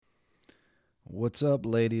What's up,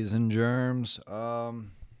 ladies and germs?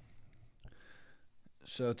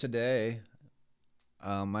 So today,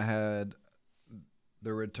 I had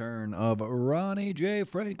the return of Ronnie J.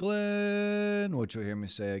 Franklin, which you'll hear me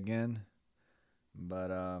say again.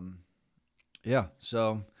 But yeah,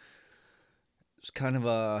 so it's kind of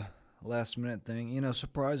a last minute thing.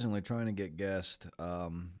 Surprisingly, trying to get guests,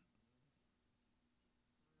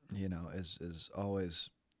 is always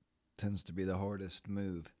tends to be the hardest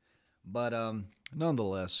move. But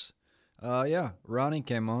nonetheless, yeah, Ronnie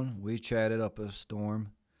came on. We chatted up a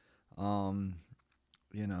storm. Um,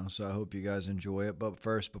 so I hope you guys enjoy it. But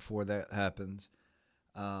first, before that happens,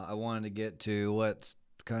 I wanted to get to what's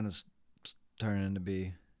kind of turning to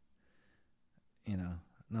be, you know,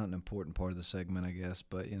 not an important part of the segment, I guess,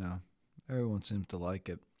 but everyone seems to like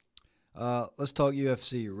it. Let's talk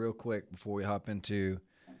UFC real quick before we hop into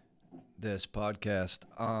this podcast.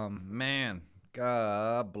 Man,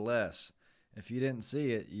 God bless. If you didn't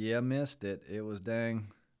see it, you missed it. It was dang.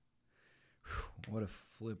 What a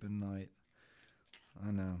flipping night.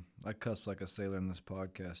 I know. I cuss like a sailor in this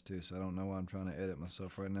podcast too, so I don't know why I'm trying to edit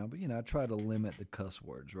myself right now. But I try to limit the cuss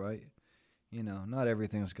words, right? Not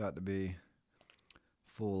everything's got to be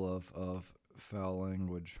full of foul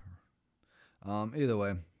language. Either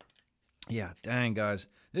way, yeah. Dang guys,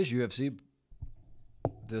 this UFC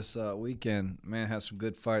this weekend, man, has some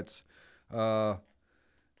good fights. Uh,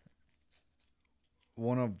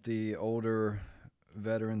 One of the older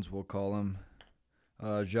veterans, we'll call him,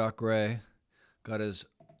 Jacare, got his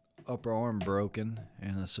upper arm broken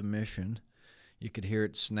in a submission. You could hear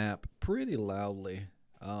it snap pretty loudly.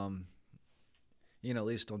 At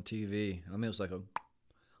least on TV. I mean, it was like it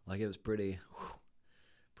was pretty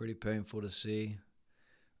painful to see.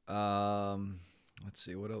 Let's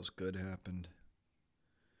see what else good happened.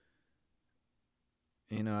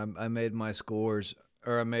 I made my scores,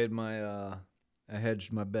 or I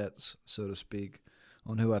hedged my bets, so to speak,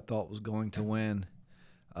 on who I thought was going to win.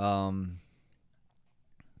 Um,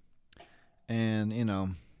 and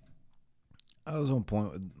I was on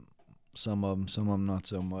point with some of them not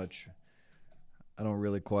so much. I don't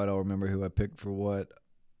really quite all remember who I picked for what,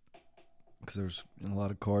 because there's a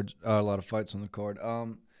lot of fights on the card.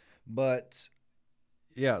 But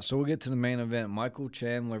yeah, so we'll get to the main event: Michael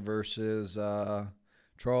Chandler versus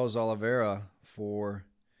Charles Oliveira for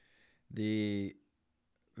the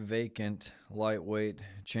vacant lightweight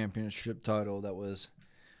championship title that was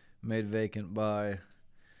made vacant by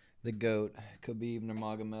the GOAT, Khabib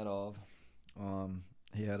Nurmagomedov.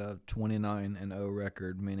 He had a 29-0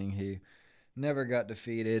 record, meaning he never got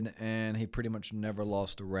defeated, and he pretty much never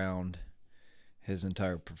lost a round his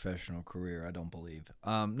entire professional career, I don't believe.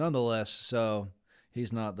 Nonetheless, so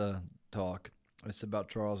he's not the talk. It's about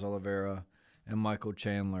Charles Oliveira and Michael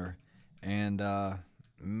Chandler. And,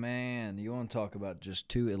 man, you want to talk about just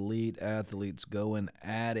two elite athletes going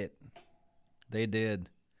at it. They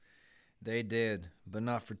did. They did, but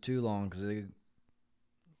not for too long because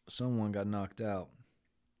someone got knocked out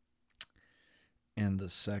in the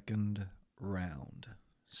second round,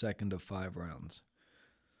 second of 5 rounds.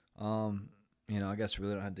 I guess we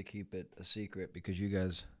really don't have to keep it a secret because you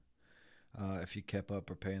guys, if you kept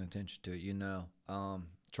up or paying attention to it,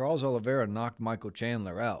 Charles Oliveira knocked Michael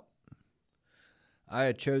Chandler out. I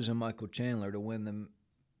had chosen Michael Chandler to win the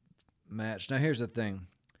match. Now, here's the thing.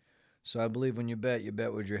 So I believe when you bet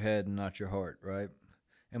with your head and not your heart, right?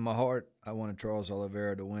 In my heart, I wanted Charles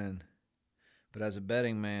Oliveira to win. But as a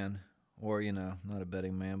betting man, or, not a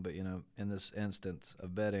betting man, but, in this instance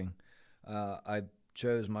of betting, I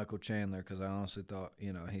chose Michael Chandler because I honestly thought,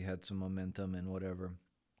 he had some momentum and whatever.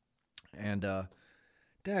 And,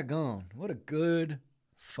 daggone, what a good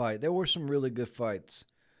fight. There were some really good fights,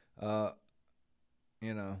 on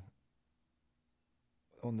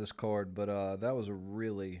this card, but that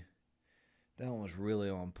one was really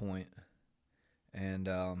on point. And,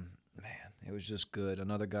 man, it was just good.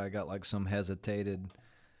 Another guy got like some hesitated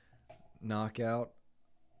knockout.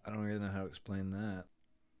 I don't really know how to explain that.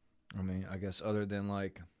 I mean, I guess other than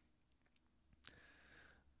like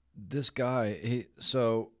this guy,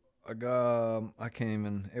 I can't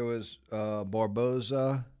even. It was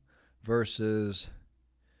Barboza versus.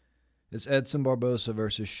 It's Edson Barboza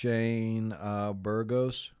versus Shane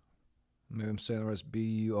Burgos. Maybe I'm saying it right. It's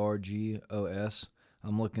Burgos.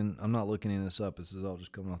 I'm not looking any this up. This is all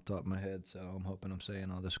just coming off the top of my head, so I'm hoping I'm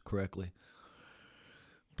saying all this correctly.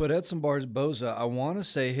 But Edson Barboza, I want to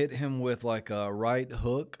say, hit him with like a right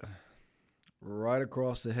hook right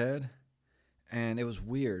across the head. And it was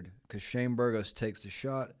weird because Shane Burgos takes the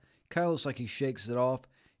shot. Kind of looks like he shakes it off.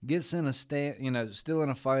 Gets in a stance, still in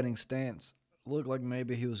a fighting stance. Looked like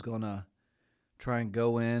maybe he was going to try and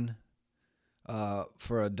go in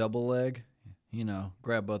for a double leg.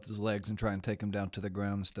 Grab both his legs and try and take him down to the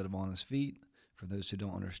ground instead of on his feet. For those who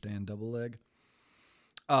don't understand double leg.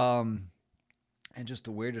 And just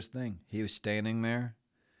the weirdest thing, he was standing there.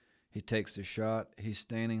 He takes the shot. He's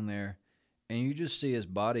standing there, and you just see his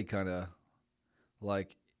body kind of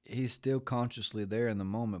like he's still consciously there in the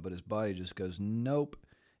moment, but his body just goes nope.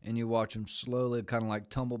 And you watch him slowly kind of like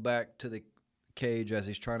tumble back to the cage as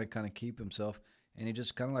he's trying to kind of keep himself, and he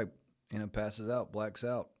just kind of like passes out, blacks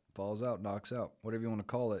out, falls out, knocks out, whatever you want to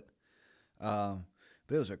call it. But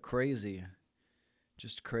it was a crazy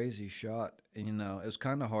shot. And, it was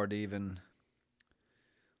kind of hard to even,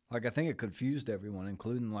 like, I think it confused everyone,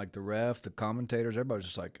 including like the ref, the commentators. Everybody was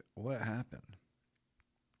just like, what happened?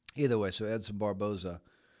 Either way, so Edson Barboza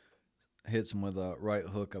hits him with a right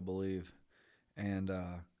hook, I believe, and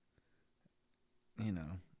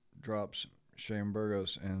drops Shane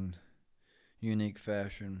Burgos in unique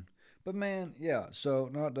fashion. But man, yeah, so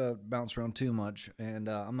not to bounce around too much, and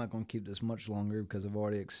I'm not going to keep this much longer because I've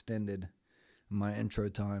already extended my intro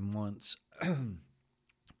time once.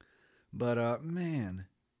 But man,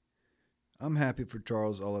 I'm happy for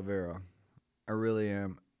Charles Oliveira. I really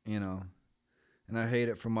am, and I hate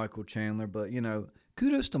it for Michael Chandler, but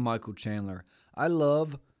kudos to Michael Chandler. I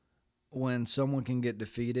love when someone can get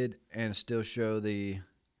defeated and still show the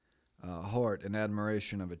heart and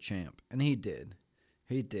admiration of a champ. And he did.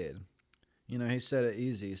 He did. He said it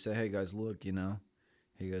easy. He said, hey, guys, look, he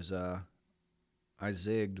goes, I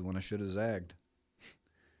zigged when I should have zagged.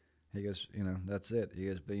 He goes, that's it. He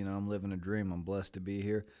goes, but, I'm living a dream. I'm blessed to be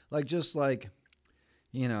here. Just like,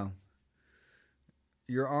 your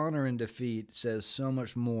honor in defeat says so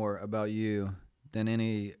much more about you than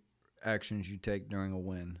any actions you take during a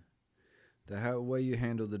win. The way you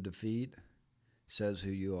handle the defeat says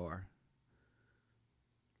who you are.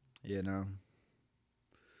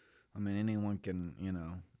 I mean, anyone can,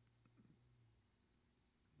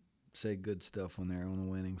 say good stuff when they're on the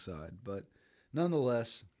winning side. But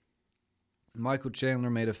nonetheless, Michael Chandler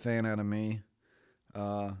made a fan out of me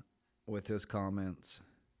with his comments.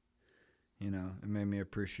 It made me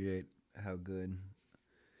appreciate how good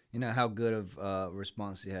of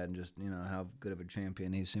response he had, and just, how good of a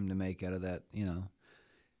champion he seemed to make out of that,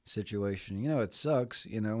 situation. It sucks,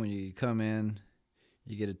 when you come in,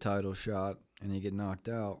 you get a title shot, and you get knocked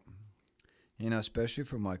out. Especially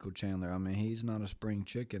for Michael Chandler. I mean, he's not a spring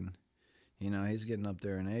chicken. He's getting up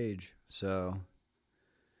there in age. So,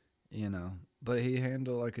 but he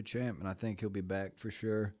handled like a champ, and I think he'll be back for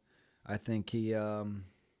sure. I think he, I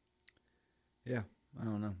don't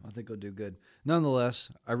know. I think he'll do good.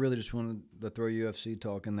 Nonetheless, I really just wanted to throw UFC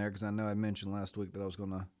talk in there because I know I mentioned last week that I was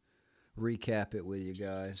going to recap it with you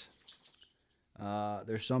guys.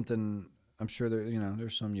 There's something, I'm sure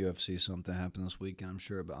there's some UFC something happened this weekend, I'm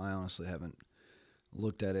sure, but I honestly haven't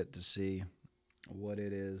looked at it to see what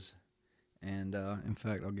it is. And in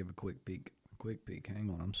fact, I'll give a quick peek. Hang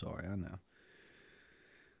on, I'm sorry. I know.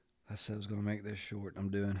 I said I was going to make this short. I'm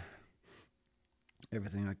doing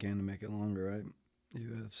everything I can to make it longer, right?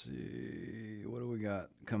 UFC. What do we got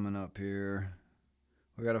coming up here?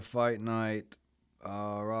 We got a fight night.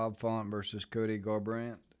 Rob Font versus Cody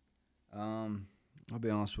Garbrandt. I'll be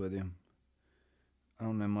honest with you. I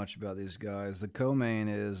don't know much about these guys. The co-main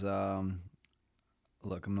is,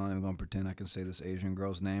 look, I'm not even going to pretend I can say this Asian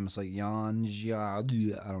girl's name. It's like Yan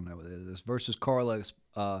Jia. I don't know what it is. Versus Carla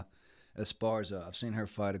Esparza. I've seen her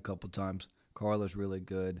fight a couple times. Carla's really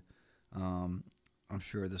good. I'm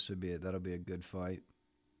sure that'll be a good fight.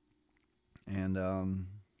 And,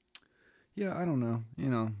 yeah, I don't know.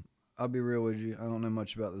 I'll be real with you. I don't know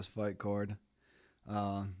much about this fight card.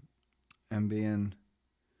 I don't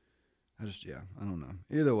know.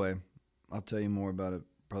 Either way, I'll tell you more about it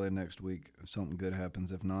probably next week if something good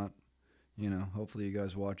happens. If not, hopefully you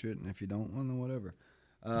guys watch it. And if you don't, well, then whatever.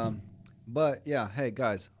 But, yeah, hey,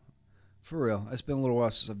 guys, for real, it's been a little while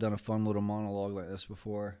since I've done a fun little monologue like this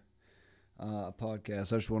before. A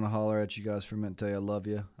podcast. I just want to holler at you guys for a minute, tell you I love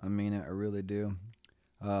you. I mean it. I really do.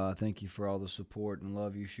 Thank you for all the support and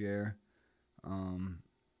love you share. I'm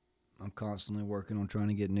constantly working on trying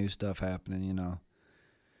to get new stuff happening,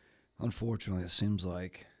 Unfortunately, it seems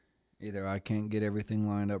like either I can't get everything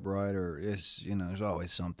lined up right, or it's, there's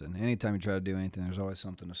always something. Anytime you try to do anything, there's always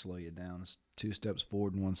something to slow you down. It's 2 steps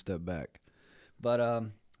forward and 1 step back. But, I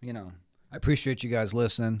appreciate you guys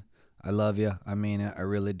listening. I love you. I mean it. I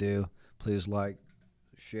really do. Please like,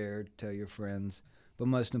 share, tell your friends. But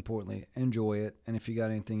most importantly, enjoy it. And if you got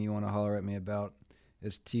anything you want to holler at me about,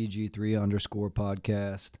 it's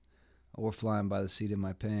TG3_podcast or Flying by the Seat of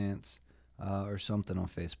My Pants or something on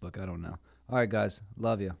Facebook. I don't know. All right, guys.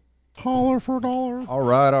 Love you. Holler for a dollar. All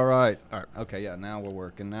right, all right. All right. Okay, yeah, now we're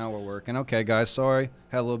working. Okay, guys, sorry.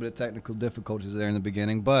 Had a little bit of technical difficulties there in the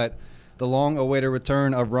beginning, but the long-awaited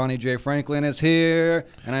return of Ronnie J. Franklin is here.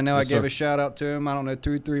 And I know Yes, I gave sir. a shout-out to him, I don't know,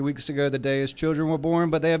 2-3 weeks ago, the day his children were born,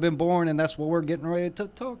 but they have been born, and that's what we're getting ready to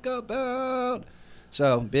talk about.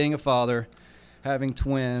 So, being a father, having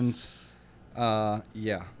twins,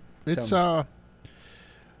 yeah. It's Tell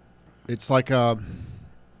it's like to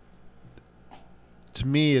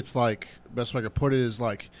me, it's like best way I could put it is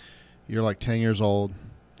like you're like 10 years old.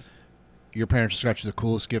 Your parents just got you the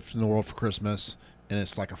coolest gift in the world for Christmas, and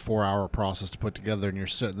it's like a 4-hour process to put together, and you're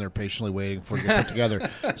sitting there patiently waiting for it to get put together.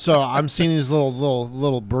 So I'm seeing these little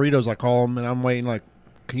burritos, I call them, and I'm waiting like,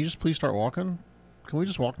 can you just please start walking? Can we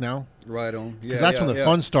just walk now? right on. Yeah, Because that's when the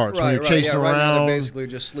fun starts, Right, when you're right, chasing yeah, right now around. they're basically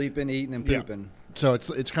just sleeping, eating, and Yeah. pooping. So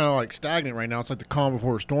it's kind of like stagnant right now. It's like the calm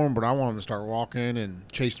before a storm, but I want them to start walking and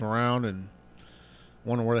chasing around and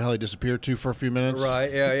wondering where the hell he disappeared to for a few minutes.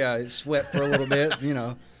 Right, yeah. Sweat for a little bit, you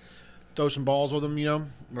know. Throw some balls with him, you know.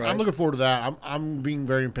 Right. I'm looking forward to that. I'm being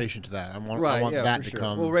very impatient to that. I want that for to sure.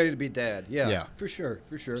 come. Well, ready to be dad. Yeah, Yeah. for sure.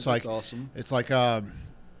 It's That's like, awesome. It's like, to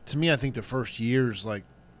me, I think the first year's like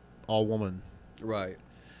all woman. Right,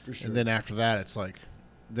 for sure. And then after that, it's like,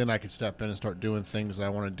 then I could step in and start doing things that I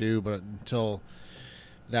want to do. But until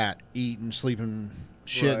that eating, sleeping,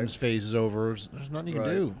 shitting Right. phase is over, there's nothing you can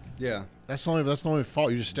Right. do. Yeah, That's the only fault.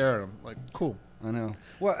 You just stare at them like, cool. I know.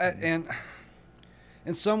 Well, and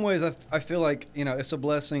in some ways, I feel like, you know, it's a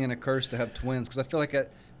blessing and a curse to have twins, because I feel like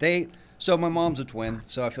so my mom's a twin,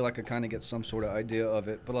 so I feel like I kind of get some sort of idea of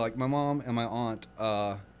it. But like my mom and my aunt,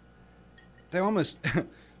 they're almost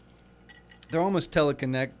they're almost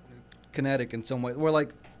kinetic in some way. Where like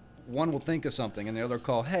one will think of something and the other will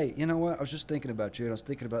call, hey, you know what? I was just thinking about you and I was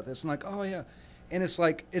thinking about this. And like, oh yeah. And it's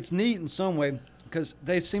like, it's neat in some way because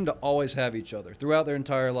they seem to always have each other throughout their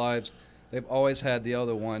entire lives. They've always had the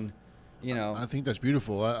other one, you know. I think that's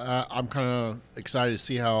beautiful. I'm kind of excited to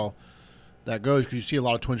see how that goes because you see a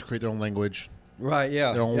lot of twins create their own language, Right,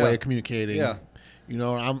 yeah. their own yeah. way of communicating. Yeah. You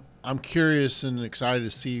know, I'm curious and excited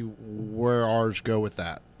to see where ours go with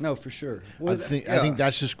that. No, for sure. I think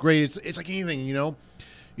that's just great. It's like anything, you know.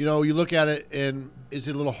 You know, you look at it and is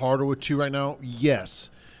it a little harder with two right now? Yes.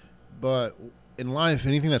 But in life,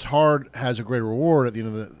 anything that's hard has a great reward at the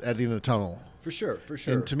end of the tunnel. For sure.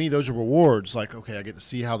 And to me, those are rewards. Like, okay, I get to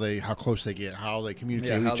see how close they get, how they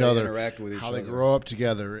communicate with how each they other, interact with each how other. they grow up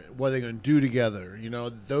together, what are they going to do together. You know,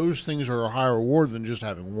 those things are a higher reward than just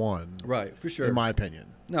having one. Right, for sure. In my opinion.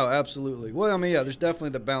 No, absolutely. Well, I mean, yeah, there's definitely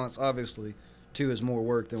the balance. Obviously, two is more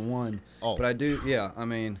work than one. Oh. But I do, yeah, I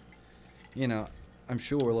mean, you know, I'm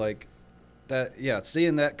sure, like, that, yeah,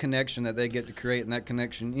 seeing that connection that they get to create and that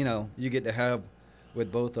connection, you know, you get to have with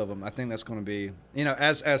both of them, I think that's going to be, you know,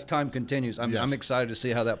 as time continues, I'm excited to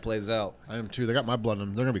see how that plays out. I am too. They got my blood in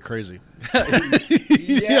them. They're going to be crazy.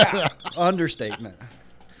 Yeah. Understatement.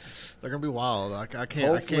 They're going to be wild. I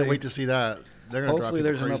can't wait to see that. They're going to drive Hopefully people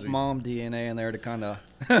there's crazy. enough mom DNA in there to kind of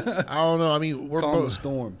I don't know. I mean, we're calm the both.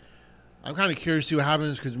 storm. I'm kind of curious to see what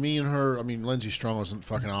happens because me and her. I mean, Lindsay's strong as a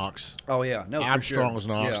fucking ox. Oh, yeah. No, I'm for sure. strong as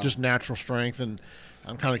an ox, Yeah. just natural strength, and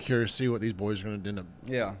I'm kind of curious to see what these boys are going to end up.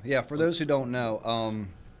 Yeah. For those who don't know,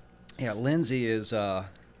 Lindsay is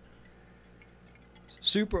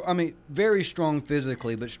super. I mean, very strong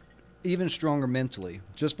physically, but even stronger mentally.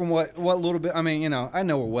 Just from what little bit. I mean, you know, I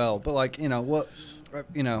know her well, but like, you know what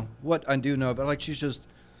I do know, but like she's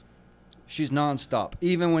nonstop.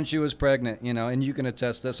 Even when she was pregnant, you know, and you can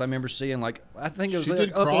attest this. I remember seeing like I think it was She like,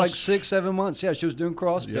 did up to like cross- 6-7 months. Yeah, she was doing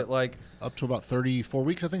CrossFit Yep. like. Up to about 34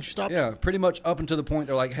 weeks, I think she stopped. Yeah, pretty much up until the point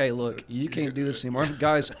they're like, hey, look, you can't do this anymore.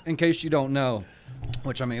 Guys, in case you don't know,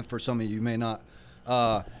 which I mean, for some of you may not,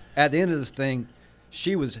 at the end of this thing,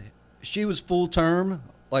 she was full term,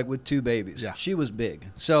 like with 2 babies. Yeah. She was big.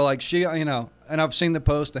 So, like, she, you know, and I've seen the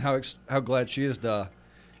post and how glad she is to,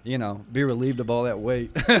 you know, be relieved of all that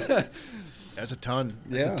weight. That's a ton.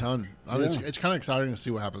 That's Yeah. a ton. I mean, it's kind of exciting to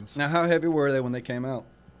see what happens. Now, how heavy were they when they came out?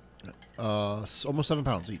 Almost 7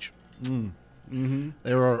 pounds each. Mm-hmm.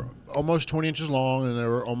 They were almost 20 inches long, and they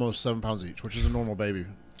were almost 7 pounds each, which is a normal baby.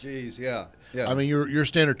 Jeez, yeah. I mean, your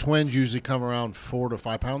standard twins usually come around 4 to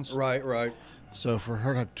 5 pounds. Right. So for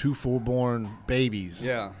her to have 2 full-born babies,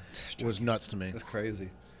 Yeah. was nuts to me. That's crazy.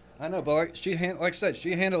 I know, but like like I said,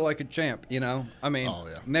 she handled it like a champ. You know, I mean, Oh,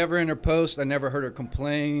 yeah. never in her post. I never heard her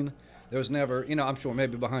complain. There was never, you know, I'm sure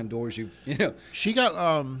maybe behind doors you know. She got.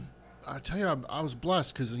 I tell you, I was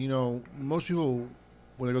blessed because you know most people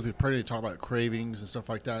when they go through pregnancy talk about cravings and stuff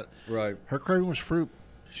like that. Right. Her craving was fruit.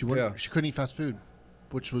 She wouldn't. Yeah. She couldn't eat fast food,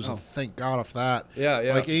 which was Oh. thank God off that. Yeah.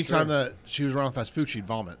 Like for anytime sure. that she was around fast food, she'd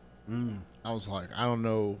vomit. Mm. I was like, I don't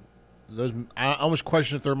know those. I almost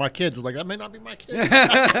question if they're my kids. Like that may not be my kids.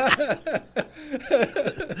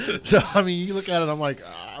 So I mean, you look at it. I'm like,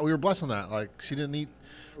 we were blessed on that. Like she didn't eat.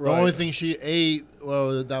 The only thing she ate,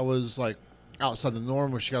 well, that was like outside the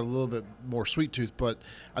norm, where she got a little bit more sweet tooth. But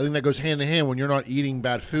I think that goes hand in hand. When you're not eating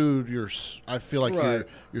bad food, I feel like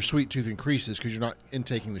your sweet tooth increases because you're not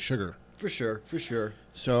intaking the sugar. For sure.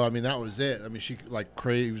 So I mean, that was it. I mean, she like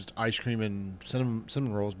craves ice cream and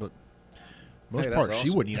cinnamon rolls, but most part she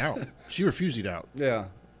wouldn't eat out. She refused to eat out. Yeah.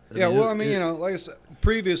 Well, I mean, like I said,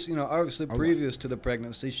 previous to the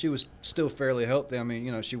pregnancy, she was still fairly healthy. I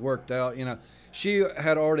mean, she worked out, she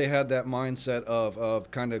had already had that mindset of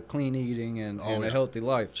kind of clean eating and a healthy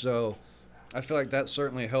life. So I feel like that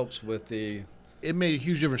certainly helps with the... It made a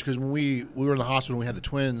huge difference because when we were in the hospital and we had the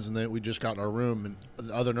twins and then we just got in our room and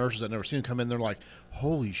the other nurses I'd never seen them come in, they're like,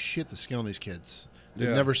 holy shit, the skin on these kids. They've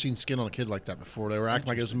never seen skin on a kid like that before. They were acting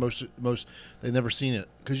like it was most they'd never seen it.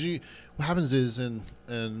 Because what happens is, and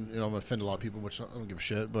I'm going to offend a lot of people, which I don't give a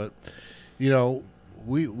shit, but,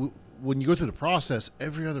 we when you go through the process,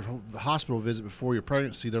 every other hospital visit before your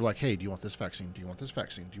pregnancy, they're like, hey, do you want this vaccine? Do you want this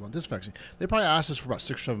vaccine? Do you want this vaccine? They probably asked us for about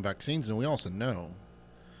 6 or 7 vaccines, and we all said no.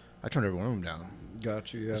 I turned every one of them down.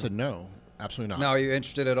 Got you, yeah. I said no, absolutely not. Now, are you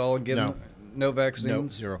interested at all in getting no vaccines? No,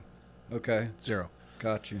 0. Okay. 0.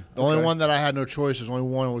 Got you. The only one that I had no choice, there's only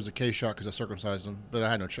one was a K shot because I circumcised them, but I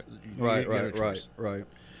had no choice. Right.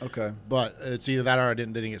 Okay. But it's either that or I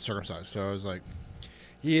didn't get circumcised, so I was like...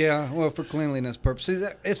 Yeah, well, for cleanliness purposes,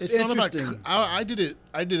 it's interesting. Not about, I did it.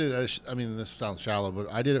 I mean, this sounds shallow,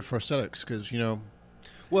 but I did it for aesthetics because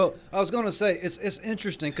Well, I was going to say it's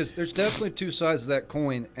interesting because there's definitely 2 sides of that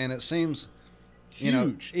coin, and it seems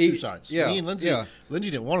huge 2 sides. Yeah, me and Lindsay. Yeah.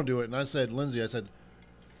 Lindsay didn't want to do it, and I said, Lindsay, I said,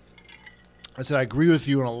 I agree with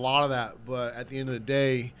you on a lot of that, but at the end of the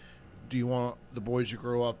day, do you want the boys to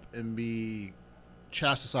grow up and be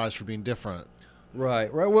chastised for being different?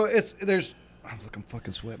 Right. Well, I'm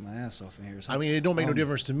fucking sweating my ass off in here. I mean, it don't make no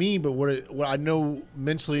difference to me, but what I know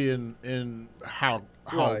mentally and how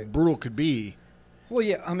brutal it could be. Well,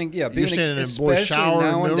 yeah, I mean, yeah, you're standing in a boys' shower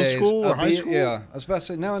in middle school or high school. Yeah, I was about to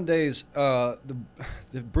say nowadays, the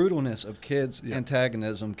brutalness of kids'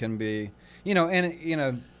 antagonism can be, I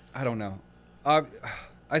don't know.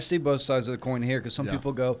 I see both sides of the coin here because some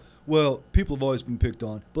people go, well, people have always been picked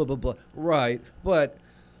on, blah blah blah. Right, but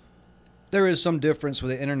there is some difference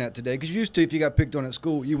with the internet today because used to, if you got picked on at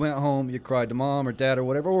school, you went home, you cried to mom or dad or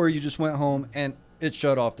whatever, or you just went home and it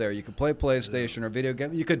shut off there. You could play PlayStation or video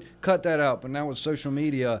game. You could cut that out, but now with social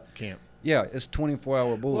media, can't. Yeah, it's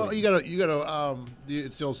 24-hour bullying. Well, you gotta.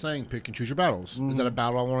 It's the old saying: pick and choose your battles. Mm-hmm. Is that a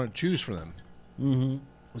battle I want to choose for them? Mm-hmm.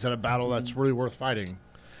 Is that a battle that's really worth fighting?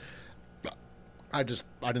 I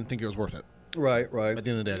didn't think it was worth it. Right. At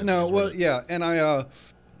the end of the day, no. Well, yeah, and I,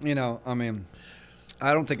 I mean,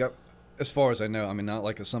 I don't think as far as I know, I mean, not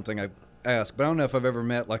like it's something I've asked, but I don't know if I've ever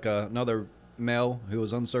met like another male who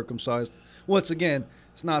was uncircumcised. Once again,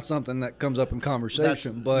 it's not something that comes up in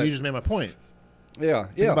conversation. But you just made my point. Yeah.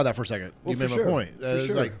 Think about that for a second. Well, you made my point.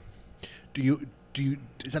 It's like, do you?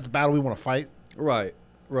 Is that the battle we want to fight? Right.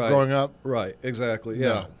 Growing up. Right. Exactly. Yeah.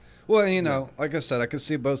 No. Well, like I said, I can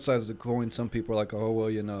see both sides of the coin. Some people are like, oh, well,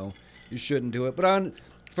 you shouldn't do it. But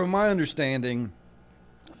from my understanding,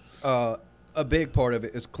 a big part of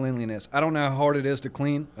it is cleanliness. I don't know how hard it is to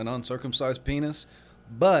clean an uncircumcised penis,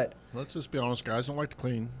 but let's just be honest, guys don't like to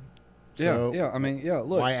clean. So I mean,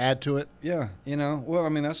 look. Why add to it? Yeah, well, I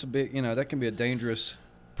mean, that's a big, that can be a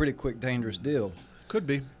pretty quick dangerous deal. Could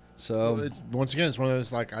be. So once again, it's one of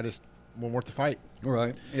those like I just wasn't worth the fight.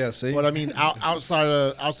 Right. Yeah. See. But I mean, outside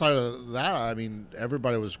of that, I mean,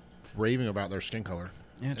 everybody was raving about their skin color.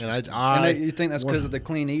 Interesting. You think that's because of the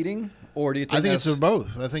clean eating, or do you think? I think it's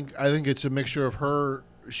both. I think it's a mixture of her.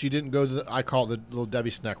 She didn't go to I call it the little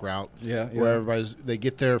Debbie snack route. Yeah. Where they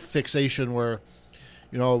get their fixation where.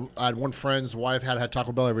 I had one friend's wife had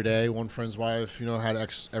Taco Bell every day. One friend's wife, had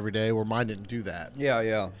X every day, where mine didn't do that.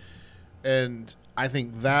 Yeah. And I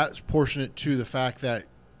think that's proportionate to the fact that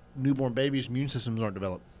newborn babies' immune systems aren't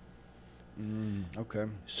developed. Okay.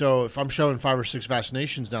 So if I'm showing 5 or 6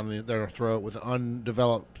 vaccinations down their throat with an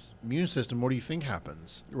undeveloped immune system, what do you think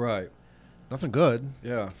happens? Right. Nothing good.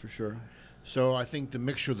 Yeah, for sure. So I think the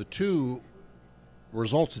mixture of the two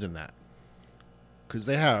resulted in that. Because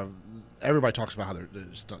everybody talks about how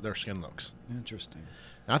their skin looks. Interesting.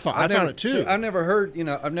 And I found it too. So I've never heard,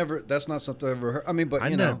 that's not something I've ever heard. I mean, but, I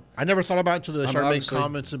never thought about it until they started making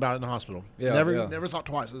comments about it in the hospital. Yeah. Never thought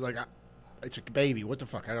twice. It was like, it's a baby. What the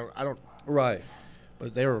fuck? I don't. Right.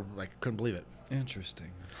 But they were like, couldn't believe it.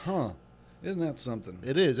 Interesting. Huh. Isn't that something?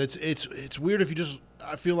 It is. It's weird if you just,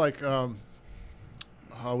 I feel like,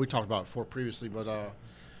 we talked about it before previously, but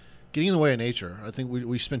getting in the way of nature. I think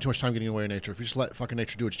we spend too much time getting in the way of nature. If you just let fucking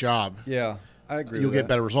nature do its job, Yeah, I agree. you'll with get that.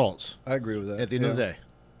 better results I agree with that. at the end of the day.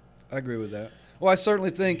 I agree with that. Well, I certainly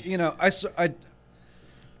think,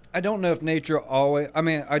 I don't know if nature always. I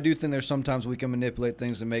mean, I do think there's sometimes we can manipulate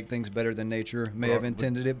things and make things better than nature may have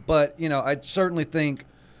intended it. But I certainly think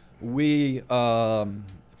we are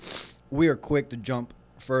quick to jump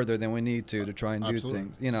further than we need to try and do Absolutely.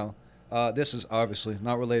 things. This is obviously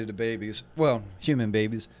not related to babies. Well, human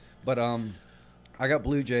babies, but I got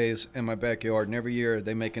blue jays in my backyard, and every year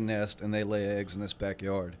they make a nest and they lay eggs in this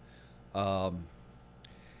backyard.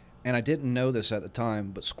 And I didn't know this at the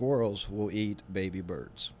time, but squirrels will eat baby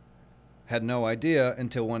birds. Had no idea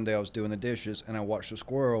until one day I was doing the dishes and I watched a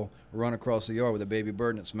squirrel run across the yard with a baby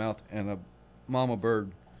bird in its mouth and a mama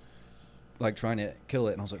bird like trying to kill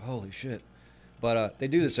it. And I was like, holy shit. But they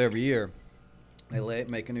do this every year. They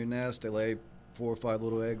make a new nest. They lay 4 or 5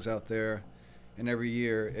 little eggs out there. And every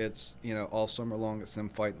year it's, all summer long it's them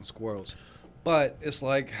fighting squirrels. But it's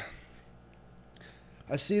like,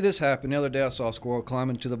 I see this happen. The other day I saw a squirrel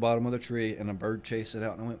climbing to the bottom of the tree and a bird chased it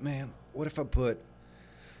out. And I went, man, what if I put,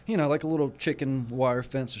 like a little chicken wire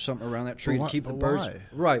fence or something around that tree to keep the birds. Why?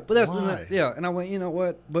 Right. But that's, Why? yeah. And I went, you know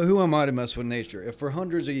what? But who am I to mess with nature? If for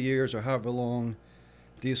hundreds of years or however long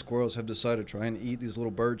these squirrels have decided to try and eat these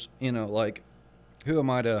little birds, who am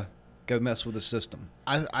I to go mess with the system?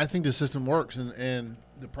 I think the system works, and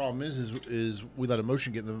the problem is we let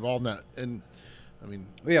emotion get involved in that. And I mean,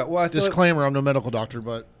 Yeah. Well, I feel disclaimer: I'm no medical doctor,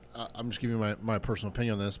 but I'm just giving you my personal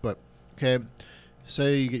opinion on this. But okay,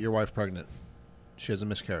 say you get your wife pregnant, she has a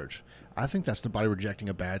miscarriage. I think that's the body rejecting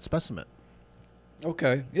a bad specimen.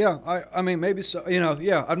 okay. Yeah. I mean, maybe so.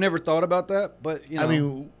 Yeah. I've never thought about that, but I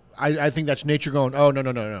mean, I think that's nature going, oh no,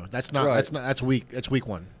 that's not Right. that's weak. That's weak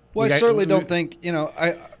one. Well, I certainly don't think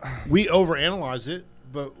we overanalyze it,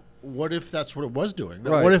 but what if that's what it was doing?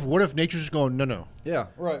 Right. What if nature's just going, no. Yeah,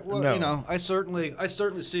 right. Well, No. I certainly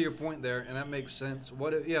see your point there, and that makes sense.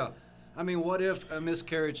 What if? Yeah, I mean, what if a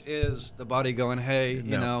miscarriage is the body going, hey,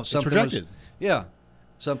 No. It's something rejected.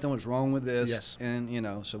 something was wrong with this, Yes. and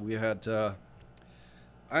so we had to.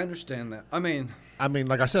 I understand that. I mean,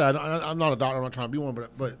 Like I said, I'm not a doctor. I'm not trying to be one,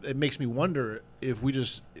 but it makes me wonder if we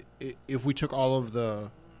took all of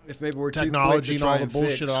the if maybe we're technology too and quick to all the try and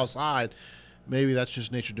bullshit fix. outside, maybe that's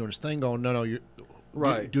just nature doing its thing. Going, no, you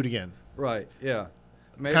Right. do it again. Right. Yeah.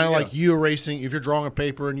 Maybe, Kind of yeah. like you erasing. If you're drawing a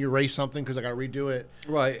paper and you erase something because I got to redo it.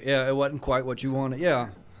 Right. Yeah. It wasn't quite what you wanted. Yeah.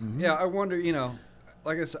 Mm-hmm. Yeah. I wonder.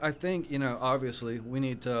 Like I said, I think obviously we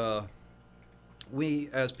need to. We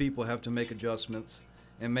as people have to make adjustments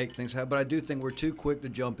and make things happen. But I do think we're too quick to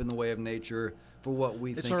jump in the way of nature for what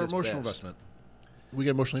we It's think our is emotional best. investment. We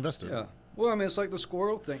get emotionally invested. Yeah. Well, I mean, it's like the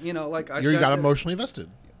squirrel thing. Like I You sat got there- emotionally invested.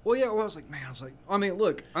 Well, yeah. Well, I was like, I mean,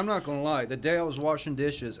 look, I'm not gonna lie. The day I was washing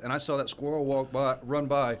dishes and I saw that squirrel run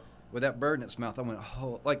by with that bird in its mouth, I went,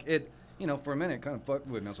 oh, like it. For a minute, it kind of fucked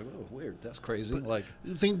with me. I was like, oh, weird. That's crazy.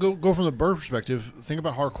 Go from the bird perspective. Think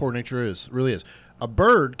about how hardcore nature really is. A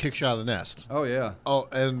bird kicks you out of the nest. Oh yeah. Oh,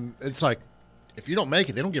 and it's like, if you don't make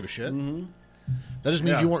it, they don't give a shit. Mm-hmm. That just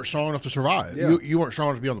means Yeah. you weren't strong enough to survive. Yeah. You weren't strong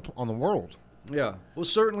enough to be on the world. Yeah. Well,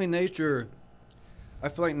 certainly nature. I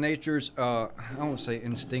feel like nature's, I don't want to say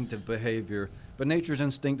instinctive behavior, but nature's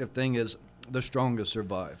instinctive thing is the strongest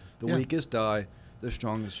survive. The Yeah. weakest die, the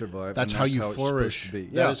strongest survive. That's and how you it's flourish. supposed to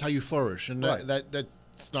be. That Yeah. is how you flourish, and Right.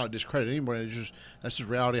 that's not a discredit to anybody. That's just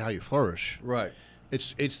reality how you flourish. Right.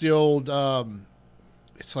 It's the old.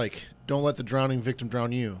 It's like don't let the drowning victim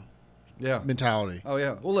drown you Yeah. mentality. Oh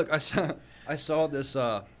yeah. Well, look, I saw this.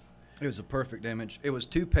 It was a perfect image. It was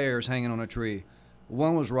 2 pears hanging on a tree.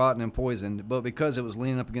 One was rotten and poisoned, but because it was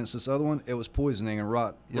leaning up against this other one, it was poisoning and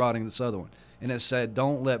rotting this other one. And it said,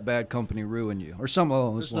 "Don't let bad company ruin you," or something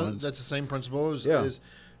along those lines. That's the same principle as, Yeah.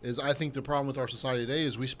 is I think the problem with our society today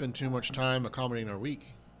is we spend too much time accommodating our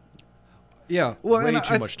weak. Yeah, well, Way and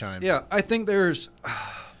too much time. Yeah, I think there's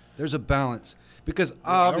a balance because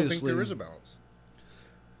I don't obviously think there is a balance.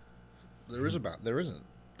 There is a balance. There isn't.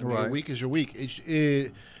 I mean, Right. Your weak is your weak.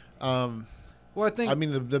 well, I think I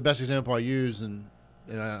mean, the best example I use, and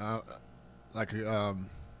I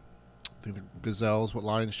think the gazelles, what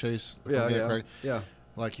lions chase. if I'm yeah, getting it yeah, correct. yeah,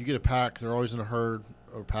 Like you get a pack, they're always in a herd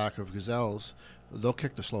or pack of gazelles. They'll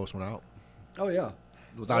kick the slowest one out oh yeah,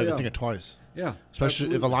 without Oh, even yeah. thinking twice. yeah. Especially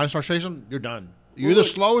if a absolutely. lion starts chasing them, you're done. You're Well, the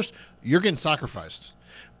look- slowest. You're getting sacrificed.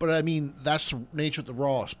 But I mean, that's nature at the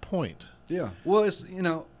rawest point. Yeah, well, it's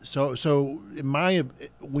So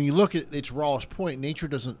when you look at its rawest point, nature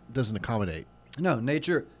doesn't accommodate. no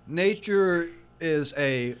nature is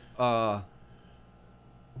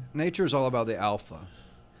nature is all about the alpha.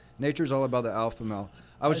 Nature is all about the alpha male.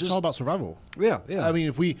 It's all about survival. Yeah, yeah. I mean,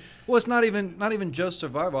 if we, well, it's not even just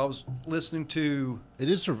survival. I was listening to.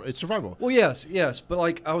 it's survival. Well, yes, but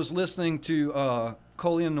like I was listening to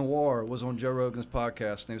Colin Noir was on Joe Rogan's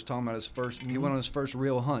podcast, and he was talking about his first. He went on his first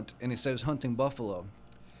real hunt, and he said he was hunting buffalo.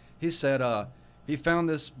 He said he found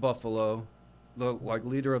this buffalo, the like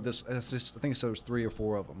leader of this. I think he said it was 3 or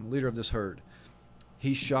 4 of them. Leader of this herd.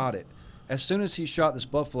 He shot it. As soon as he shot this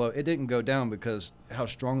buffalo, it didn't go down because how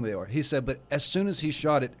strong they are. He said, but as soon as he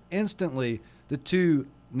shot it, instantly the 2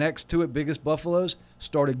 next to it biggest buffaloes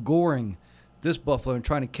started goring this buffalo and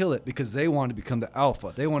trying to kill it because they wanted to become the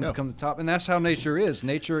alpha. They wanted to become the top. And that's how nature is.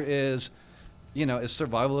 Nature is, is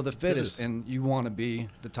survival of the fittest, and you want to be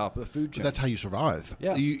the top of the food chain. But that's how you survive.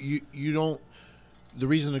 Yeah. You don't. The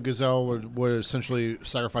reason a gazelle would essentially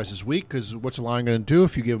sacrifice his week, because what's a lion going to do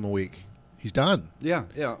if you give him a week? He's done. Yeah.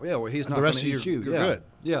 Well, he's not the rest going to of eat you. You're good.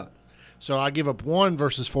 Yeah. So I give up 1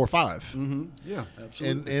 versus 4 or 5. Mm-hmm. Yeah,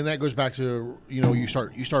 absolutely. And that goes back to you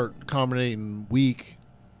start combinating weak,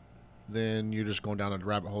 then you're just going down a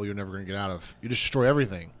rabbit hole you're never going to get out of. You just destroy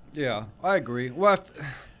everything. Yeah, I agree. Well,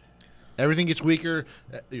 everything gets weaker.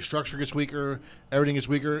 Your structure gets weaker. Everything gets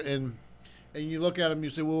weaker, and you look at them, you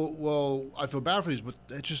say, well, I feel bad for these, but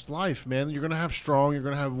it's just life, man. You're going to have strong, you're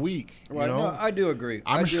going to have weak. Right. You know? No, I do agree.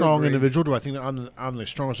 I'm a strong individual. Do I think that I'm the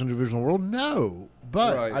strongest individual in the world? No,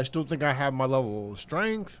 but I still think I have my level of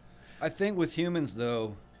strength. I think with humans,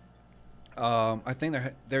 though, I think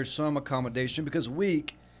there's some accommodation, because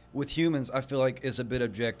weak with humans, I feel like, is a bit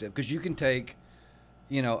objective, because you can take,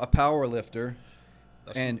 a power lifter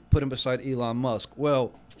and put him beside Elon Musk.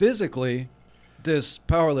 Well, physically, this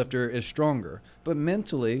power lifter is stronger, but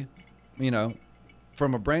mentally,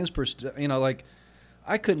 from a brain's perspective, like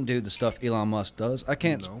I couldn't do the stuff Elon Musk does. I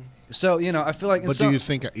can't. No. So I feel like. But do you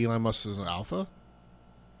think Elon Musk is an alpha?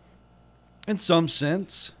 In some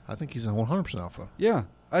sense, I think he's a 100% alpha. Yeah,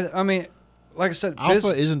 I mean, like I said, alpha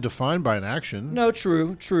isn't defined by an action. No,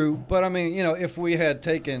 true. But I mean, if we had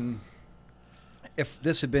if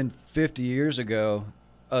this had been 50 years ago,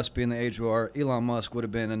 us being the age we are, Elon Musk would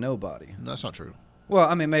have been a nobody. No, that's not true. Well,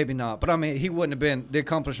 I mean, maybe not, but I mean, he wouldn't have been. The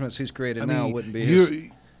accomplishments he's created now wouldn't be his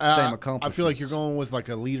same accomplishments. I feel like you're going with like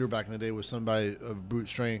a leader back in the day with somebody of brute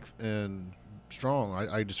strength and strong.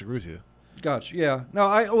 I disagree with you. Gotcha. Yeah. No.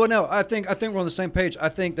 I think we're on the same page. I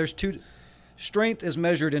think there's two. Strength is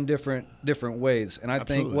measured in different ways, and I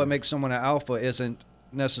think what makes someone an alpha isn't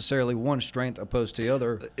necessarily one strength opposed to the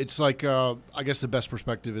other. It's like I guess the best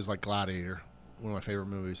perspective is like Gladiator, one of my favorite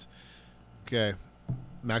movies. Okay,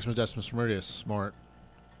 Maximus Decimus Meridius, smart,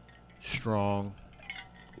 strong,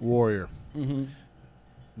 warrior,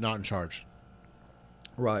 not in charge.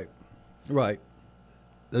 Right.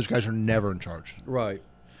 Those guys are never in charge. Right.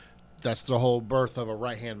 That's the whole birth of a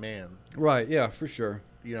right-hand man. Right. Yeah, for sure.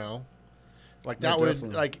 Like that would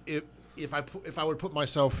definitely. Like if I would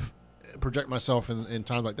project myself in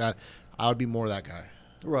times like that, I would be more that guy.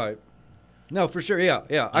 Right. No, for sure.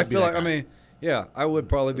 Yeah. I feel like guy. I mean, yeah, I would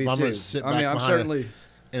probably be too. I'm certainly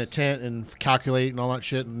in a tent and calculate and all that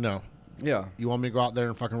shit. No. Yeah. You want me to go out there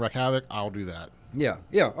and fucking wreak havoc? I'll do that. Yeah.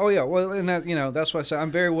 Oh yeah. Well, and that that's why I say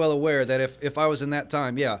I'm very well aware that if I was in that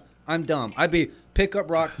time, I'm dumb. I'd be pick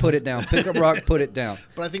up rock, put it down. Pick up rock, put it down.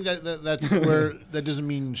 But I think that's where that doesn't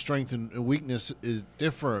mean strength and weakness is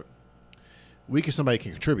different. Weak is somebody who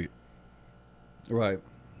can contribute. Right.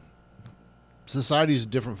 Society is a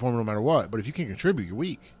different form no matter what. But if you can contribute, you're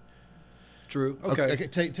weak. True. Okay.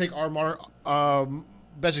 Take our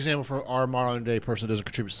best example for our modern day person that doesn't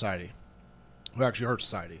contribute to society, who actually hurts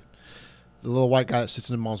society. The little white guy that sits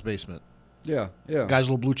in mom's basement. Yeah. Guy's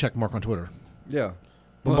little blue check mark on Twitter. Yeah.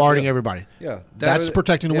 Bombarding everybody. Yeah. That's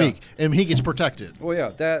protecting the weak. And he gets protected. Well, yeah.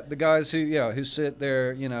 The guys who sit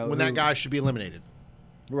there, when that guy should be eliminated.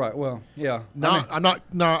 Right. Well, yeah. Let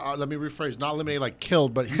me rephrase. Not eliminated like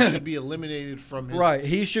killed, but he should be eliminated from his. Right.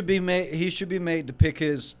 He should be made to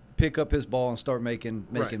pick up his ball and start making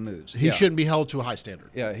moves. He shouldn't be held to a high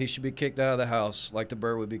standard. Yeah. He should be kicked out of the house like the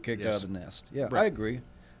bird would be kicked out of the nest. Yeah. Right.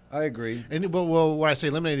 I agree. And well, when I say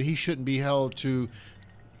eliminated, he shouldn't be held to.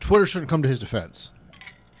 Twitter shouldn't come to his defense.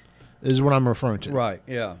 Is what I'm referring to. Right.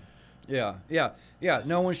 Yeah.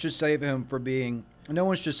 No one should save him from being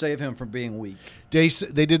weak. They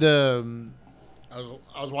did I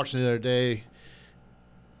was watching the other day.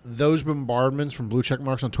 Those bombardments from blue check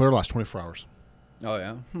marks on Twitter last 24 hours. Oh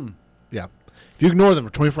yeah. Yeah. If you ignore them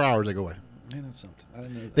for 24 hours, they go away. Man, that's something. I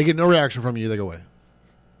didn't know that. They get no reaction from you. They go away.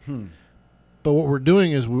 But what we're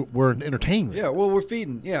doing is we're entertaining. Yeah. Well, we're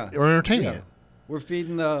feeding. Yeah. We're entertaining it. We're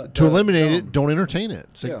feeding to eliminate dumb. it, don't entertain it.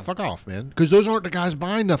 It's like, Yeah. fuck off, man. Because those aren't the guys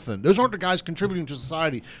buying nothing. Those aren't the guys contributing to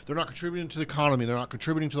society. They're not contributing to the economy. They're not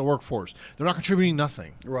contributing to the workforce. They're not contributing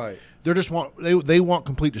nothing. Right. They just want they want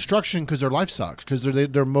complete destruction because their life sucks because they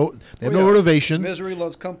have Well, no yeah. motivation. Misery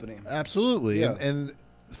loves company. Absolutely, Yeah. and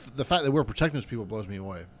the fact that we're protecting those people blows me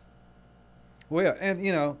away. Well, yeah,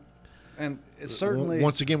 and and it's certainly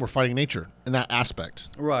Once again, we're fighting nature in that aspect.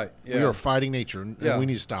 right. Yeah. We are fighting nature, and Yeah. we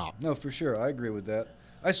need to stop. No, for sure. I agree with that.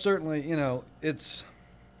 I certainly, it's.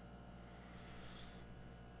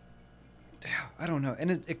 I don't know.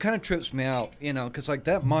 And it kind of trips me out, because like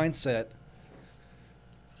that mindset,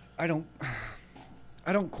 I don't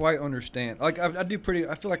quite understand. Like I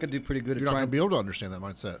feel like I do pretty good You're at not going trying. to be able to understand that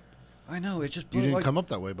mindset. I know. It just You didn't like, come up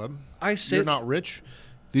that way, bud. I sit. You're not rich.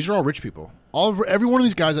 These are all rich people. Every one of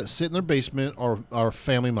these guys that sit in their basement are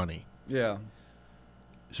family money. Yeah.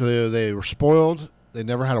 So they were spoiled. They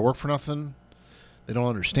never had to work for nothing. They don't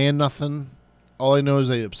understand nothing. All they know is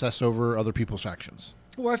they obsess over other people's actions.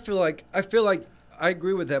 Well, I feel like I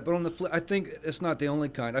agree with that, but on the flip, I think it's not the only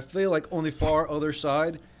kind. I feel like on the far other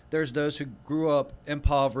side, there's those who grew up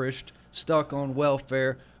impoverished, stuck on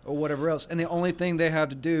welfare or whatever else, and the only thing they have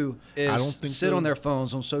to do is sit on their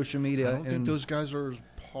phones on social media. I don't think those guys are as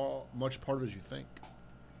much part of it as you think.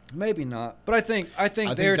 Maybe not, but I think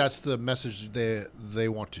that's the message they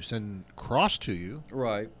want to send across to you.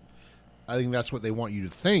 Right. I think that's what they want you to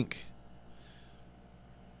think.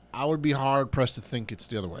 I would be hard pressed to think it's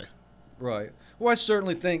the other way. Right. Well, I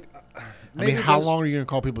certainly think. How long are you going to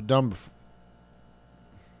call people dumb?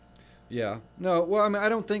 Yeah. No. Well, I mean, I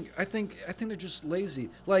don't think. I think they're just lazy.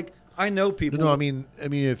 Like I know people. No, I mean,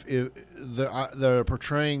 if they're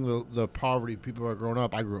portraying the poverty people are growing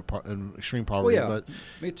up. I grew up in extreme poverty, Well, yeah. but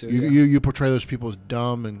Me too. you portray those people as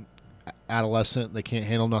dumb and adolescent. They can't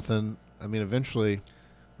handle nothing. I mean, eventually.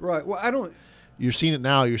 Right. Well, I don't. You're seeing it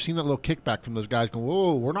now. You're seeing that little kickback from those guys going,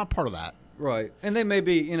 whoa, we're not part of that. Right. And they may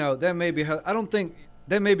be, that may be how, I don't think,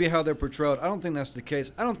 that may be how they're portrayed. I don't think that's the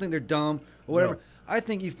case. I don't think they're dumb or whatever. No. I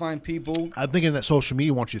think you find people. I'm thinking that social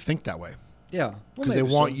media wants you to think that way. Yeah. Well, Because they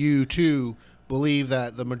maybe want so. you to believe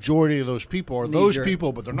that the majority of those people are those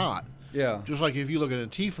people, but they're not. Yeah. Just like if you look at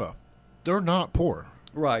Antifa, they're not poor.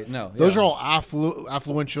 Right. No. Those yeah. are all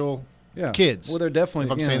affluential yeah. kids. Well, they're definitely.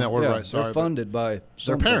 If I'm saying that word right, sorry. They're funded by their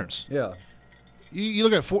something. parents. Yeah. You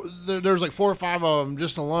look at there's like 4 or 5 of them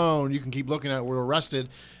just alone. You can keep looking at were arrested,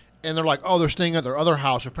 and they're like, oh, they're staying at their other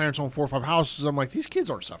house. Their parents own 4 or 5 houses. I'm like, these kids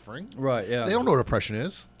aren't suffering. Right. Yeah. They don't know what oppression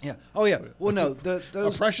is. Yeah. Oh yeah. Well, no. Those.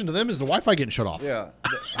 Oppression to them is the Wi-Fi getting shut off. Yeah.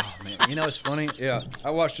 Oh man. It's funny. Yeah. I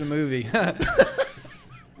watched a movie.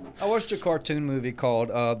 I watched a cartoon movie called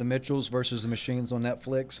The Mitchells versus the Machines on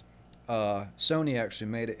Netflix. Sony actually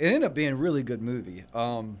made it. It ended up being a really good movie.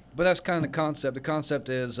 But that's kind of the concept. The concept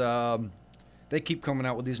is they keep coming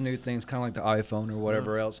out with these new things, kind of like the iPhone or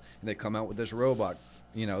whatever else, and they come out with this robot.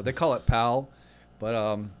 They call it PAL,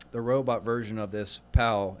 but the robot version of this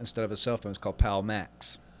PAL, instead of a cell phone, is called PAL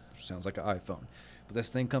Max, which sounds like an iPhone. But this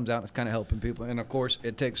thing comes out and it's kind of helping people. And, of course,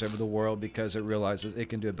 it takes over the world because it realizes it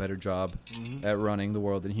can do a better job at running the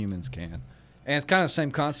world than humans can. And it's kind of the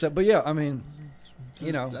same concept. But, yeah, I mean,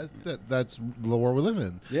 That's the world we live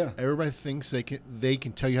in. Yeah. Everybody thinks they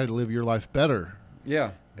can tell you how to live your life better.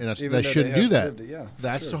 Yeah. And Even they though shouldn't they do have that. lived it, yeah, for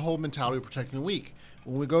That's sure. the whole mentality of protecting the weak.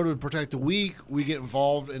 When we go to protect the weak, we get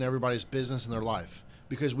involved in everybody's business and their life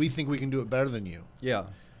because we think we can do it better than you. Yeah.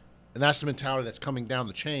 And that's the mentality that's coming down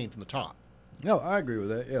the chain from the top. No, I agree with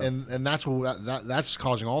that. Yeah. And that's that's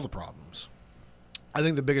causing all the problems. I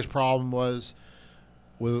think the biggest problem was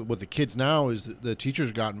with the kids now is that the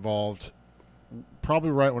teachers got involved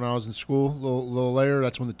probably right when I was in school, a little later.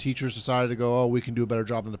 That's when the teachers decided to go, oh, we can do a better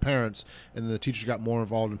job than the parents. And the teachers got more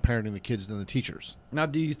involved in parenting the kids than the teachers. Now,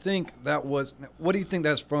 do you think that was – what do you think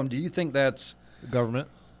that's from? Do you think that's The government.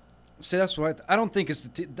 – see, that's what I don't think it's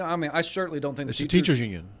the I mean, I certainly don't think It's the the teachers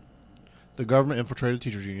union. The government infiltrated the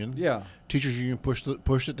teachers union. Yeah. Teachers union pushed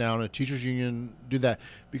it down, and teachers union do that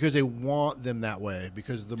because they want them that way.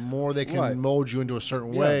 Because the more they can Right. mold you into a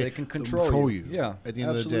certain Yeah, way, they can they'll control you. you. Yeah, At the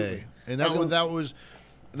end of the absolutely. day, and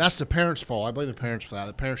that's the parents' fault. I blame the parents for that.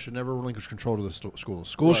 The parents should never relinquish control to the schools.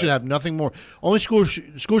 Schools should Right. have nothing more. Only schools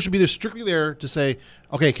should be there strictly there to say,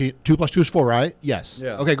 okay, 2 + 2 is 4, right? Yes.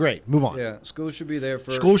 Yeah. Okay, great. Move on. Yeah, schools should be there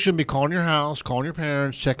for – Schools shouldn't be calling your house, calling your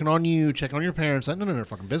parents, checking on you, checking on your parents. That's none of their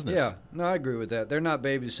fucking business. Yeah, no, I agree with that. They're not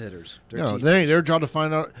babysitters. They're No, teachers. they ain't their job to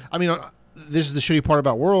find out. I mean, this is the shitty part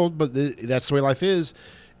about world, but that's the way life is.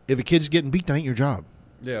 If a kid's getting beat, that ain't your job.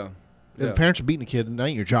 Yeah. If Yeah. the parents are beating a kid, that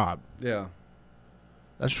ain't your job. Yeah.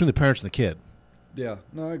 That's between the parents and the kid. Yeah.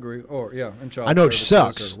 No, I agree. Or, yeah, and child I know it services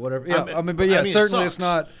sucks. Or whatever. Yeah, I mean, but yeah, it certainly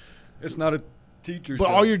sucks. it's not teachers. But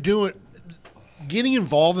all you're doing, getting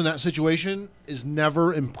involved in that situation, is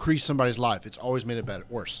never increased somebody's life. It's always made it better,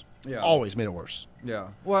 worse. Yeah. Always made it worse. Yeah.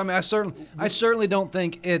 Well, I mean, I certainly don't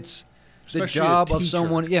think it's the Especially a job of teacher.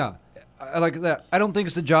 someone. Yeah, I like that. I don't think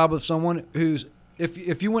it's the job of someone who's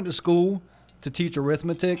if you went to school to teach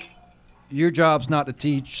arithmetic, your job's not to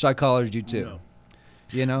teach psychology too. No.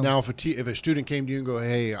 You know. Now, if a student came to you and go,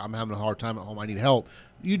 "Hey, I'm having a hard time at home. I need help,"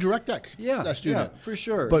 you direct that student. Yeah, for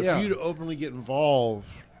sure. But yeah. for you to openly get involved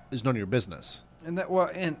is none of your business. And that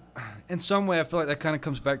and in some way, I feel like that kind of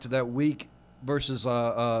comes back to that weak versus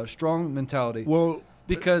strong mentality. Well,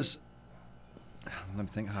 Because let me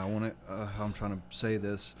think how I'm trying to say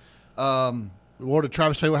this. what did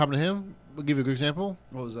Travis tell you what happened to him? We'll give you a good example.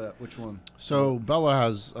 What was that? Which one? So Bella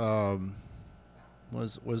has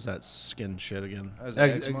what is that skin shit again? Has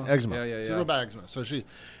eczema? Eczema. Yeah. She's real bad eczema. So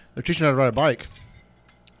they're teaching her how to ride a bike.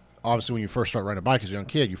 Obviously, when you first start riding a bike as a young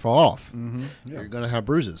kid, you fall off. Mm-hmm. Yeah. You're gonna have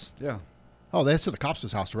bruises. Yeah. Oh, they sent the cops to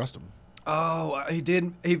his house to arrest him. Oh, he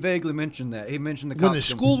did. He vaguely mentioned that. He mentioned the cops. When the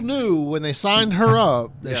school knew when they signed her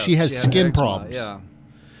up that she has had skin eczema. problems. Yeah.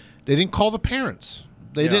 They didn't call the parents.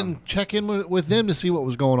 They Yeah. didn't check in with them to see what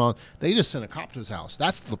was going on. They just sent a cop to his house.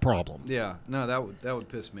 That's the problem. Yeah. No, that would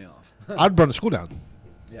piss me off. I'd burn the school down.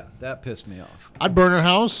 Yeah, that pissed me off. I'd burn her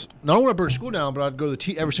house. Not only would I burn the school down, but I'd go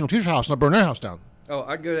to every single teacher's house and I'd burn their house down. Oh,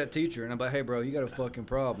 I'd go to that teacher and I'm like, hey, bro, you got a fucking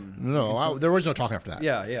problem. No, there was no talking after that.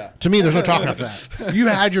 Yeah. To me, there's no talking after that. You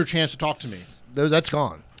had your chance to talk to me. That's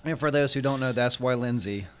gone. And for those who don't know, that's why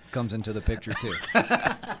Lindsay comes into the picture too.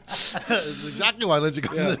 That's exactly why Lindsay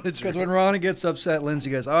goes to the Because picture. when Ronnie gets upset, Lindsay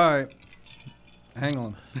goes, all right, hang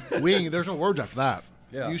on. There's no words after that.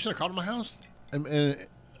 Yeah. You sent a call to my house? And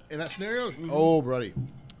in that scenario? Oh, buddy.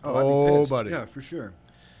 I'd be Oh, pissed. buddy. Yeah, for sure.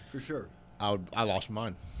 I lost my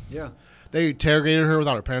mind. Yeah. They interrogated her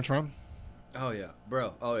without her parents around. Oh, yeah.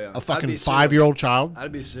 Bro. Oh, yeah. A fucking I'd be suing. 5-year-old child.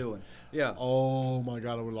 I'd be suing. Yeah. Oh, my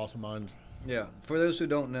God. I would have lost my mind. Yeah. For those who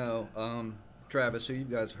don't know, Travis, who you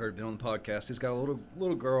guys have heard been on the podcast, he's got a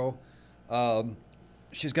little girl.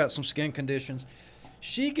 She's got some skin conditions.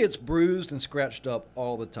 She gets bruised and scratched up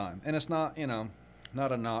all the time. And it's not,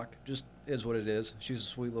 not a knock. Just is what it is. She's a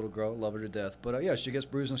sweet little girl. Love her to death. But, yeah, she gets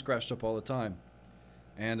bruised and scratched up all the time.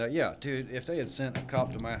 And, yeah, dude, if they had sent a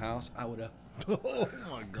cop to my house, I would have. Oh,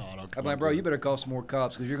 my God. Okay. I'm like, bro, you better call some more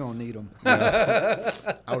cops because you're going to need them. Yeah.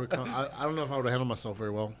 I don't know if I would have handled myself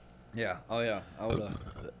very well. Yeah. Oh, yeah. I would have.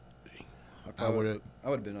 I would have. I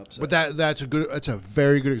would have been upset. But that's a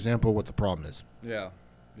very good example of what the problem is. Yeah.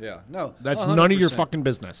 Yeah. No. That's 100%. none of your fucking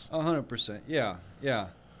business. 100%. Yeah. Yeah.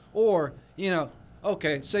 Or,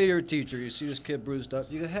 okay, say you're a teacher. You see this kid bruised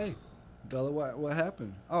up. You go, hey, Bella, what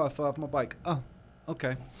happened? Oh, I fell off my bike. Oh,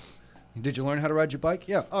 okay. Did you learn how to ride your bike?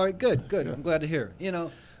 Yeah. All right, good. Yeah. I'm glad to hear.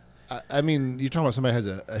 I mean, you're talking about somebody who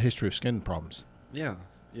has a history of skin problems. Yeah.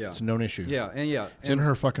 Yeah. It's a known issue. Yeah. And yeah. It's in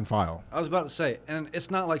her fucking file. I was about to say, and it's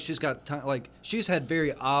not like she's got she's had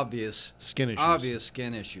very obvious skin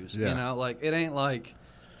issues. Yeah. It ain't like,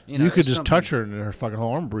 you could just touch her and her fucking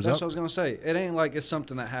whole arm bruise That's up. what I was gonna say. It ain't like it's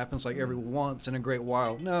something that happens like every once in a great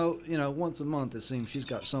while. No, once a month it seems she's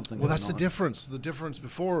got something. Well, going that's the on. difference. The difference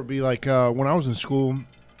before would be like when I was in school,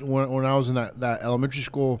 when I was in that elementary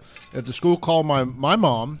school, if the school called my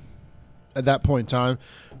mom at that point in time,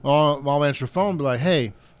 mom answered the phone and be like,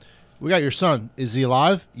 hey, we got your son. Is he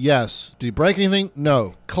alive? Yes. Did he break anything?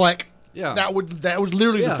 No. Click. Yeah. That was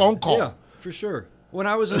literally the phone call. Yeah, for sure. When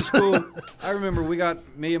I was in school, I remember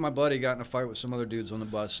me and my buddy got in a fight with some other dudes on the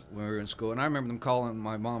bus when we were in school, and I remember them calling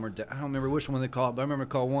my mom or dad. I don't remember which one they called, but I remember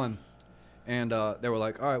call one, and they were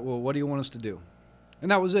like, all right, well, what do you want us to do? And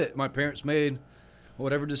that was it. My parents made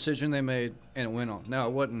whatever decision they made, and it went on. Now,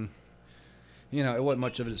 it wasn't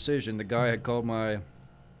much of a decision. The guy had called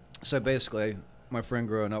so basically, my friend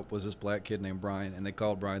growing up was this black kid named Brian, and they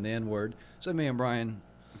called Brian the N-word. So me and Brian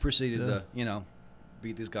proceeded to,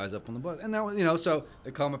 beat these guys up on the bus. And that was, so they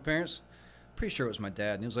called my parents. Pretty sure it was my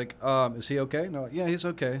dad. And he was like, is he okay? And they're like, yeah, he's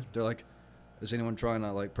okay. They're like, is anyone trying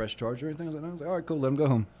to, press charge or anything? I was like, all right, cool, let him go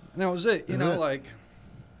home. And that was it.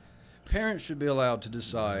 Parents should be allowed to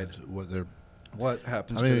decide what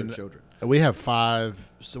happens to their children. We have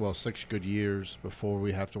 6 good years before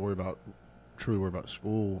we have to truly worry about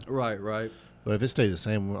school. Right. But if it stays the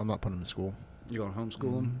same, I'm not putting them in school. You're going to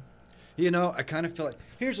homeschool them? I kind of feel like,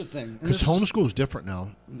 here's the thing. Because homeschool is different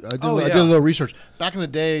now. I did a yeah. little research. Back in the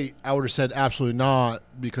day, I would have said absolutely not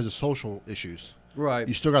because of social issues. Right.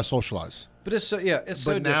 You still got to socialize. But it's so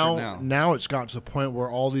different now. Now it's gotten to the point where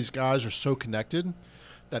all these guys are so connected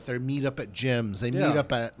that they meet up at gyms. They meet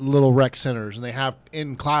up at little rec centers, and they have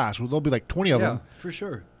in class. Well, there'll be like 20 of them. Yeah, for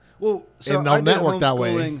sure. Well, so And they'll network that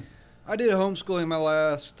way. I did homeschooling my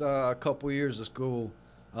last couple years of school.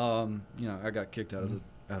 I got kicked out of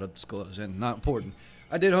the school I was in. Not important.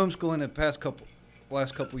 I did homeschooling the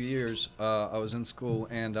last couple years. I was in school,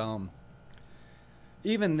 and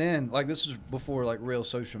even then, like, this was before like real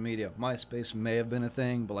social media. MySpace may have been a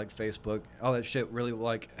thing, but like Facebook, all that shit really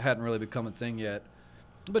like hadn't really become a thing yet.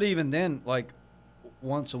 But even then, like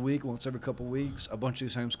once a week, once every couple weeks, a bunch of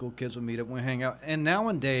these homeschool kids would meet up and we'd hang out. And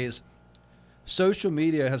nowadays, social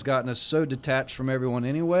media has gotten us so detached from everyone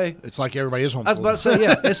anyway. It's like everybody is homeschooled. I was about to say,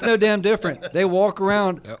 yeah, it's no damn different. They walk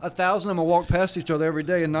around, 1,000 of them will walk past each other every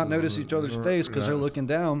day and not notice each other's face because they're looking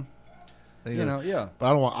down. Yeah.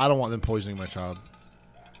 But I don't want them poisoning my child.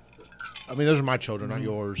 I mean, those are my children, not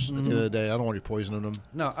yours. At the end of the day, I don't want you poisoning them.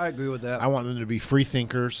 No, I agree with that. I want them to be free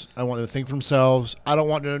thinkers. I want them to think for themselves. I don't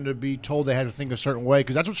want them to be told they have to think a certain way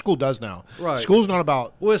because that's what school does now. Right. School's not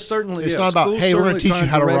about. Well, it's not about, hey, we're going to teach you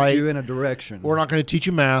how to write. You in a direction. We're not going to teach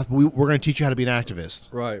you math. We're going to teach you how to be an activist.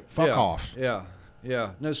 Right. Fuck off. Yeah.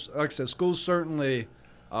 No, like I said, school's certainly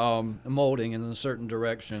molding in a certain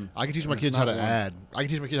direction. I can teach my kids how to add. I can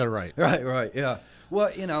teach my kids how to write. Right. Yeah.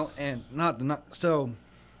 Well, and not to knock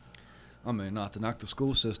the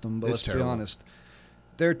school system, but let's be honest.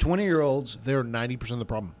 They're 20-year-olds. They're 90% of the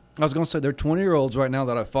problem. I was going to say they're 20-year-olds right now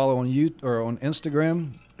that I follow on on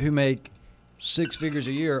Instagram who make 6 figures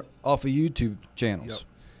a year off of YouTube channels. Yep.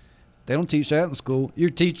 They don't teach that in school.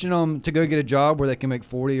 You're teaching them to go get a job where they can make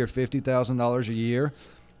 $40,000 or $50,000 a year,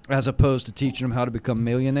 as opposed to teaching them how to become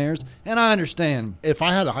millionaires. And I understand. If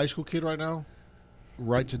I had a high school kid right now,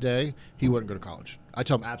 right today, he wouldn't go to college. I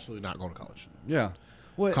tell him absolutely not going to college. Yeah.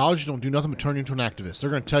 What? College don't do nothing but turn you into an activist. They're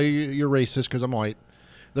going to tell you you're racist because I'm white.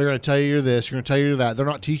 They're going to tell you you're this. You're going to tell you you're that. They're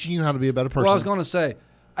not teaching you how to be a better person. Well, I was going to say,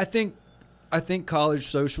 I think college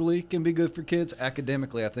socially can be good for kids.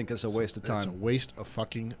 Academically, I think it's a waste of time. It's a waste of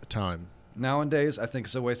fucking time. Nowadays, I think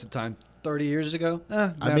it's a waste of time. 30 years ago,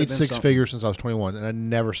 I made 6 figures since I was 21, and I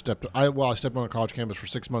never stepped. I stepped on a college campus for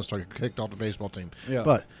 6 months, so I got kicked off the baseball team. Yeah.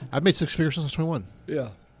 But I've made 6 figures since I was 21. Yeah.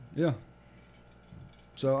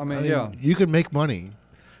 So I mean, you can make money.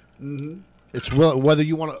 Mm-hmm. It's whether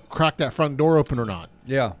you want to crack that front door open or not.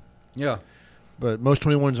 Yeah. But most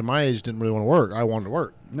 21s at my age didn't really want to work. I wanted to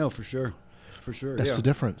work. No, for sure. That's the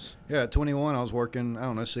difference. Yeah, at 21, I was working,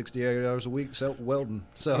 68 hours a week welding.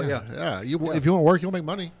 So, yeah. If you want to work, you'll make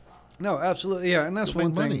money. No, absolutely. Yeah, and that's one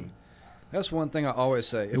thing. Money. That's one thing I always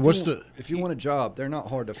say. If you want a job, they're not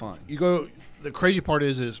hard to find. The crazy part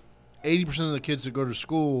is 80% of the kids that go to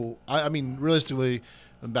school, I mean, realistically,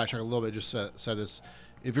 I'm backtrack a little bit, just said this.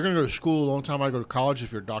 If you're going to go to school, the only time I go to college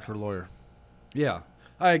if you're a doctor or lawyer. Yeah,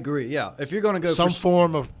 I agree. Yeah, if you're going to go some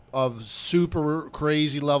form of super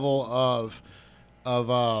crazy level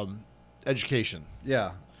of education.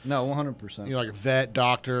 Yeah, no, 100%. Like a vet,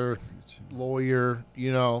 doctor, lawyer.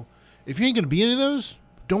 If you ain't going to be any of those,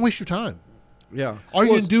 don't waste your time. Yeah. All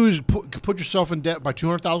you're going to do is put yourself in debt by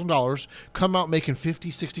 $200,000, come out making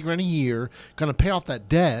 $50,000, $60,000 a year, going to pay off that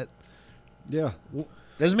debt. Yeah.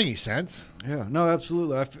 Doesn't make any sense. Yeah. No,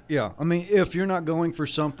 absolutely. I mean, if you're not going for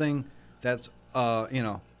something that's,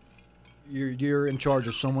 you're in charge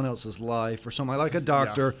of someone else's life or something like a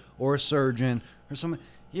doctor or a surgeon or something.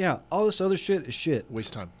 Yeah. All this other shit is shit.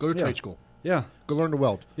 Waste time. Go to trade school. Yeah. Go learn to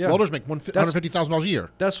weld. Yeah. Welders make $150,000 a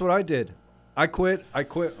year. That's what I did. I quit.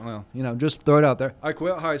 Well, just throw it out there. I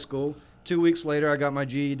quit high school. 2 weeks later, I got my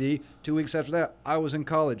GED. 2 weeks after that, I was in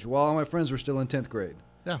college while all my friends were still in 10th grade.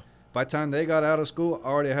 Yeah. By the time they got out of school, I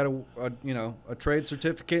already had a trade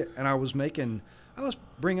certificate, and I was bringing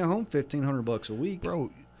home $1,500 a week. Bro,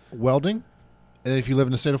 welding, and if you live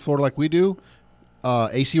in the state of Florida like we do,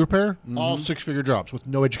 AC repair, all 6-figure jobs with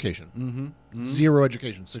no education. Mm-hmm. Zero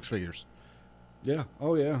education, 6 figures. Yeah.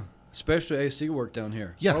 Oh, yeah. Especially AC work down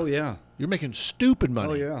here. Yeah. Oh, yeah. You're making stupid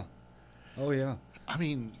money. Oh, yeah. I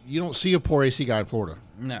mean, you don't see a poor AC guy in Florida.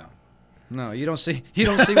 No, you don't see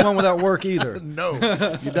one without work either. No,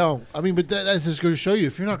 you don't. I mean, but that just goes to show you,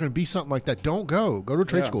 if you're not going to be something like that, don't go. Go to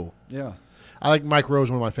trade school. Yeah. I like Mike Rose,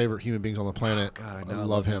 one of my favorite human beings on the planet. Oh, God, I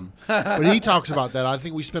love him. But he talks about that. I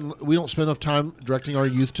think we don't spend enough time directing our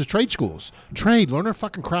youth to trade schools. Learn our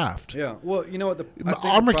fucking craft. Yeah. Well, you know what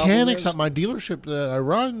our mechanics at my dealership that I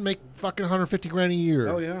run make fucking $150,000 a year.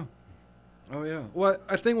 Oh yeah. Well,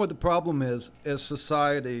 I think what the problem is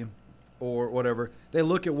society or whatever. They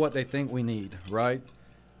look at what they think we need, right?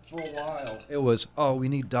 For a while, it was, we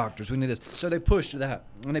need doctors, we need this. So they push that,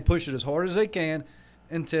 and they push it as hard as they can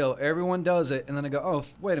until everyone does it, and then they go,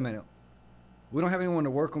 wait a minute. We don't have anyone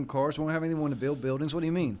to work on cars. We don't have anyone to build buildings. What do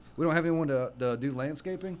you mean? We don't have anyone to do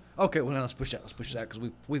landscaping? Okay, well, now let's push that. Let's push that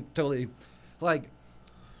because we totally,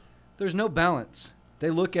 there's no balance. They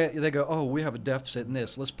look at they go, oh, we have a deficit in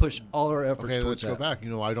this. Let's push all our efforts Okay, towards let's go back. You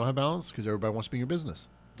know why I don't have balance? Because everybody wants to be in your business.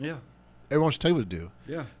 Yeah, Everyone wants to tell you what to do.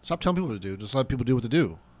 yeah, Stop telling people what to do. Just let people do what to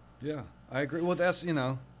do. yeah. I agree. Well, that's It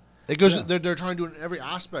goes. Yeah. They're trying to do it in every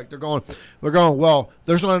aspect. They're going. Well,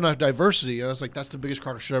 there's not enough diversity, and I was like, that's the biggest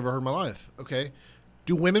crock of shit I've ever heard in my life. Okay,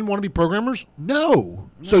 do women want to be programmers? No.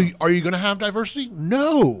 So are you going to have diversity?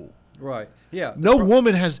 No. right. Yeah. No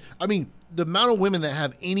woman has. I mean, the amount of women that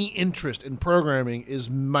have any interest in programming is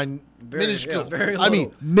minuscule. yeah, very I mean,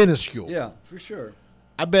 low. minuscule. Yeah, for sure.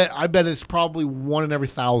 I bet it's probably 1 in every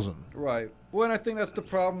 1,000. Right. Well, and I think that's the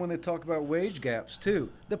problem when they talk about wage gaps too.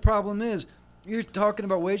 The problem is you're talking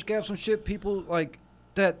about wage gaps on shit people like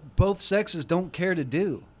that both sexes don't care to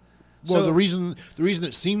do. Well, So- the reason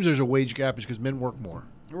it seems there's a wage gap is because men work more.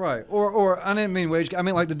 Right. Or I didn't mean wage gap. I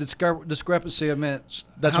mean like the discrepancy of That's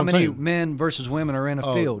how what I'm many saying. men versus women are in a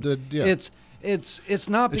Oh, field. yeah. It's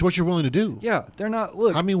not. It's what you're willing to do. Yeah, they're not.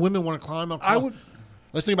 Look, How many women want to climb up? I would.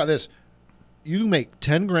 Let's think about this. You make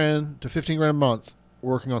 10 grand to 15 grand a month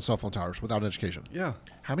working on cell phone towers without an education. Yeah.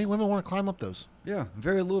 How many women want to climb up those? Yeah.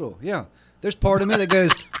 Very little. Yeah. There's part of me that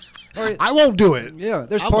goes. All right, I won't do it. yeah,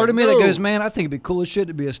 there's I'm part like, of me no. that goes, man, I think it'd be cool as shit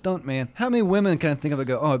to be a stunt man. How many women can I think of that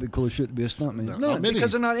go, oh, it'd be cool as shit to be a stunt man? No, No, not many.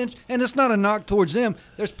 because they're not in, and it's not a knock towards them.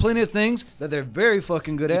 There's plenty of things that they're very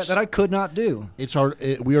fucking good at that I could not do. It's our.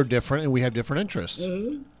 We are different and we have different interests.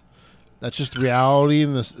 That's just the reality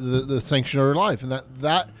and the sanction of our life, and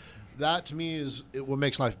that to me is what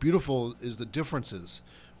makes life beautiful is the differences.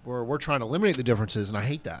 Where we're trying to eliminate the differences, and I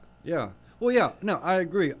hate that. Yeah. Well, yeah, no, I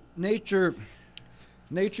agree.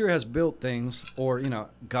 Nature has built things, or,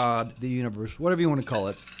 God, the universe, whatever you want to call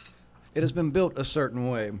it. It has been built a certain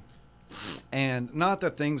way. And not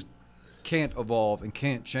that things can't evolve and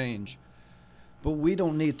can't change, but we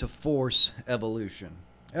don't need to force evolution.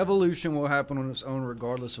 Evolution will happen on its own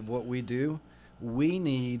regardless of what we do. We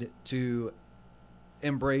need to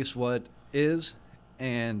embrace what is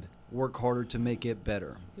and work harder to make it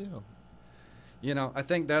better. Yeah. I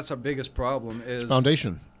think that's our biggest problem is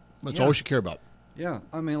Foundation. That's Yeah. all we should care about. Yeah,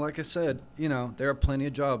 I mean, like I said, there are plenty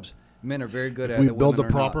of jobs men are very good If at. we that build the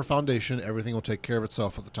women are proper not. foundation, everything will take care of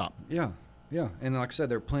itself at the top. Yeah, yeah, and like I said,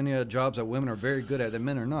 there are plenty of jobs that women are very good at that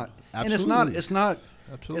men are not. Absolutely. And it's not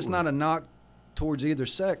Absolutely. a knock towards either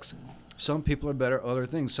sex. Some people are better at other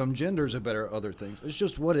things. Some genders are better at other things. It's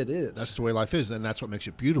just what it is. That's the way life is, and that's what makes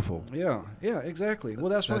it beautiful. Yeah, exactly. Well,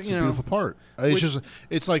 that's what the beautiful part.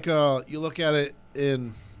 It's like you look at it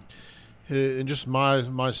in just my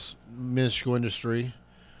minuscule industry.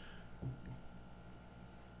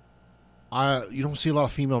 You don't see a lot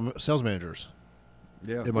of female sales managers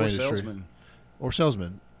Yeah, in my or industry. salesmen. or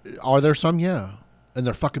salesmen. Are there some? Yeah, and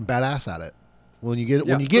they're fucking badass at it. When you get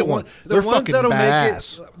Yeah, one, the they're ones fucking that'll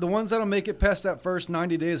badass. make it, the ones that'll make it past that first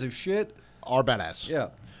 90 days of shit. Are badass. Yeah,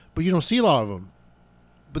 But you don't see a lot of them.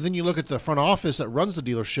 But then you look at the front office that runs the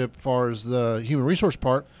dealership, as far as the human resource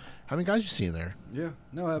part. How many guys you see in there? yeah,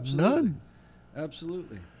 no, absolutely, None.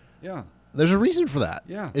 absolutely, yeah. There's a reason for that.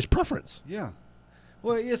 Yeah. It's preference. Yeah.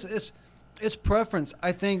 Well, it's preference,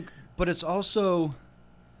 I think, but it's also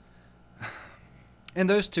in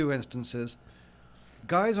those two instances,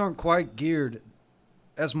 guys aren't quite geared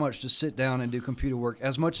as much to sit down and do computer work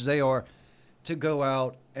as much as they are to go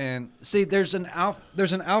out and see. There's an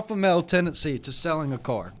alpha male tendency to selling a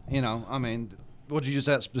car. I mean, would you use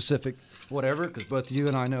that specific whatever? Because both you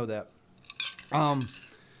and I know that.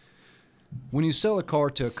 When you sell a car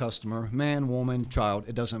to a customer, man, woman, child,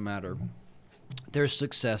 it doesn't matter. There's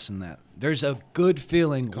success in that. There's a good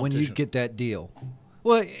feeling when you Competition. get that deal.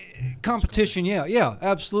 Well, competition, yeah,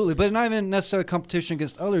 absolutely. But not even necessarily competition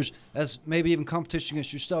against others, as maybe even competition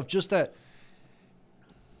against yourself. Just that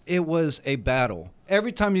it was a battle.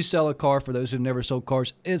 Every time you sell a car, for those who've never sold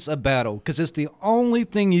cars, it's a battle because it's the only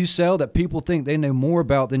thing you sell that people think they know more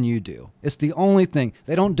about than you do. It's the only thing.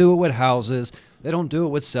 They don't do it with houses. They don't do it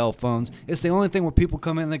with cell phones. It's the only thing where people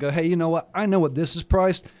come in and they go, hey, you know what? I know what this is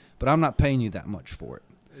priced, but I'm not paying you that much for it.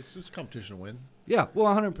 It's competition to win. Yeah, well,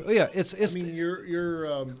 100%. Yeah, it's. I mean, you're.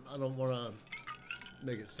 I don't want to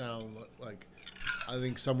make it sound like. I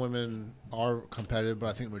think some women are competitive, but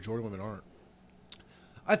I think the majority of women aren't.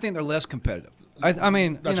 I think they're less competitive. I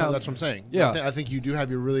mean, That's what I'm saying. Yeah. I think you do have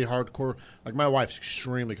your really hardcore. Like my wife's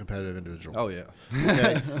extremely competitive individual. Oh yeah.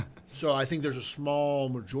 Okay. So I think there's a small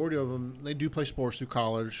majority of them. They do play sports through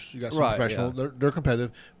college. You got some Right, professional. yeah. They're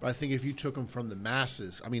competitive. But I think if you took them from the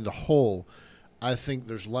masses, I mean the whole, I think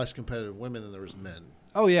there's less competitive women than there is men.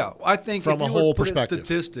 Oh yeah. I think From if a you were whole to put it perspective.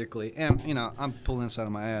 statistically, and I'm pulling this out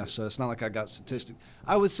of my ass, so it's not like I got statistics.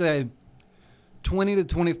 I would say 20 to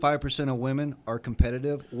 25% of women are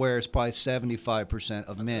competitive, whereas probably 75%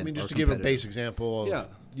 of men. I mean, just are to give a competitive. base example. Yeah.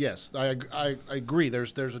 Yes, I agree.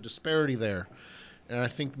 There's a disparity there, and I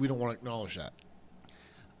think we don't want to acknowledge that.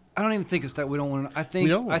 I don't even think it's that we don't want to. I think. We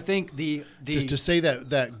don't. I think the Just to say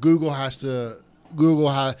that Google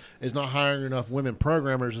is not hiring enough women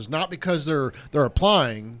programmers is not because they're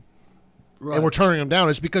applying. right. And we're turning them down.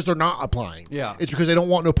 It's because they're not applying. Yeah. It's because they don't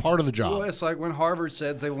want no part of the job. Well, it's like when Harvard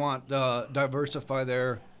says they want diversify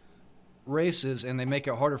their races and they make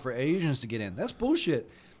it harder for Asians to get in. That's bullshit.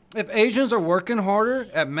 If Asians are working harder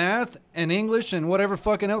at math and English and whatever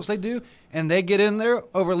fucking else they do, and they get in there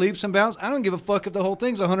over leaps and bounds, I don't give a fuck if the whole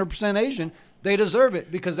thing's 100% Asian. They deserve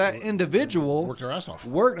it because that individual Worked their ass off.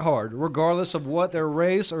 worked hard, regardless of what their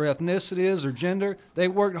race or ethnicity is or gender. They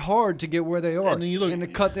worked hard to get where they are. And then you look- and to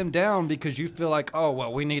cut them down because you feel like, oh,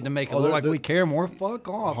 well, we need to make it Oh, look like the- we care more. Fuck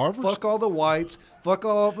off. Harvard's- Fuck all the whites. Fuck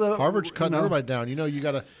all the... Harvard's cutting you know. everybody down. You know, you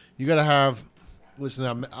gotta have.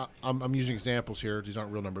 Listen, I'm using examples here. These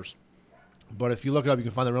aren't real numbers, but if you look it up, you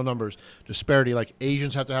can find the real numbers. Disparity, like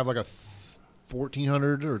Asians have to have like a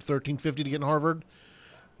 1,400 or 1,350 to get in Harvard.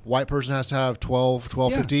 White person has to have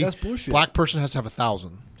 1,250. Yeah, that's bullshit. Black person has to have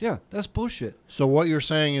 1,000. Yeah, that's bullshit. So what you're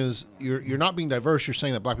saying is you're not being diverse. You're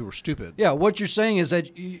saying that black people are stupid. Yeah, what you're saying is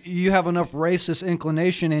that you have enough racist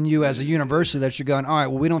inclination in you as a university that you're going, all right,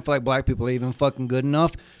 well, we don't feel like black people are even fucking good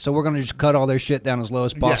enough, so we're going to just cut all their shit down as low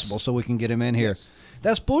as possible so we can get them in here. Yes.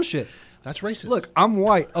 That's bullshit. That's racist. Look, I'm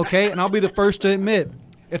white, okay, and I'll be the first to admit,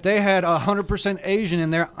 if they had 100% Asian in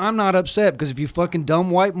there, I'm not upset because if you fucking dumb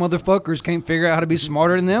white motherfuckers can't figure out how to be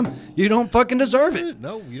smarter than them, you don't fucking deserve it.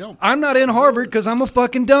 no, you don't. I'm not in Harvard because I'm a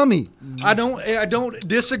fucking dummy. I don't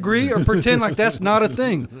disagree or pretend like that's not a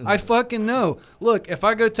thing. I fucking know. Look, if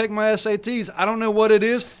I go take my SATs, I don't know what it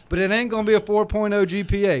is, but it ain't gonna be a 4.0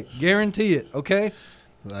 GPA. Guarantee it. Okay.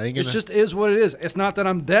 I ain't It gonna- just is what it is. It's not that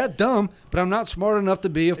I'm that dumb, but I'm not smart enough to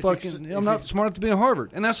be a It's fucking. ex- I'm not smart enough to be in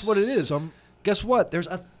Harvard, and that's what it is. Some- Guess what? There's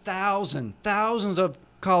thousands of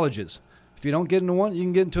colleges. If you don't get into one, you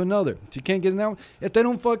can get into another. If you can't get in that one, if they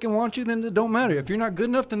don't fucking want you, then it don't matter. If you're not good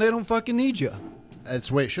enough, then they don't fucking need you. That's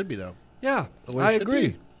the way it should be, though. Yeah, The way it I should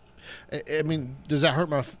agree. be. I mean, does that hurt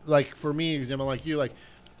my like? For me, example like you, like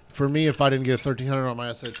for me, if I didn't get a 1,300 on my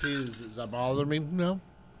SATs, does that bother me?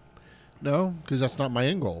 No, because that's not my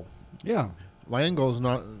end goal. Yeah, My end goal is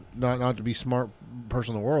not to be smart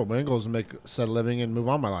person in the world. My end goal is to make a set of living and move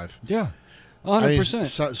on my life. yeah, I mean,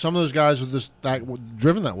 100%. some of those guys are just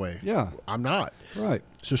driven that way. Yeah, I'm not. right.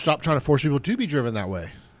 So stop trying to force people to be driven that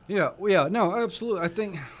way. Yeah, well, yeah, no, absolutely. I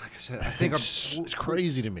think, like I said, I think It's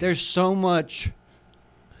crazy to me. there's so much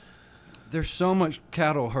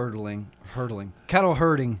cattle herding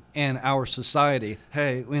in our society.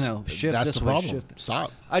 Hey, you know, shift That's this the way, problem. shift.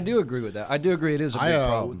 Stop. I do agree with that. I do agree it is a big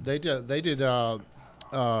problem. They did our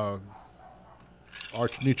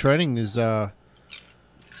new training is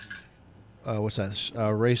what's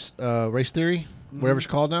that? Race theory, whatever it's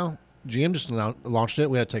called now. GM just launched it.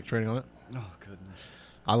 We had to take training on it. Oh goodness.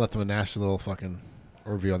 I left them a nasty little fucking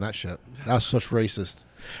review on that shit. That was such racist.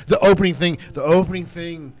 The opening scene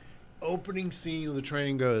of the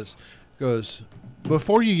training goes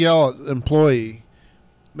before you yell at the employee,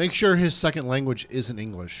 make sure his second language isn't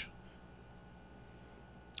English.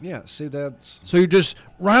 Yeah, see that's So you're just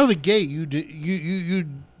right out of the gate.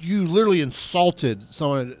 You literally insulted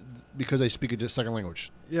someone because they speak a second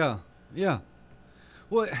language. yeah.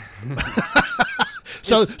 Well,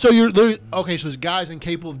 So you're literally, okay. So this guy's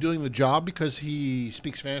incapable of doing the job because he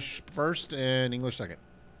speaks Spanish first and English second.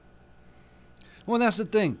 well, that's the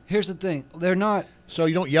thing. Here's the thing. They're not. So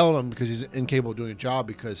you don't yell at him because he's incapable of doing a job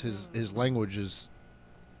because his language is.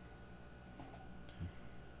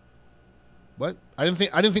 What? I didn't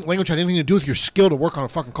think language had anything to do with your skill to work on a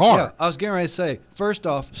fucking car. Yeah, I was getting ready to say. First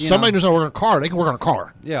off, Somebody knows how to work on a car. They can work on a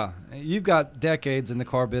car. Yeah, you've got decades in the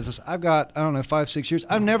car business. I've got, I don't know, 5-6 years.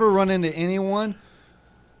 I've never run into anyone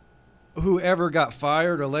who ever got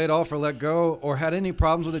fired or laid off or let go or had any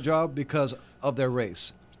problems with a job because of their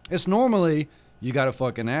race. It's normally you got a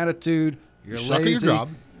fucking attitude, you're You suck at lazy. your job.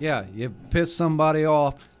 Yeah, you piss somebody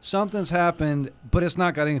off. Something's happened, but it's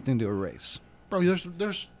not got anything to do with race. Bro,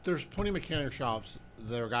 there's plenty of mechanic shops.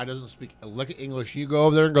 Their guy doesn't speak a lick of English. You go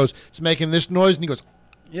over there and goes, it's making this noise, and he goes,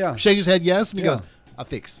 Yeah, shake his head yes, and he Yeah. goes, I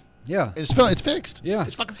fix. yeah, It's fixed. Yeah.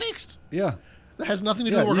 It's fucking fixed. yeah. That has nothing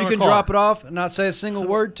to do Yeah, with working you on a can car. drop it off and not say a single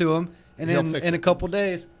word to him, and He'll then fix in a it. couple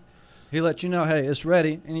days, he let you know, hey, it's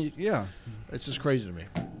ready. And yeah, It's just crazy to me.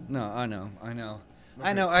 no, I know.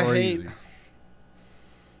 I Crazy. hate.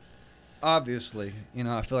 Obviously,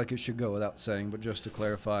 I feel like it should go without saying, but just to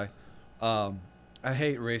clarify, I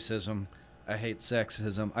hate racism I hate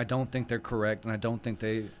sexism. I don't think they're correct, and I don't think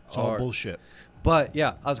they It's are. all bullshit. But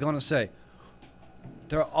yeah, I was going to say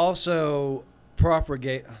they're also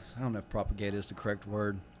propagate. I don't know if propagate is the correct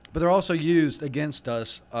word, but they're also used against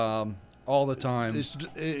us all the time.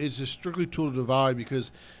 It's a strictly tool to divide,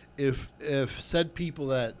 because if said people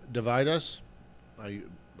that divide us, I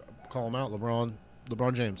call them out,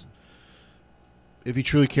 LeBron James. If he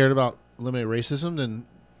truly cared about eliminate racism, then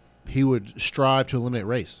he would strive to eliminate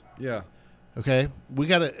race. Yeah. Okay? We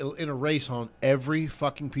got to in a race on every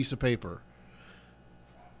fucking piece of paper.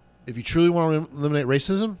 If you truly want to eliminate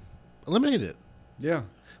racism, eliminate it. Yeah.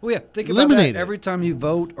 Well, yeah. Think Eliminate about that. it. Every time you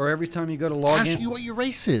vote or every time you go to log in. Ask you what your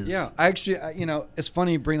race is. Yeah, actually, it's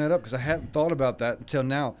funny you bring that up because I hadn't thought about that until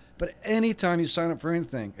now. But anytime you sign up for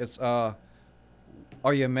anything, it's are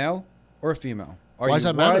you a male or a female? Are Why you does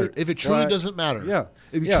that matter? white, If it truly black? doesn't matter. Yeah.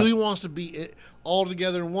 If he Yeah. truly wants to be all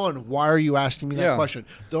together in one, why are you asking me that Yeah. question?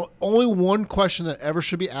 The only one question that ever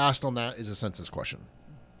should be asked on that is a census question.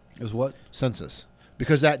 Is what? Census.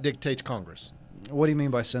 Because that dictates Congress. What do you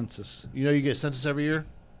mean by census? You know you get a census every year?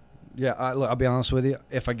 Yeah, I'll be honest with you.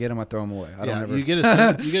 If I get them, I throw them away. I don't ever. You get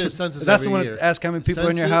a census That's every the one year. that asks how many people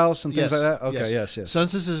are in your house and things yes, like that? Okay, yes.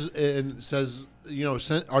 Census says,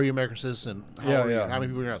 are you American citizen? How many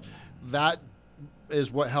people are in your house? That is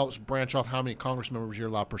what helps branch off how many Congress members you're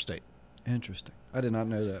allowed per state. Interesting. I did not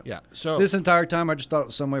know that. Yeah. So this entire time, I just thought it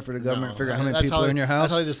was some way for the government to figure out how many people are in your house.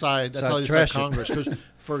 That's how they decide. That's how they decide Trash it. Congress. Because,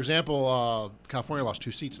 for example, California lost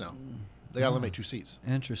 2 seats now. They got to eliminate 2 seats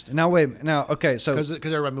Interesting. Now wait. Now okay. So because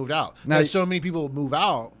everybody moved out. Now Now so many people move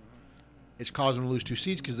out, it's causing them to lose 2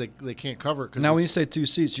 seats because they can't cover it. now when you say 2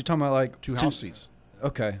 seats, you're talking about like two House seats.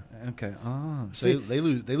 Okay. Ah. So they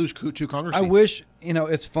lose 2 Congress I seats. wish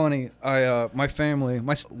it's funny. My family,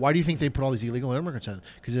 Why do you think they put all these illegal immigrants in?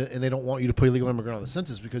 And they don't want you to put illegal immigrant on the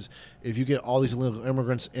census, because if you get all these illegal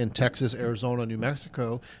immigrants in Texas, Arizona, New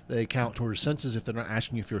Mexico, they count towards the census if they're not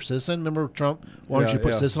asking you if you're a citizen. Remember Trump? Why don't you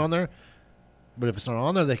put citizen on there? But if it's not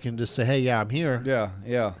on there, they can just say, "Hey, yeah, I'm here."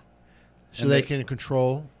 Yeah. So they can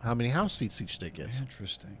control how many House seats each state gets.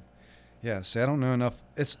 Interesting. Yeah. See, I don't know enough.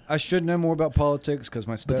 I should know more about politics because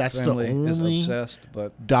my step that's the family is only- obsessed.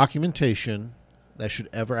 But Documentation that should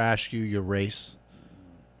ever ask you your race,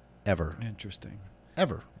 ever, interesting.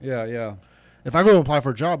 ever. Yeah. If I go to apply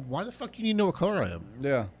for a job, why the fuck do you need to know what color I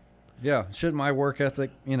am? Yeah. Should my work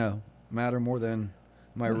ethic, matter more than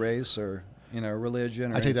my race or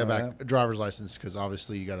religion? Or I take that anything back. like A driver's license, because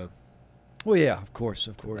obviously you got to. Well, yeah, of course.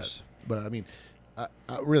 But I mean,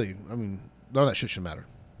 none of that shit should matter.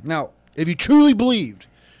 Now, If you truly believed,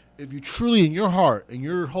 if you truly in your heart and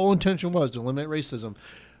your whole intention was to eliminate racism,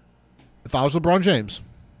 if I was LeBron James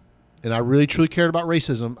and I really truly cared about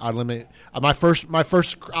racism, I'd eliminate. My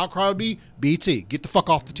first outcry would be BET. Get the fuck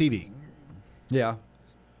off the TV. yeah.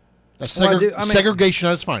 That's Well, segregation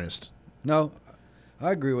at its finest. No,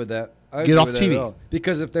 I agree with that. I Get agree off with the that TV. at all.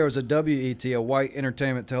 Because if there was a WET, a white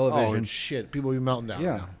entertainment television. Oh shit! People will be melting down.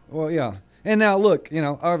 Yeah. now. Well, yeah. And now look,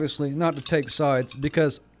 obviously not to take sides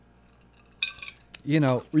because, you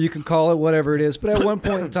can call it whatever it is. But at one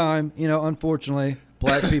point in time, unfortunately,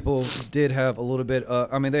 black people did have a little bit.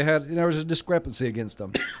 There was a discrepancy against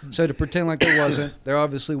them. So to pretend like there wasn't, there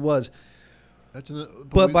obviously was.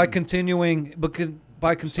 But by continuing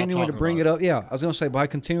to bring it up, I was going to say by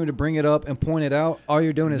continuing to bring it up and point it out, all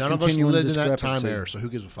you're doing is None of us continuing lived the in that discrepancy. time era, so who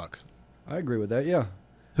gives a fuck? I agree with that. Yeah,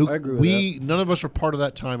 I agree with that. None of us are part of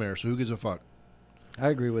that time era, so who gives a fuck? I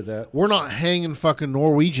agree with that. We're not hanging fucking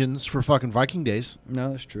Norwegians for fucking Viking days.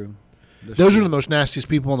 No, that's true. Those are the most nastiest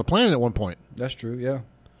people on the planet at one point. That's true.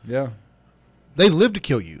 Yeah. They lived to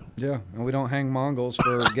kill you. Yeah, and we don't hang Mongols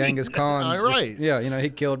for Genghis Khan. Right. He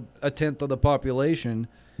killed 1/10 of the population.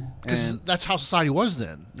 Because that's how society was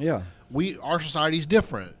then. Yeah. Our society's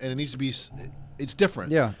different, and it needs to be. It's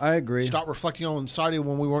different. Yeah, I agree. Stop reflecting on society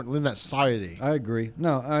when we weren't in that society. I agree.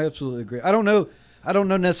 No, I absolutely agree. I don't know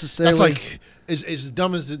necessarily. That's like as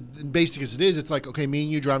dumb as basic as it is. It's like, okay, me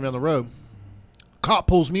and you driving down the road. Cop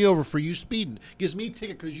pulls me over for you speeding. Gives me a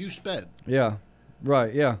ticket because you sped. Yeah.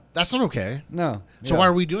 Right. Yeah. That's not okay. No. So why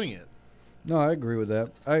are we doing it? No, I agree with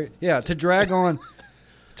that. To drag on.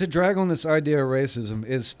 To drag on this idea of racism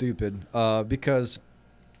is stupid because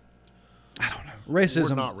I don't know. Racism.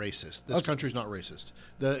 We're not racist. This country's not racist.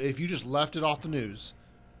 If you just left it off the news,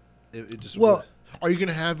 it just Well, Are you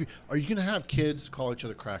gonna have kids call each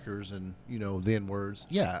other crackers and the N words?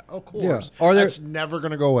 Yeah, of course. Yeah. That's never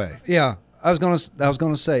gonna go away. Yeah, I was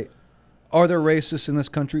gonna say, are there racists in this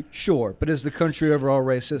country? Sure, but is the country overall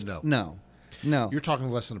racist? No. You're talking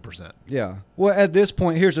less than 1%. Yeah. Well, at this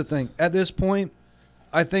point, here's the thing. At this point,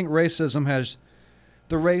 I think racism has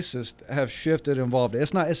the racists have shifted and evolved.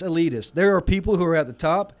 It's not. It's elitist. There are people who are at the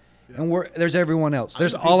top, and there's everyone else.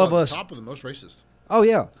 There's all of us. The top are the most racist. Oh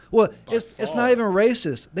yeah. Well, By it's far. not even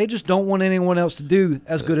racist. They just don't want anyone else to do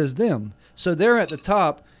as good as them. So they're at the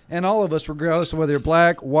top, and all of us, regardless of whether you're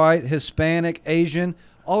black, white, Hispanic, Asian,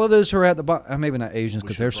 all of those who are at the bottom. Maybe not Asians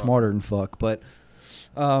because they're smarter than fuck, but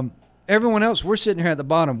everyone else, we're sitting here at the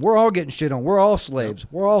bottom. We're all getting shit on. We're all slaves.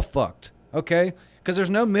 We're all fucked. Okay? Because there's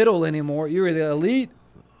no middle anymore. You're either elite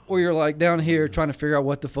or you're like down here trying to figure out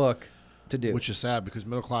what the fuck to do. Which is sad because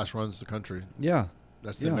middle class runs the country. Yeah.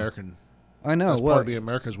 That's the Yeah. American. I know. That's Well, part of being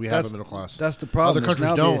America is we have a middle class. That's the problem. Other is countries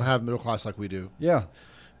now don't have middle class like we do. Yeah.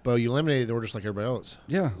 But you eliminate it, we're just like everybody else.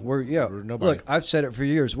 Yeah. We're nobody. Look, I've said it for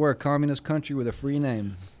years. We're a communist country with a free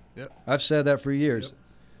name. Yep. I've said that for years. Yep.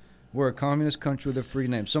 We're a communist country with a free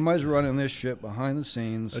name. Somebody's running this shit behind the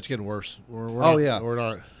scenes. It's getting worse. We're Oh, not, yeah. We're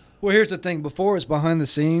not. Well, here's the thing. Before it was behind the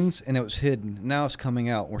scenes and it was hidden. Now it's coming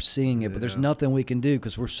out. We're seeing it, but there's Yeah. nothing we can do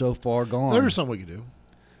because we're so far gone. There is something we can do.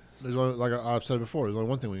 There's only, like I've said before, there's only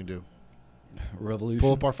one thing we can do. Revolution.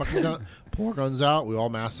 Pull up our fucking gun, pull our guns out. We all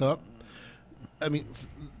mass up. I mean,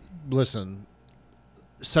 listen,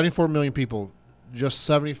 74 million people, just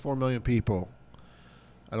 74 million people.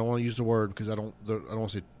 I don't want to use the word because I don't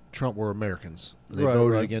want to say Trump were Americans. They Right,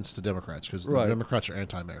 voted right. against the Democrats because Right. the Democrats are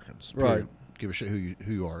anti-Americans. Right. Period. Give a shit who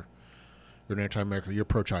you are. You're an anti-American. You're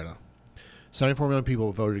pro-China. 74 million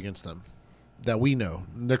people voted against them. That we know.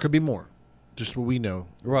 There could be more. Just what we know.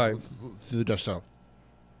 Right. Through the Dutch Tunnel.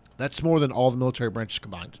 That's more than all the military branches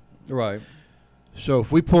combined. Right. So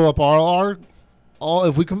if we pull up all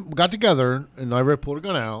if we got together and everybody pulled a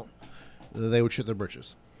gun out, they would shit their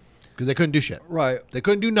britches because they couldn't do shit. Right. They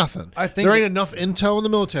couldn't do nothing. I think there ain't enough intel in the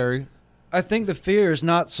military. I think the fear is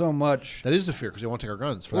not so much. That is the fear because they want to take our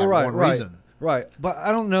guns for Well, that right, one right, reason. right. But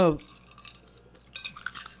I don't know.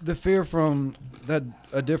 The fear from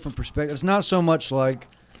a different perspective. It's not so much like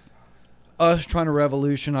us trying to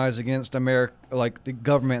revolutionize against America, like the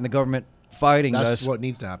government and the government fighting That's us. what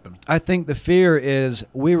needs to happen. I think the fear is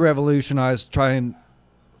we revolutionize, try and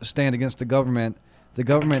stand against the government. The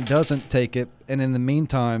government doesn't take it, and in the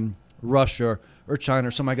meantime, Russia or China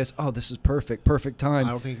or somebody goes, "Oh, this is perfect time." I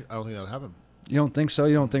don't think that'll happen. You don't think so?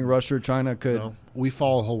 You don't think Russia or China could? No, we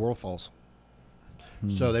fall, the whole world falls.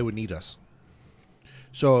 So they would need us.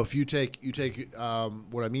 So if you take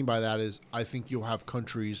what I mean by that is I think you'll have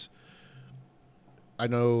countries. I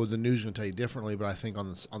know the news is going to tell you differently, but I think on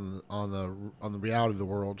the reality of the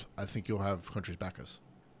world, I think you'll have countries back us.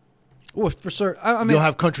 Well, for certain. I mean, You'll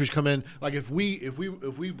have countries come in like if we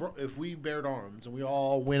bared arms and we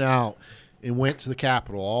all went out and went to the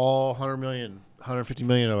Capitol, all 100 million, 150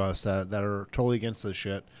 million of us that are totally against this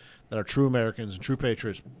shit, that are true Americans and true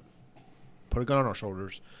patriots, put a gun on our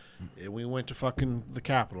shoulders, and we went to fucking the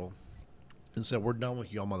Capitol and said, "We're done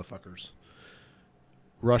with y'all motherfuckers."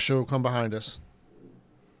 Russia will come behind us.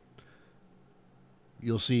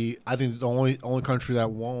 You'll see. I think the only country that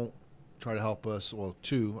won't try to help us, well,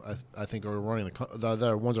 two, I think are running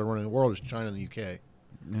the ones that are running the world is China and the UK.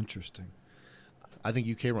 interesting. I think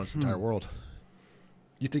UK runs the entire world.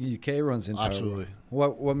 You think UK runs into Absolutely.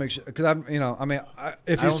 What makes you? Because I'm, I mean,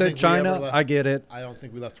 if I you don't said think we China, ever left- I get it. I don't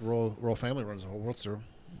think we left the royal family runs the whole world through.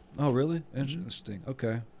 Oh, really? Interesting.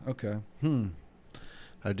 Okay.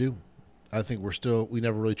 I do. I think we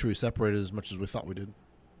never really truly separated as much as we thought we did.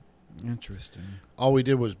 Interesting. All we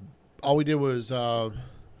did was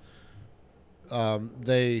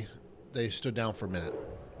they stood down for a minute.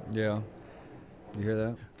 Yeah. You hear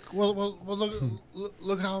that? Well,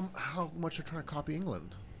 look how much they're trying to copy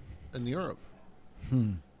England and Europe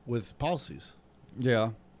with policies.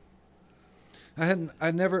 Yeah. That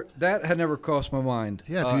had never crossed my mind.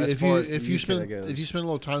 Yeah, as far as the UK goes. if you spend a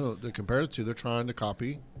little time to compare it to, they're trying to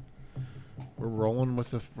copy. We're rolling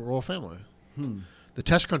with the royal family. The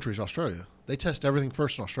test country is Australia. They test everything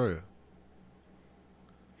first in Australia.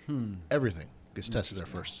 Everything gets tested there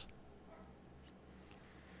first.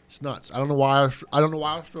 It's nuts. I don't know why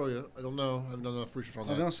Australia. I don't know. I haven't done enough research on I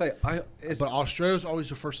was that. gonna say But Australia's always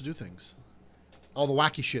the first to do things. All the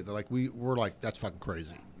wacky shit that we're like that's fucking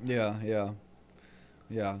crazy. Yeah.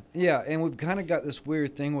 And we've kind of got this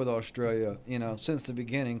weird thing with Australia, since the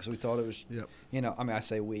beginning, because we thought it was, Yep. I mean, I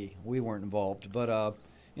say we weren't involved, but at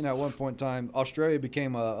one point in time, Australia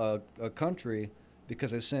became a country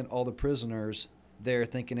because they sent all the prisoners there,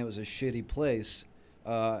 thinking it was a shitty place,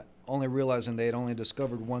 only realizing they had only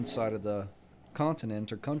discovered one side of the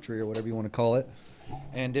continent or country or whatever you want to call it,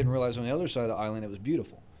 and didn't realize on the other side of the island it was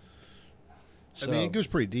beautiful. I mean, it goes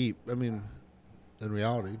pretty deep. I mean, in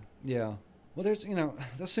reality. Yeah. Well, there's,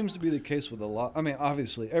 that seems to be the case with a lot. I mean,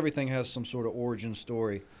 obviously, everything has some sort of origin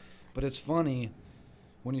story. But it's funny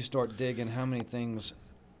when you start digging how many things.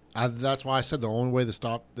 That's why I said the only way to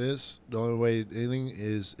stop this, the only way anything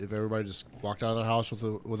is if everybody just walked out of their house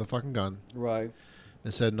with a fucking gun. Right.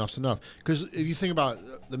 And said enough's enough. Because if you think about it,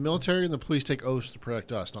 the military and the police take oaths to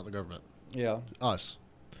protect us, not the government. Yeah. Us.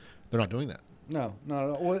 They're not doing that. No, not at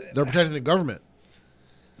all. Well, They're protecting the government.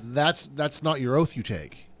 That's not your oath you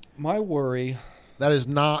take. my worry. That is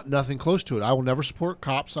nothing close to it. I will never support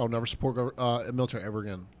cops. I will never support military ever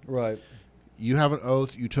again. Right. You have an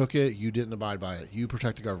oath. You took it. You didn't abide by it. You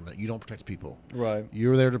protect the government. You don't protect people. Right.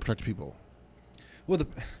 You're there to protect people. Well,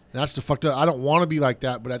 That's the fucked up. I don't want to be like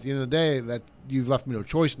that, but at the end of the day, that you've left me no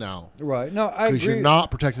choice now. right. No, I Because agree. you're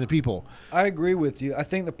not protecting the people. I agree with you. I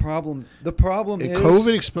think the problem And is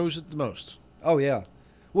COVID exposed it the most. Oh yeah.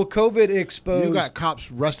 Well, COVID exposed. You got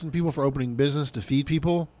cops arresting people for opening business to feed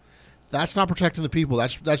people. That's not protecting the people.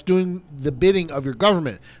 That's doing the bidding of your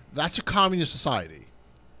government. That's a communist society.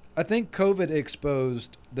 I think COVID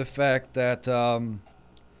exposed the fact that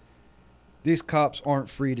these cops aren't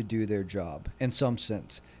free to do their job in some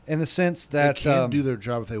sense. In the sense that They can do their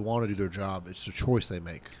job if they want to do their job. It's a choice they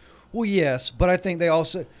make. well, yes, but I think they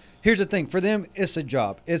also. Here's the thing: for them, it's a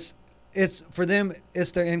job. It's for them,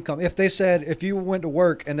 it's their income. If they said, if you went to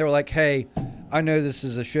work and they were like, "Hey, I know this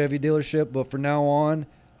is a Chevy dealership, but from now on,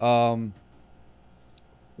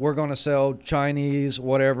 we're going to sell Chinese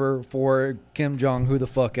whatever for Kim Jong, who the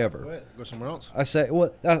fuck ever." Go somewhere else. I say,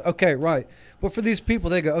 well, okay, right. But for these people,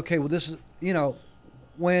 they go, okay, well, this is,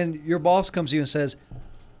 when your boss comes to you and says,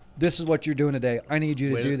 this is what you're doing today, I need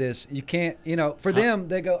you to do this. You can't, for them,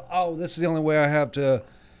 they go, oh, this is the only way I have to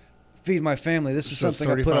feed my family. This is So something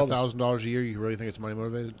I put all this. $35,000 a year, you really think it's money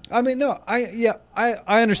motivated? I mean, no, I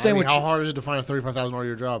understand what how hard is it to find a $35,000 a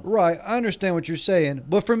year job? Right, I understand what you're saying,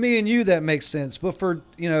 but for me and you, that makes sense. But for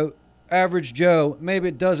average Joe, maybe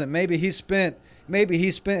it doesn't. Maybe he spent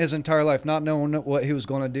his entire life not knowing what he was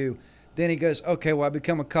going to do. Then he goes, okay, well, I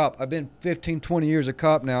become a cop. I've been 15, 20 years a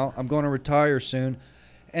cop now. I'm going to retire soon.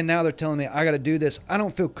 And now they're telling me I got to do this. I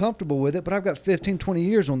don't feel comfortable with it, but I've got 15, 20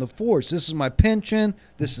 years on the force. This is my pension.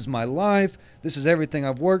 This is my life. This is everything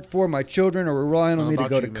I've worked for. My children are relying on me to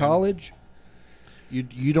go to college.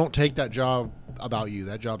 You don't take that job about you.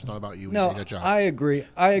 That job's not about you. When you No, take that job. I agree.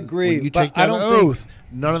 When you take I that don't oath, think,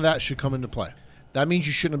 none of that should come into play. That means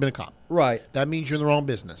you shouldn't have been a cop. right. That means you're in the wrong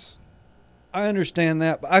business. I understand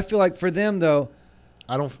that, but I feel like for them though,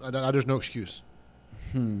 There's no excuse.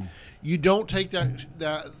 You don't take that.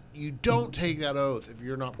 You don't take that oath if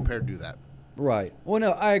you're not prepared to do that. right. Well,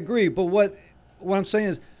 no, I agree. But what I'm saying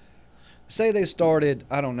is, say they started.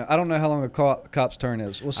 I don't know how long a cop's term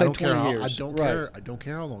is. We'll say 20 years. I don't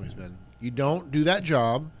care how long it's been. You don't do that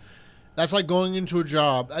job. That's like going into a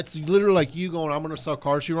job. That's literally like you going, I'm going to sell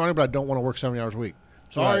cars to you, Ronnie, but I don't want to work 70 hours a week.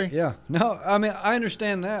 Sorry. Right, yeah. No, I mean, I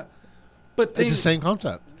understand that. But It's the same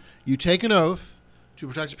concept. You take an oath to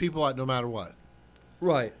protect the people no matter what.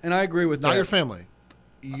 Right. And I agree with that. Not your family.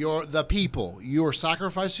 You're the people. You're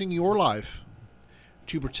sacrificing your life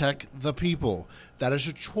to protect the people. That is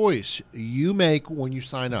a choice you make when you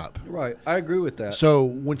sign up. Right. I agree with that. So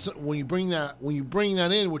when you bring that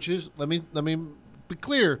in, which is let me be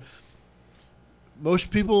clear.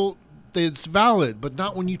 Most people, it's valid, but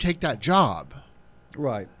not when you take that job.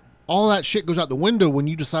 Right. All that shit goes out the window when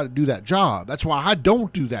you decide to do that job. That's why I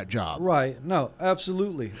don't do that job. Right. No,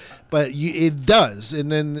 absolutely. But it does,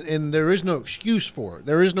 and there is no excuse for it.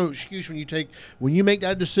 There is no excuse when you make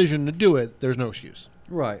that decision to do it. There's no excuse.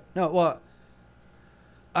 Right. No, well,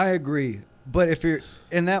 I agree. But if you're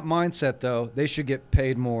in that mindset, though, they should get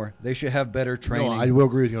paid more. They should have better training. No, I will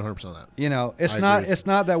agree with you 100% on that. It's I not. agree. It's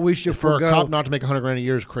not that we should For forgo. a cop not to make $100,000 a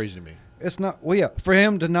year is crazy to me. It's not. Well, yeah, for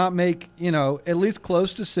him to not make at least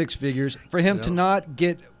close to six figures, for him to not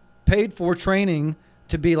get paid for training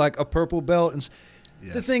to be like a purple belt, and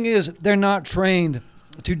Yes. the thing is, they're not trained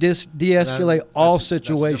to de-escalate all That's a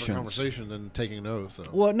situations. different conversation than taking an oath. Though.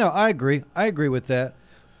 Well, no, I agree. I agree with that.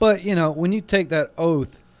 But when you take that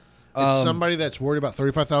oath, Somebody that's worried about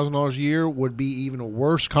 $35,000 a year would be even a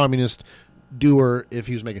worse communist doer if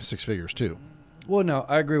he was making six figures too. well, no,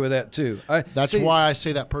 I agree with that too. That's why I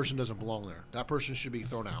say that person doesn't belong there. That person should be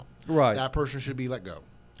thrown out. Right. That person should be let go.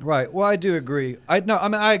 Right. Well, I do agree. I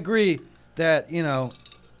agree that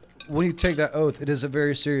when you take that oath, it is a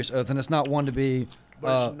very serious oath, and it's not one to be.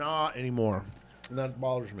 But it's not anymore. And that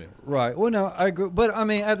bothers me. Right. Well, no, I agree. But I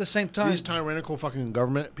mean, at the same time, These tyrannical fucking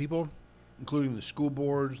government people, including the school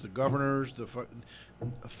boards, the governors,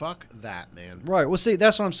 fuck that, man. right. Well, see,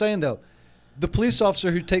 that's what I'm saying though. The police officer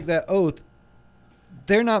who take that oath,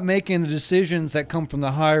 they're not making the decisions that come from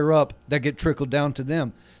the higher up that get trickled down to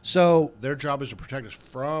them. So their job is to protect us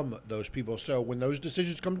from those people. So when those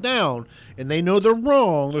decisions come down and they know they're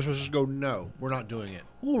wrong, they're supposed to go, no, we're not doing it.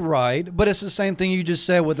 well, right, but it's the same thing you just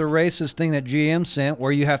said with the racist thing that GM sent,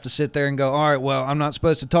 where you have to sit there and go, all right, well, I'm not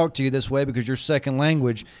supposed to talk to you this way because your second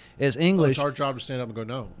language is Well, English. it's our job to stand up and go,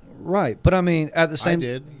 no. Right, but I mean, at the I same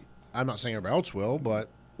did. I'm not saying everybody else will, but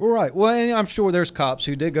right. Well, and I'm sure there's cops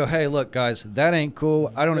who did go, hey, look, guys, that ain't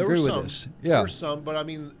cool. I don't there agree were with some. this. There Yeah. were some, but I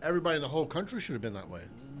mean, everybody in the whole country should have been that way.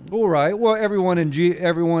 All right. Well,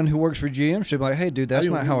 everyone who works for GM should be like, hey, dude, that's I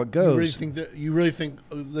mean, not how it You really goes. think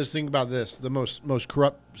let's think about this. The most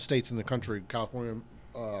corrupt states in the country, California,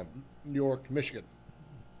 New York, Michigan.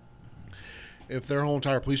 If their whole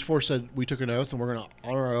entire police force said we took an oath and we're going to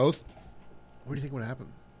honor our oath, what do you think would happen?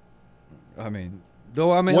 I mean,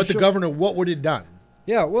 though, I mean, What I'm the sure- governor, what would it done?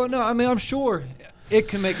 Yeah. Well, no, I mean, I'm sure it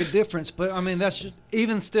can make a difference, but I mean, that's just,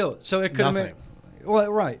 even still. So it could have made. Nothing.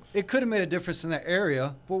 Well, right. It could have made a difference in that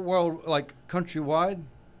area, but world like countrywide,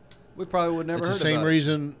 we probably would never It's heard the same about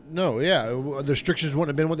reason. No, yeah, the restrictions wouldn't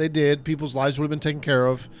have been what they did. People's lives would have been taken care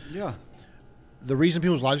of. it. Yeah. The reason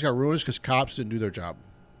people's lives got ruined is because cops didn't do their job.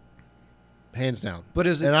 Hands down. But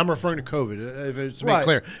is it? And I'm referring to COVID. If it's to make Right.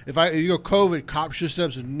 clear, if you go COVID, cops should step up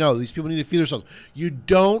and say, no, these people need to feed themselves. You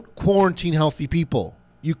don't quarantine healthy people.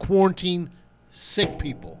 You quarantine sick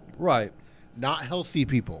people, Right. not healthy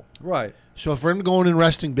people. Right. So if we're going and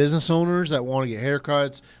arresting business owners that want to get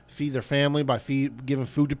haircuts, feed their family by giving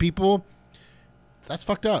food to people, that's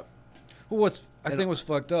fucked up. Well, I think what's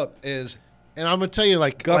fucked up is And I'm gonna tell you,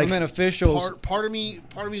 like government officials. Part of me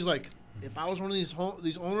is like, if I was one of these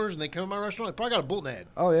owners and they come to my restaurant, I probably got a bullet in the head.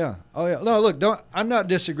 Oh yeah, oh yeah. No, look, I'm not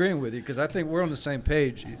disagreeing with you because I think we're on the same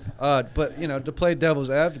page. But to play devil's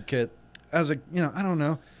advocate, I don't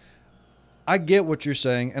know. I get what you're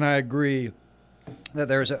saying, and I agree that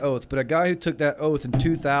there's an oath. But a guy who took that oath in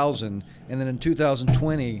 2000, and then in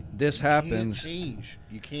 2020, this happens. You can't change.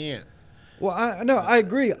 You can't. Well, I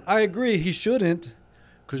agree. I agree. He shouldn't.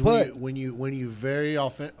 Because But- when you very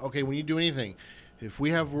often when you do anything, if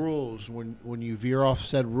we have rules, when you veer off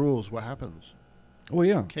said rules, what happens? Well,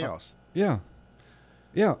 yeah, Chaos. yeah.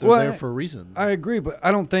 They're Well, there for a reason. I agree, but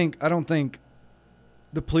I don't think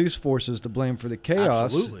the police force is to blame for the chaos.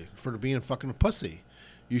 Absolutely, for being a fucking pussy.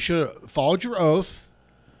 You should have followed your oath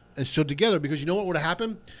and stood together, because you know what would have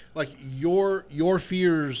happened? Like your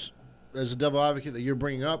fears as a devil advocate that you're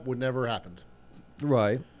bringing up would never have happened.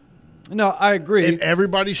 Right. No, I agree. If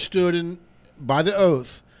everybody stood by the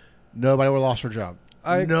oath, nobody would have lost their job.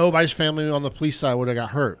 Nobody's family on the police side would have got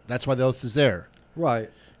hurt. That's why the oath is there. Right.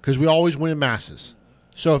 Because we always win in masses.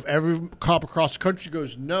 So if every cop across the country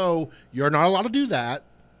goes, no, you're not allowed to do that,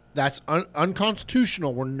 that's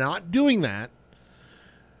unconstitutional, we're not doing that,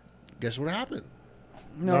 guess what happened?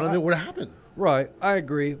 No, None of it would have happened. Right. I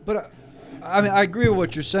agree. But I mean, I agree with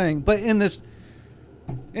what you're saying. But in this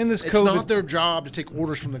It's COVID, not their job to take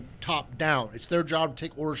orders from the top down. It's their job to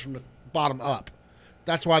take orders from the bottom up.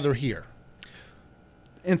 That's why they're here.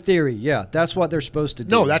 in theory, yeah, that's what they're supposed to do.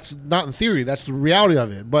 No, that's not in theory. That's the reality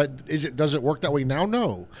of it. But does it work that way now?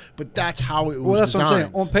 No. But that's how it was well, that's designed. what I'm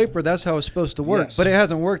saying. On paper, that's how it's supposed to work. Yes. But it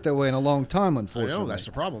hasn't worked that way in a long time, I unfortunately. know, that's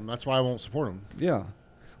the problem. That's why I won't support them. Yeah.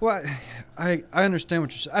 Well, I understand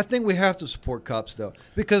what you're saying. I think we have to support cops, though,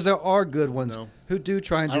 because there are good ones No. who do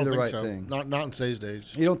try and I do don't the think right so. thing. Not in today's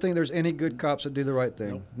days. You don't think there's any good cops that do the right thing?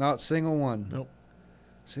 Nope. Not a single one. Nope.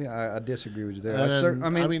 See, I disagree with you there. And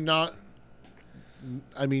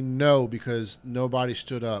I mean, no, because nobody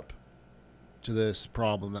stood up to this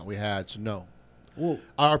problem that we had. So no. well,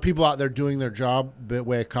 Are people out there doing their job the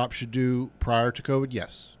way a cop should do prior to COVID?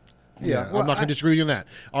 Yes. Yeah, well, I'm not going to disagree with you on that.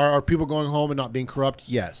 Are people going home and not being corrupt?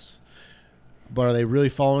 Yes. But are they really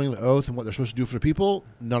following the oath and what they're supposed to do for the people?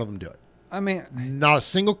 None of them do it. I mean, Not a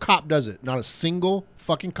single cop does it. Not a single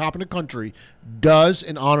fucking cop in the country does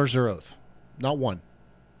and honors their oath. Not one.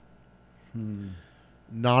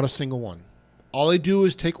 Not a single one. All they do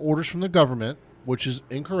is take orders from the government, which is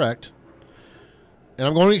incorrect. And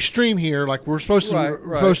I'm going extreme here, like we're supposed to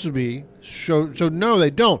Right. supposed to be. So no, they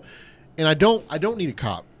don't. And I don't need a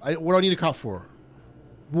cop. What do I need a cop for?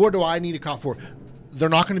 What do I need a cop for? They're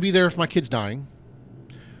not going to be there if my kid's dying.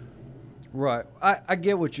 right. I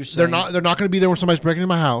get what you're saying. They're not going to be there when somebody's breaking into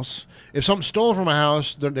my house. If something's stolen from my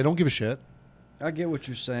house, they don't give a shit. I get what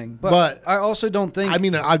you're saying. But- I also don't think. I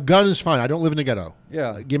mean, a gun is fine. I don't live in the ghetto.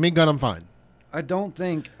 Yeah. Give me a gun, I'm fine. I don't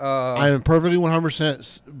think. I am perfectly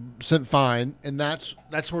 100% fine, and that's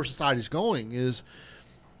where society's going. Is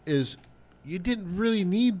you didn't really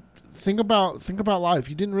need think about life.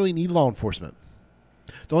 You didn't really need law enforcement.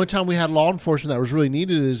 The only time we had law enforcement that was really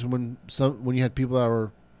needed is when you had people that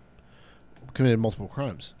were committed multiple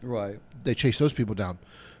crimes. Right. They chase those people down.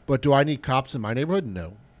 But do I need cops in my neighborhood?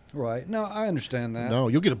 No. Right. No, I understand that. No,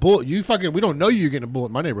 you'll get a bullet. We don't know you're getting a bullet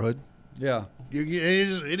in my neighborhood. Yeah. It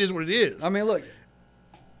is what it is. I mean, look,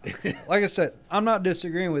 like I said, I'm not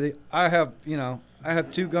disagreeing with you. I have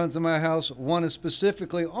 2 guns in my house. One is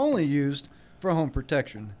specifically only used for home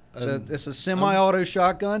protection. It's a semi-auto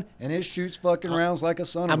shotgun, and it shoots fucking rounds like a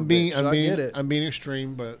son of a bitch. I get it. I'm being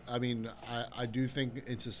extreme, but I mean, I do think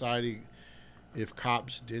in society, if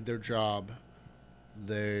cops did their job,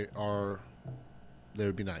 they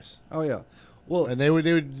would be nice. Oh yeah, well, and they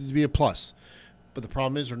would be a plus. But the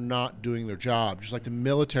problem is they're not doing their job. Just like the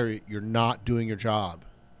military, you're not doing your job.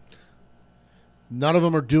 None of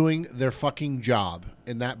them are doing their fucking job,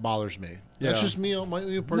 and that bothers me. Yeah. That's just me.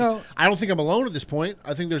 No. I don't think I'm alone at this point.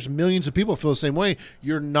 I think there's millions of people who feel the same way.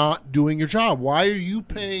 You're not doing your job. Why are you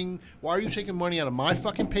taking money out of my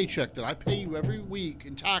fucking paycheck that I pay you every week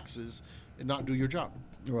in taxes and not do your job?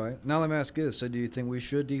 Right. Now let me ask you this. So do you think we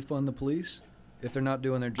should defund the police if they're not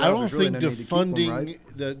doing their job? I don't think really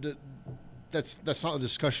defunding that's not a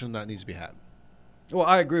discussion that needs to be had. Well,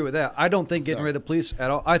 I agree with that. I don't think getting rid of the police at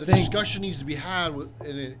all. The discussion needs to be had,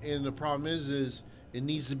 and the problem is it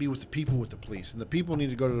needs to be with the people with the police, and the people need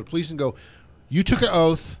to go to the police and go, "You took an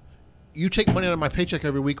oath. You take money out of my paycheck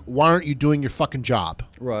every week. Why aren't you doing your fucking job?"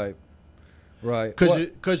 Right. Right.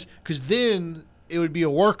 Because then it would be a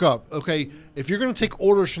workup. Okay, if you're going to take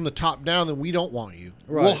orders from the top down, then we don't want you.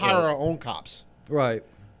 Right, we'll hire our own cops. Right.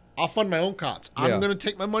 I'll fund my own cops. Yeah. I'm going to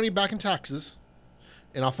take my money back in taxes,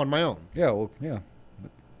 and I'll fund my own. Yeah. Well. Yeah.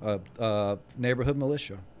 Neighborhood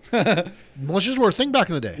militia. Militias were a thing back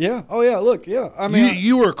in the day. Yeah. Oh yeah. Look. Yeah. I mean,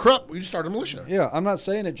 you were a corrupt. You started a militia. Yeah. I'm not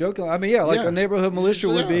saying it jokingly. I mean, yeah. Like a neighborhood militia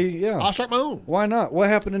would be. Yeah. I'll start my own. Why not? What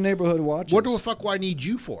happened to neighborhood watches? What the fuck? Why need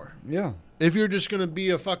you for? Yeah. If you're just going to be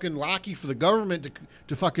a fucking lackey for the government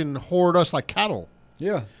to fucking hoard us like cattle.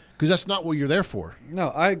 Yeah. Because that's not what you're there for. No,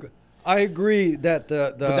 I agree that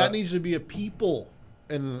But that needs to be a people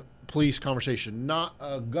and police conversation, not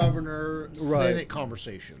a governor Senate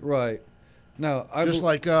conversation. Right. No,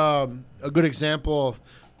 like a good example,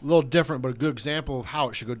 a little different, but a good example of how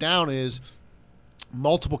it should go down is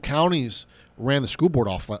multiple counties ran the school board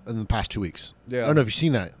off in the past 2 weeks. Yeah. I don't know if you've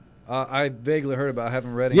seen that. I vaguely heard about it. I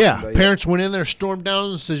haven't read anything. Yeah, parents went in there, stormed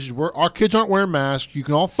down, and says, "Our kids aren't wearing masks. You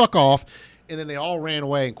can all fuck off." And then they all ran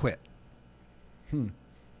away and quit. And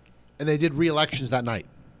they did re-elections that night.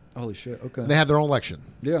 Holy shit! Okay. And they had their own election.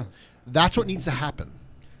 Yeah. That's what needs to happen.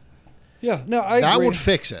 Yeah. No, I agree. That would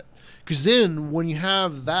fix it. Because then when you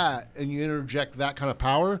have that and you interject that kind of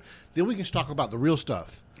power, then we can talk about the real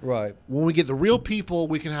stuff. Right. When we get the real people,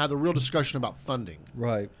 we can have the real discussion about funding.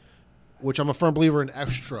 Right. Which I'm a firm believer in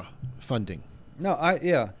extra funding. No, I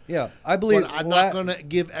believe. But I'm not going to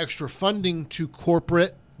give extra funding to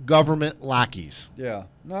corporate government lackeys. Yeah.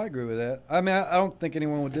 No, I agree with that. I mean, I don't think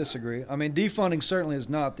anyone would disagree. I mean, defunding certainly is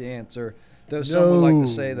not the answer. Though some would like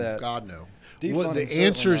to say that. God, no. The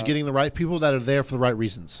answer is getting the right people that are there for the right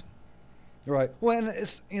reasons. Right. Well, and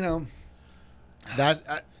it's,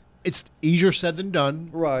 that it's easier said than done.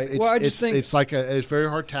 Right. I just think it's like it's a very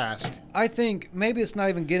hard task. I think maybe it's not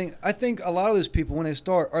even getting. I think a lot of those people when they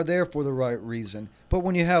start are there for the right reason. But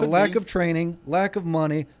when you have lack of training, lack of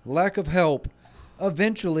money, lack of help,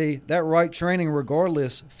 eventually that right training,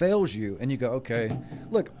 regardless, fails you, and you go, okay.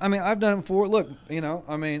 Look, I mean, I've done it before. Look,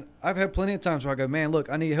 I mean, I've had plenty of times where I go, man,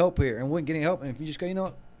 look, I need help here, and wouldn't get any help. And if you just go,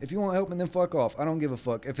 if you want help, then fuck off. I don't give a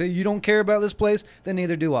fuck. If you don't care about this place, then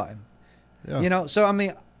neither do I. Yeah. So I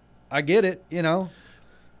mean, I get it. That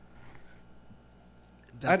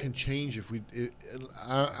can change if we.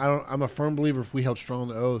 I'm a firm believer if we held strong on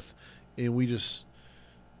the oath, and we just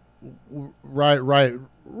right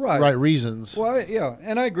reasons. Well, yeah,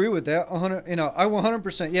 and I agree with that. 100. I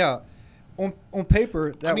 100%. Yeah. On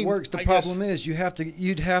paper that works. The problem is you'd have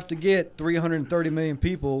to get 330 million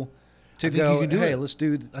people to go. Hey, let's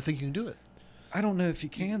do. I think you can do it. I don't know if you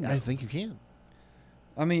can. Though. I think you can.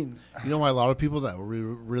 I mean, you know why a lot of people that were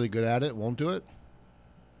really good at it won't do it?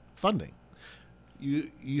 Funding.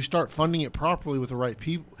 You start funding it properly with the right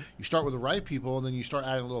people. You start with the right people, and then you start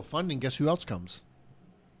adding a little funding. Guess who else comes?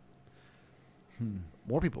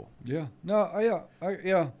 More people. Yeah. No.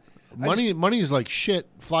 Yeah. Money is like shit.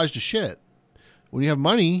 Flies to shit. When you have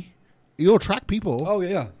money, you'll attract people. Oh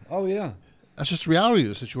yeah. That's just the reality of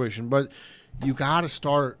the situation. But you got to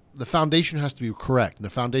start. The foundation has to be correct, and the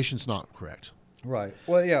foundation's not correct. Right.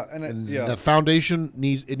 Well, yeah, and the foundation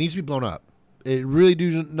needs to be blown up. It really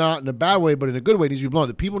not in a bad way, but in a good way, it needs to be blown up.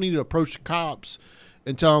 The people need to approach the cops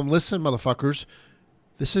and tell them, "Listen, motherfuckers,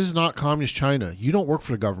 This is not communist China. You don't work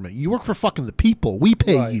for the government. You work for fucking the people. We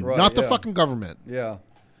pay you, not the fucking government. Yeah.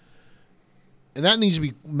 And that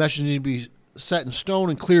message needs to be set in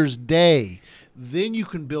stone and clear as day. Then you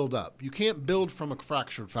can build up. You can't build from a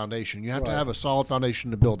fractured foundation. You have to have a solid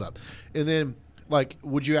foundation to build up. And then, like,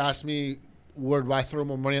 would you ask me, would I throw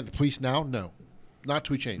more money at the police now? No. Not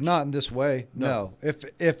till we change. Not in this way. No.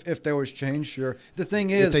 If there was change, sure. The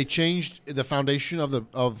thing is, if they changed the foundation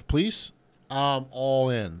of police, I'm all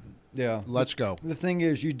in. Yeah. Let's go. The thing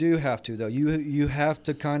is, you do have to, though. You have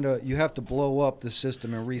to blow up the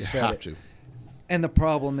system and reset it. You have to. And the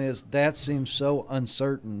problem is that seems so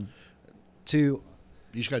uncertain. You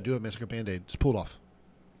just got to do it, man. It's like a Band-Aid. Just pull it off.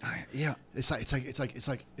 Yeah. It's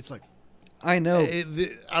like. I know.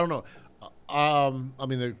 I don't know. I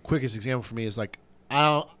mean, the quickest example for me is like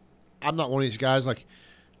I'm not one of these guys. Like,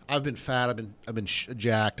 I've been fat. I've been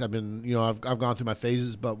jacked. I've been, I've gone through my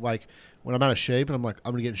phases. But like when I'm out of shape and I'm like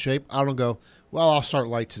I'm gonna get in shape, I don't go, well, I'll start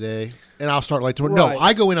light today and I'll start light tomorrow. Right. No,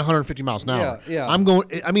 I go in 150 miles an hour. Yeah.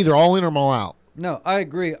 I'm either all in or I'm all out. No, I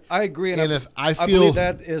agree. And if I believe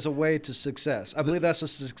that is a way to success. I believe that's a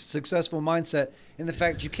successful mindset in the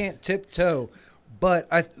fact you can't tiptoe. But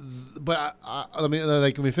let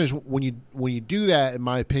me finish. When you do that, in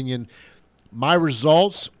my opinion, my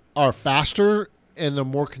results are faster and they're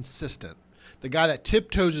more consistent. The guy that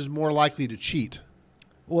tiptoes is more likely to cheat.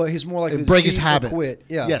 Well, he's more likely to break cheat his habit. or quit.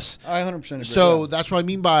 Yeah. Yes. I 100% agree. So that's what I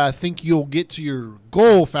mean by I think you'll get to your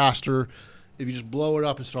goal faster if you just blow it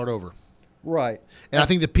up and start over. Right. And I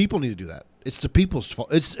think the people need to do that. It's the people's fault.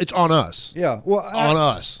 It's on us. Yeah. Well, on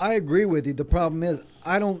us. I agree with you. The problem is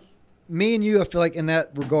me and you, I feel like in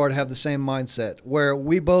that regard have the same mindset where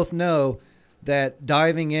we both know that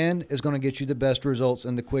diving in is going to get you the best results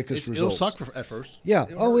and the quickest results. It'll suck at first. Yeah.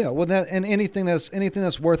 Oh yeah. Well, anything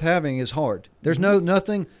that's worth having is hard. There's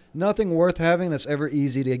nothing worth having that's ever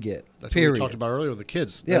easy to get. That's period. what we talked about earlier with the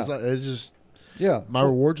kids. Yeah. It's just. Yeah, my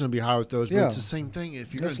reward's gonna be high with those, but yeah. It's the same thing.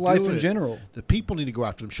 If you're that's gonna do life in it, general. The people need to go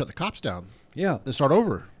after them, shut the cops down. Yeah, and start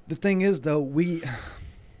over. The thing is, though,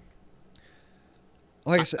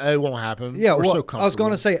 like I said, it won't happen. Yeah, we're so comfortable. I was going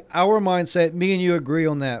to say our mindset. Me and you agree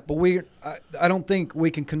on that, but I don't think we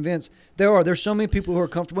can convince. There's so many people who are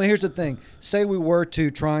comfortable. Here's the thing: say we were to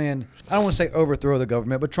try and I don't want to say overthrow the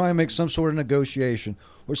government, but try and make some sort of negotiation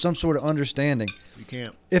or some sort of understanding. You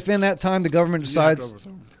can't. If in that time the government decides.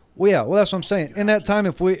 Well, yeah. Well, that's what I'm saying. In that time,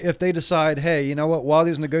 if they decide, hey, you know what? While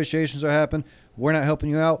these negotiations are happening, we're not helping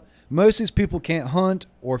you out. Most of these people can't hunt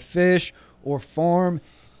or fish or farm,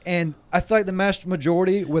 and I feel like the vast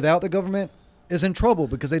majority, without the government, is in trouble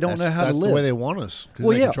because they don't know how to live. That's the way they want us.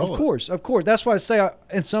 Well, yeah, of course. That's why I say,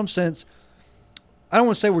 in some sense, I don't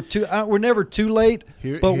want to say we're never too late,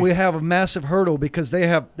 but we have a massive hurdle because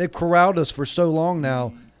they've corralled us for so long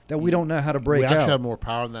now that we don't know how to break out. We actually have more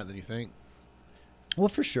power than that than you think. Well,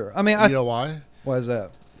 for sure. I mean, you know why? Why is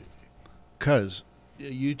that? Because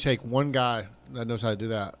you take one guy that knows how to do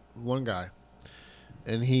that, one guy,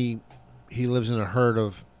 and he lives in a herd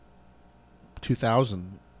of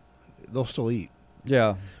 2,000. They'll still eat.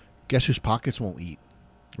 Yeah. Guess whose pockets won't eat?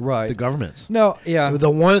 Right. The government's. No. Yeah.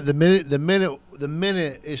 The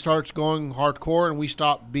minute it starts going hardcore and we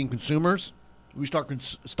stop being consumers, we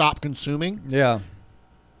stop consuming. Yeah.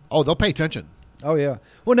 Oh, they'll pay attention. Oh yeah.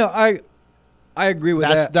 Well, no, I agree with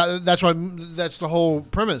that. That's why. That's the whole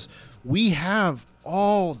premise. We have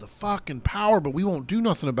all the fucking power, but we won't do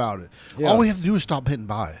nothing about it. Yeah. All we have to do is stop hitting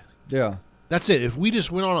buy. Yeah. That's it. If we just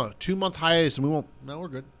went on a 2-month hiatus and we won't, no, we're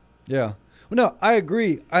good. Yeah. Well, no, I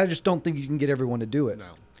agree. I just don't think you can get everyone to do it.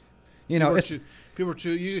 No. You know, people are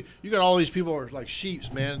too. You got all these people who are like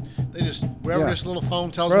sheeps, man. They just whatever this little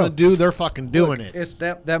phone tells them to do, they're fucking doing it. It's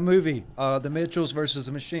that movie, The Mitchells versus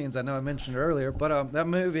the Machines. I know I mentioned it earlier, but that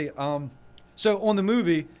movie. So on the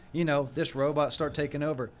movie, this robot start taking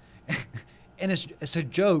over, and it's a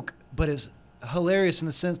joke, but it's hilarious in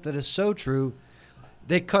the sense that it's so true.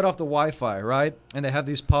 They cut off the Wi-Fi, right? And they have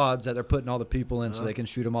these pods that they're putting all the people in so they can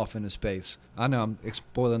shoot them off into space. I know I'm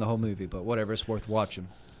spoiling the whole movie, but whatever, it's worth watching.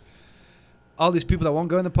 All these people that won't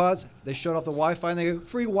go in the pods, they shut off the Wi-Fi and they go,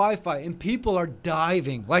 free Wi-Fi. And people are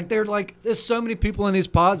diving. There's so many people in these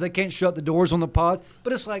pods, they can't shut the doors on the pods.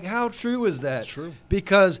 But it's like, how true is that? It's true.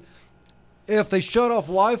 Because if they shut off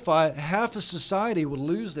Wi-Fi, half of society would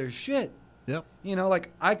lose their shit. Yep.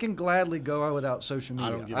 I can gladly go out without social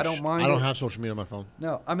media. I don't mind. I don't have social media on my phone.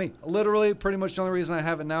 No, I mean, literally, pretty much the only reason I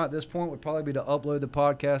have it now at this point would probably be to upload the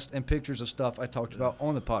podcast and pictures of stuff I talked about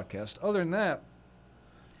on the podcast. Other than that,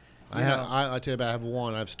 I tell you about, I have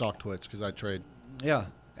one. I have stock twits because I trade. Yeah,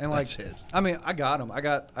 And like, That's it. I mean, I got them. I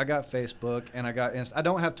got Facebook and I got I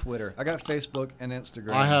don't have Twitter. I got Facebook and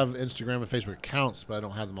Instagram. I have Instagram and Facebook accounts, but I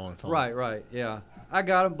don't have them on my phone. Right, yeah. I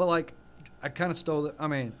got them, but like, I kind of stole.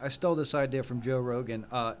 I stole this idea from Joe Rogan.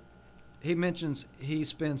 He mentions he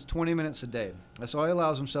spends 20 minutes a day. That's all he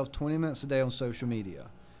allows himself, 20 minutes a day on social media.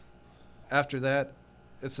 After that,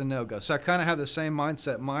 it's a no-go. So I kind of have the same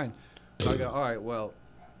mindset in mind. I go, all right, well,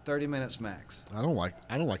 30 minutes max. I don't like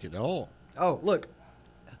it at all. Oh, look,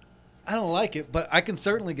 I don't like it, but I can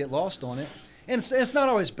certainly get lost on it. And it's not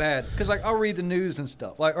always bad because, like, I'll read the news and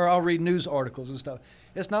stuff, or I'll read news articles and stuff.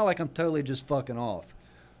 It's not like I'm totally just fucking off.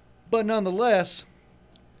 But nonetheless,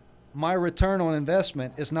 my return on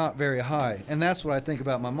investment is not very high. And that's what I think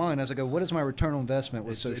about my mind as I go, what is my return on investment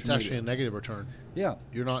with social media? It's actually a negative return. Yeah.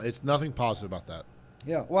 It's nothing positive about that.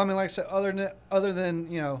 Yeah. Well, I mean, like I said, other than,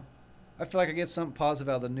 you know, I feel like I get something positive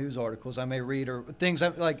out of the news articles I may read or things I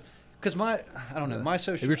like, because I don't know, my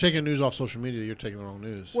social. If you're taking news off social media, you're taking the wrong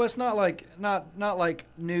news. Well, it's not like not like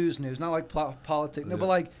news, not like politics. No, Yeah.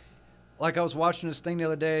 but like I was watching this thing the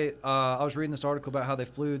other day. I was reading this article about how they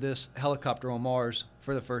flew this helicopter on Mars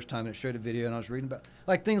for the first time, and it showed a video, and I was reading about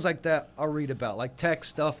like things like that. I'll read about like tech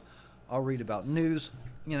stuff. I'll read about news.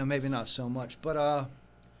 You know, maybe not so much, but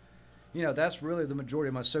you know, that's really the majority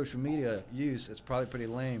of my social media use. It's probably pretty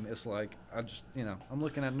lame. It's like I just, you know, I'm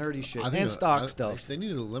looking at nerdy shit and stock stuff. They need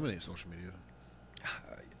to eliminate social media.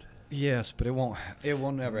 Yes, but it won't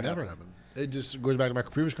never Never happen. It just goes back to my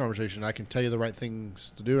previous conversation. I can tell you the right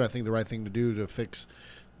things to do. And I think the right thing to do to fix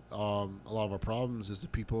a lot of our problems is the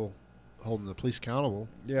people holding the police accountable.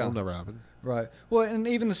 Yeah, that'll never happen. Right. Well, and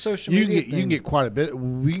even the social You media. can get quite a bit.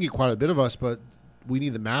 We can get quite a bit of us, but we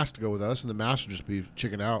need the mass to go with us, and the mass will just be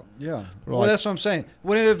chicken out. Yeah. We're Well, like- that's what I'm saying.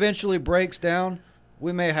 When it eventually breaks down,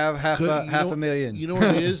 we may have half a million. You know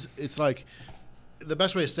what it is? It's like the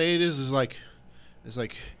best way to say it is like it's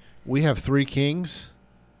like we have 3 kings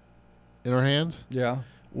in our hand. Yeah.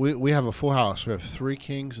 We have a full house. We have 3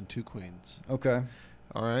 kings and 2 queens. Okay.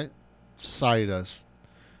 All right. Society does.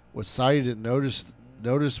 What society didn't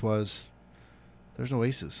notice was there's no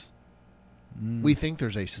aces. We think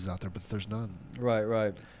there's aces out there, but there's none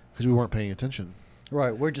Right. because we weren't paying attention.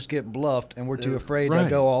 Right. We're just getting bluffed, and we're too afraid to Right.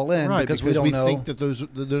 go all in Right, because we don't know. think that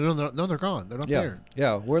they're gone. They're not there.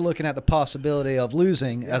 Yeah. We're looking at the possibility of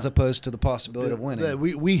losing as opposed to the possibility of winning.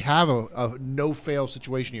 We have a no fail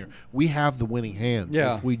situation here. We have the winning hand.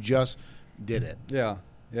 Yeah. If we just did it. Yeah.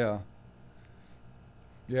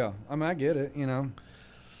 I mean, I get it, you know.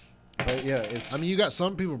 But yeah, it's. I mean, you got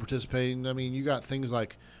some people participating. I mean, you got things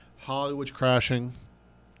like Hollywood's crashing.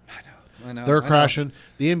 I know. They're crashing.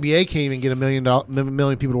 The NBA can't even get a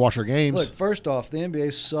million people to watch their games. Look, first off, the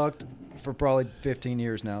NBA sucked for probably 15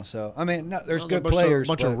 years now. So I mean, there's Well, good a bunch players. Of,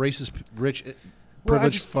 bunch of racist, rich, Well,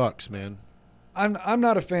 privileged fucks, man. I'm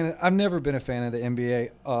not a fan. I've never been a fan of the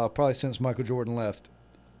NBA. Probably since Michael Jordan left,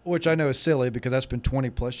 which I know is silly because that's been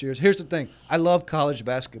 20 plus years. Here's the thing: I love college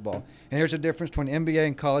basketball, and here's the difference between NBA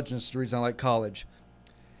and college, and it's the reason I like college.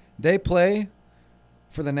 They play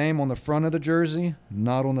for the name on the front of the jersey,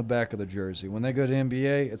 not on the back of the jersey. When they go to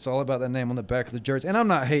NBA, it's all about that name on the back of the jersey. And I'm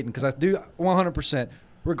not hating because I do 100%,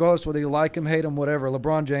 regardless whether you like him, hate him, whatever.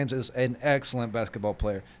 LeBron James is an excellent basketball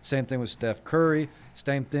player. Same thing with Steph Curry.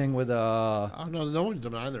 Same thing with Oh, no one's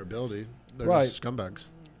denying their ability. They're Right. just scumbags.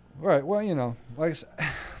 Right. Well, you know, like I said,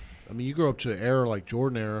 I mean, you grow up to an era like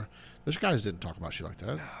Jordan era. Those guys didn't talk about shit like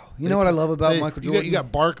that. you know what I love about Michael Jordan? You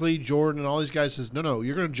got Barkley, Jordan, and all these guys says, no,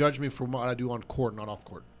 you're going to judge me for what I do on court, not off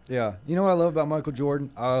court. Yeah. You know what I love about Michael Jordan?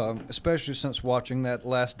 Especially since watching that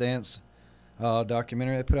Last Dance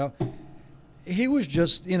documentary they put out. He was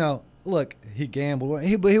just, you know, look, he gambled. But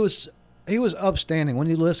he was upstanding. When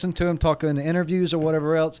you listen to him talking in interviews or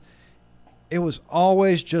whatever else, it was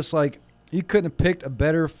always just like you couldn't have picked a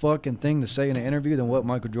better fucking thing to say in an interview than what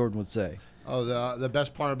Michael Jordan would say. Oh, the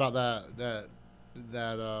best part about that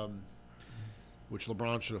which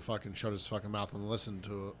LeBron should have fucking shut his fucking mouth and listened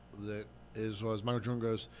to it, was Michael Jordan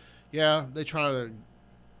goes, yeah, they try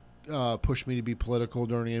to push me to be political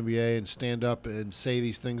during the NBA and stand up and say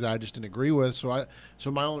these things I just didn't agree with. So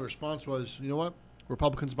my only response was, you know what?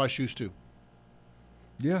 Republicans buy shoes too.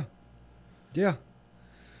 Yeah.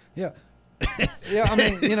 I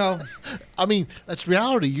mean, you know. I mean, that's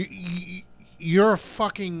reality. You're a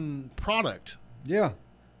fucking product. Yeah,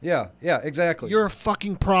 exactly. You're a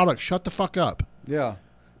fucking product. Shut the fuck up. Yeah.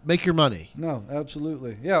 Make your money. No,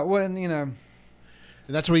 absolutely. Yeah, when, you know. And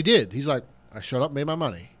that's what he did. He's like, I shut up, made my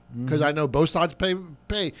money. Because I know both sides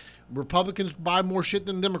pay. Republicans buy more shit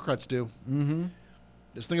than Democrats do. Mm-hmm.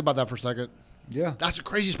 Just think about that for a second. Yeah. That's the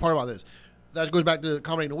craziest part about this. that goes back to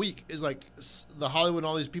accommodating the weak. Is like the Hollywood and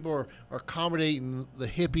all these people are accommodating the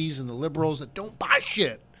hippies and the liberals that don't buy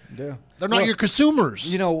shit. Yeah, They're not your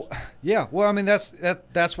consumers. You know, yeah. Well, I mean, that's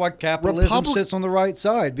why capitalism sits on the right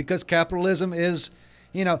side, because capitalism is,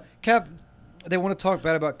 you know, They want to talk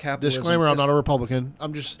bad about capitalism. Disclaimer: I'm not a Republican.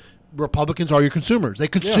 Republicans are your consumers. They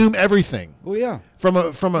consume everything. Well, yeah. From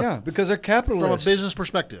a because they're capitalists. From a business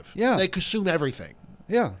perspective. Yeah. They consume everything.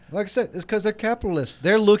 Yeah, like I said, it's because they're capitalists.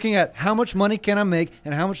 They're looking at how much money can I make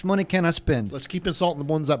and how much money can I spend. Let's keep insulting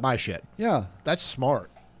the ones that buy shit. Yeah. That's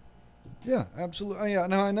smart. Yeah, absolutely. Yeah,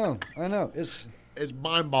 no, I know. It's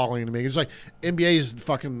mind-boggling to me. It's like NBA is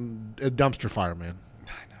fucking a dumpster fire, man.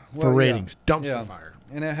 I know. For ratings, dumpster fire.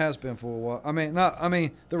 And it has been for a while. I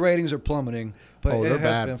mean, the ratings are plummeting, but it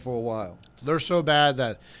has been for a while. They're so bad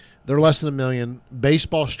that they're less than 1 million.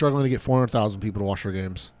 Baseball's struggling to get 400,000 people to watch their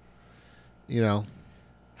games. You know,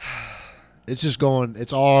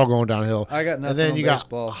 it's all going downhill. I got nothing and then on you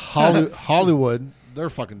baseball. got Hollywood. They're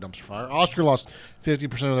fucking dumpster fire. Oscar lost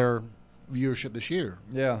 50% of their viewership this year.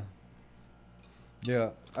 Yeah.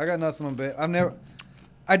 I got nothing on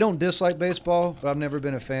I don't dislike baseball, but I've never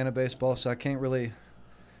been a fan of baseball, so I can't really,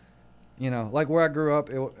 like where I grew up.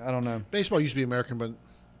 I don't know. Baseball used to be American, but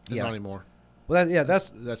it's not anymore. Well,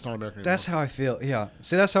 that's not American anymore. That's how I feel. Yeah.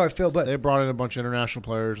 See, that's how I feel. But they brought in a bunch of international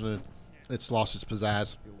players, and it's lost its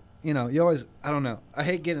pizzazz. You always. I don't know. I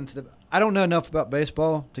hate getting into I don't know enough about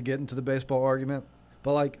baseball to get into the baseball argument.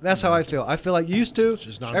 But that's how I feel. I feel like used to.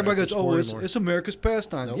 Everybody goes, "Oh, it's America's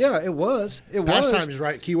pastime." Nope. Yeah, it was. Pastime is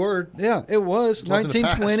right. Key word. Yeah, it was.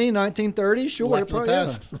 1920, 1930. Sure,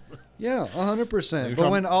 past. Yeah, 100%. But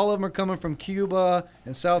when all of them are coming from Cuba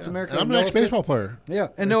and South America, and I'm an ex-baseball player. Yeah,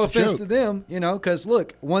 and no offense to them, because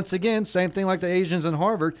look, once again, same thing like the Asians in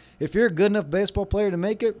Harvard. If you're a good enough baseball player to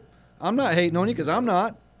make it, I'm not hating on you because I'm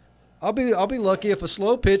not. I'll be lucky if a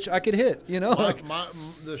slow pitch I could hit,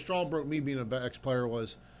 The straw broke me being an ex-player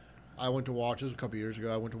was I went to watch, it was a couple years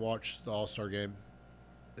ago, I went to watch the All-Star game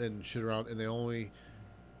and shit around, and it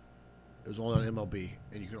was only on MLB,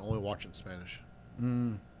 and you can only watch it in Spanish.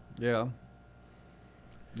 Yeah.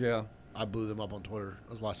 Yeah. I blew them up on Twitter. That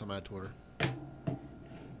was the last time I had Twitter.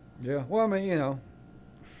 Yeah. Well, I mean,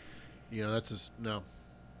 that's just, no.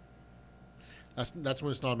 That's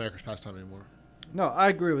when it's not America's pastime anymore. No, I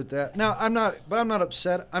agree with that. No, I'm not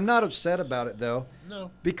upset. I'm not upset about it, though.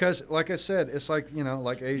 No. Because, like I said, it's like,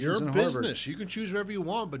 like Asians in Harvard. You're a business. You can choose whatever you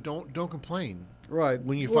want, but don't complain. Right.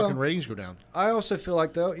 When your fucking ratings go down. I also feel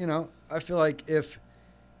like, though, I feel like if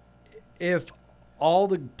all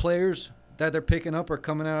the players that they're picking up are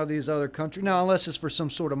coming out of these other countries, now, unless it's for some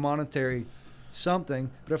sort of monetary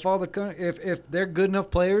something, but if they're good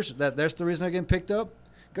enough players that's the reason they're getting picked up,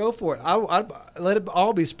 go for it. I'd let it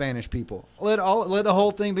all be Spanish people. Let the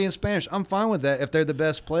whole thing be in Spanish. I'm fine with that if they're the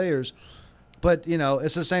best players. But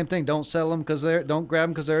it's the same thing. Don't sell them don't grab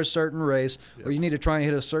them because they're a certain race, or you need to try and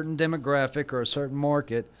hit a certain demographic or a certain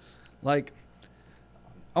market. Like,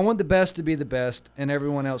 I want the best to be the best, and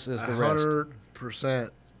everyone else is the rest.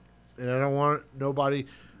 100%. And I don't want nobody.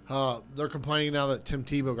 They're complaining now that Tim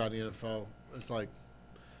Tebow got in the NFL. It's like,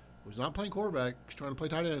 he's not playing quarterback. He's trying to play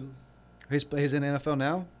tight end. He's in the NFL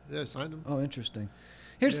now? Yeah, signed him. Oh, interesting.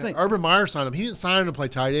 Here's the thing. Urban Meyer signed him. He didn't sign him to play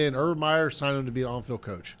tight end. Urban Meyer signed him to be an on-field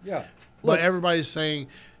coach. Yeah. But everybody's saying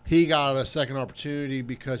he got a second opportunity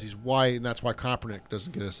because he's white, and that's why Kaepernick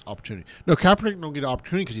doesn't get his opportunity. No, Kaepernick don't get an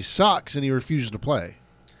opportunity because he sucks and he refuses to play.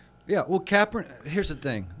 Yeah, well, Kaepernick, here's the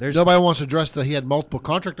thing. Nobody wants to address that he had multiple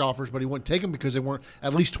contract offers, but he wouldn't take them because they weren't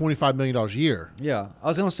at least $25 million a year. Yeah, I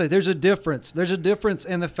was going to say there's a difference. There's a difference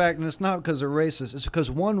in the fact, and it's not because they're racist. It's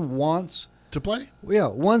because one wants to play. Yeah,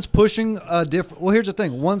 one's pushing a different. Well, here's the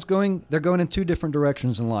thing. They're going in two different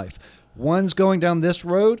directions in life. One's going down this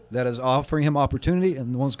road that is offering him opportunity,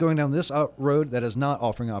 and one's going down this road that is not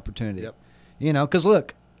offering opportunity. Yep. Because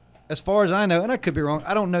look, as far as I know, and I could be wrong,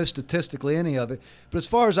 I don't know statistically any of it, but as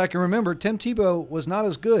far as I can remember, Tim Tebow was not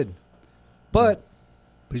as good. But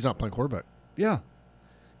he's not playing quarterback. Yeah.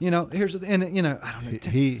 Here's the, and I don't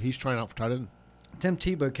know. He's trying out for tight end. Tim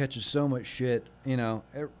Tebow catches so much shit,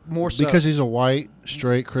 more so because he's a white,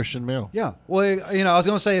 straight Christian male. Yeah. Well, I was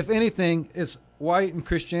going to say, if anything, it's white and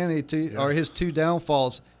Christianity are his two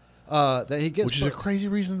downfalls that he gets. Which is a crazy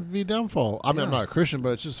reason to be a downfall. I mean, I'm not a Christian,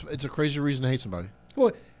 but it's a crazy reason to hate somebody.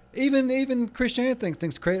 Well, even Christianity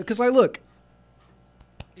thinks crazy because, look,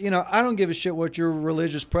 I don't give a shit what your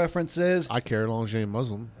religious preference is. I care as long as you ain't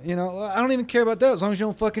Muslim. I don't even care about that as long as you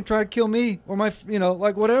don't fucking try to kill me or my,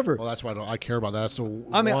 whatever. Well, that's why I care about that. That's the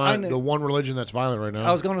one religion that's violent right now.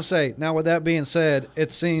 I was going to say, now with that being said,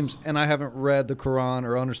 it seems, and I haven't read the Quran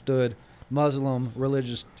or understood Muslim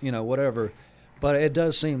religious, whatever, But it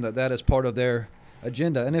does seem that is part of their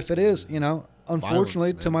agenda. And if it is, unfortunately,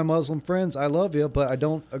 Violence, to my Muslim friends, I love you, but I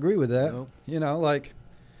don't agree with that. Nope.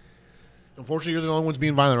 Unfortunately, you're the only ones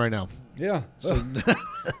being violent right now. Yeah. So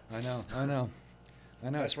I know.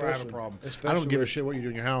 that's where I have a problem. I especially don't give a with- shit what you do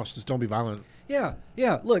in your house. Just don't be violent. Yeah.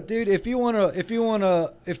 Look, dude, if you want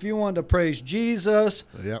to praise Jesus,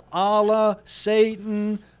 Yep. Allah,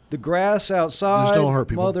 Satan, the grass outside, Just don't hurt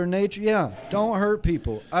people. Mother Nature, don't hurt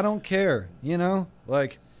people. I don't care,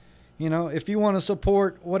 if you want to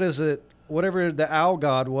support, what is it, whatever the owl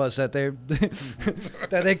god was that they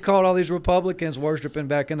that they called all these Republicans worshiping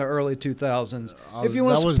back in the early 2000s. If you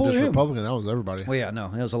want that to wasn't support just him, Republican. That was everybody. well, yeah, no,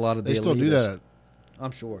 it was a lot of the They still do elitists. that.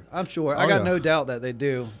 I'm sure. I Oh, got yeah. no doubt that they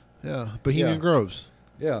do. Yeah. Bohemian Yeah. Groves.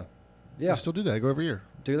 Yeah. They Yeah. still do that. They go every year.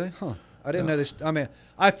 Do they? Huh. I didn't Yeah. know they. I mean,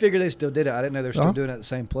 I figured they still did it. I didn't know they're still Uh-huh. doing it at the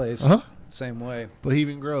same place, Uh-huh. same way.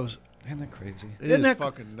 Bohemian Groves. Isn't that crazy? It Isn't is that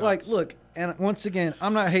fucking nuts. Like, look, and once again,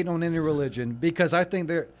 I'm not hating on any religion because I think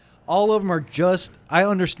all of them are just. I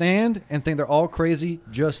understand and think they're all crazy,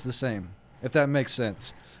 just the same. If that makes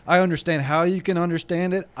sense, I understand how you can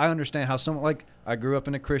understand it. I understand how someone like I grew up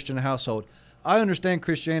in a Christian household. I understand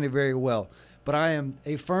Christianity very well. But I am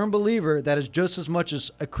a firm believer that is just as much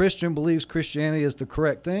as a Christian believes Christianity is the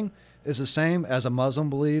correct thing, is the same as a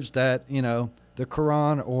Muslim believes that, the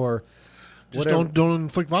Quran or Just whatever. don't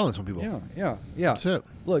inflict violence on people. Yeah. That's it.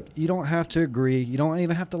 Look, you don't have to agree. You don't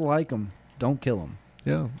even have to like them. Don't kill them.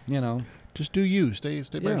 Yeah. Just do you. Stay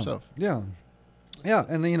by yourself. Yeah. Yeah.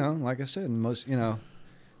 And then, like I said, most,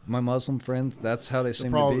 my Muslim friends, that's how they The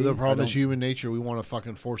seem problem, to be. the problem I is don't- human nature. We want to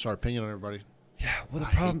fucking force our opinion on everybody. Yeah. Well, the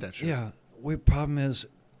I hate problem, that shit. yeah. The problem is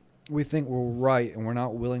we think we're right and we're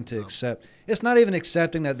not willing to No. accept. It's not even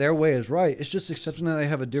accepting that their way is right. It's just accepting that they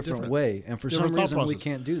have a different different. way. And for Different some thought reason, we process.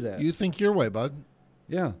 can't do that. You think your way, bud.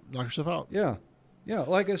 Yeah. Knock yourself out. Yeah. Yeah.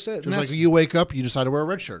 Like I said. Just and like that's- you wake up, you decide to wear a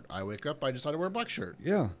red shirt. I wake up, I decide to wear a black shirt.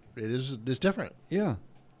 Yeah. It's different. Yeah.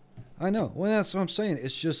 I know. Well, that's what I'm saying.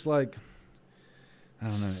 It's just like, I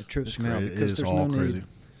don't know. It trips It's me out crazy. because It's there's all no crazy. need.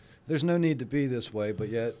 There's no need to be this way, but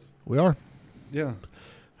yet, We are. yeah.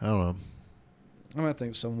 I don't know. I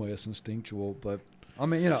think some way it's instinctual, but I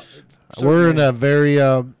mean, We're in certainly- a very.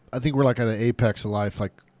 I think we're like at an apex of life.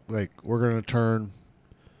 Like we're gonna turn.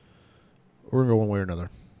 We're gonna go one way or another.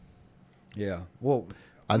 Yeah. Well,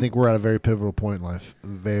 I think we're at a very pivotal point in life.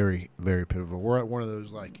 Very, very pivotal. We're at one of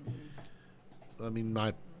those like. I mean,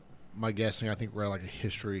 my guessing. I think we're at like a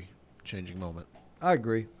history changing moment. I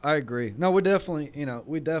agree. No, we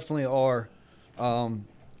definitely are.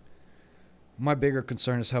 My bigger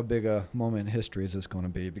concern is how big a moment in history is this going to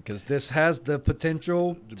be, because this has the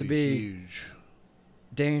potential to be huge.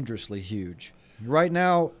 dangerously huge. Right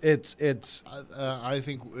now, it's I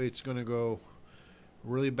think it's going to go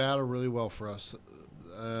really bad or really well for us,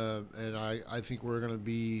 and I think we're going to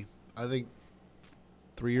be. I think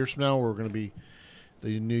 3 years from now we're going to be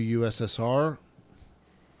the new USSR,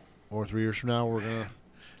 or 3 years from now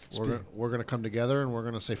we're gonna come together and we're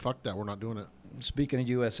gonna say fuck that, we're not doing it. Speaking of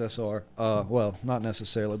USSR, well, not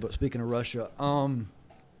necessarily, but speaking of Russia,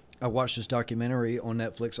 I watched this documentary on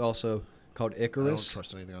Netflix also called I don't Icarus.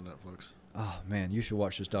 trust anything on Netflix. Oh man, you should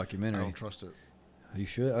watch this I documentary. don't trust it. You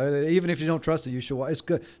should. Even if you don't trust it, you should watch. It's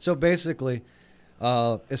good. So basically,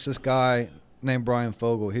 it's this guy named Brian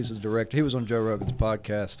Fogel. He's the director. He was on Joe Rogan's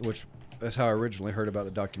podcast, which is how I originally heard about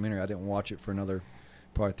the documentary. I didn't watch it for another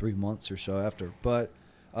probably 3 months or so after. But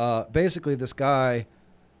basically, this guy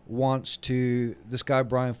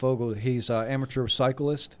Brian Fogel, he's an amateur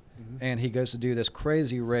cyclist, and he goes to do this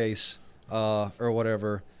crazy race or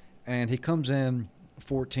whatever, and he comes in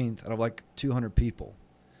 14th out of like 200 people.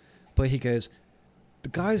 But he goes, the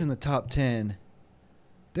guys in the top 10,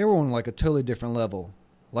 they were on like a totally different level,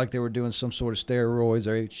 like they were doing some sort of steroids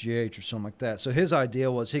or HGH or something like that. So his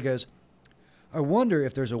idea was, he goes, I wonder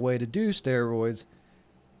if there's a way to do steroids,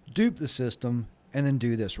 dupe the system, and then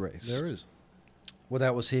do this race. There is. Well,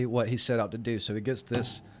 that was what he set out to do. So he gets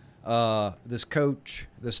this this coach,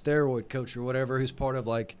 this steroid coach or whatever, who's part of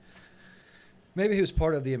maybe he was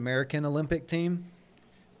part of the American Olympic team.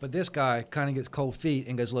 But this guy kind of gets cold feet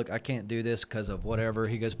and goes, look, I can't do this because of whatever.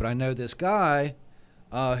 He goes, but I know this guy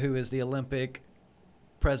who is the Olympic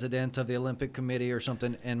president of the Olympic Committee or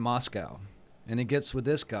something in Moscow. And he gets with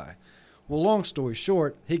this guy. Well, long story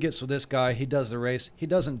short, he gets with this guy. He does the race. He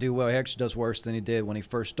doesn't do well. He actually does worse than he did when he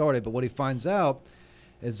first started. But what he finds out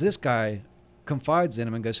is this guy confides in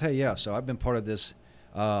him and goes, hey, yeah, so I've been part of this,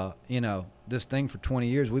 this thing for 20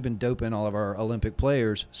 years. We've been doping all of our Olympic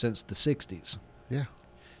players since the 60s. Yeah.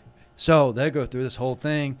 So they go through this whole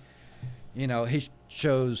thing. He's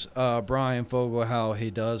shows Brian Fogel how he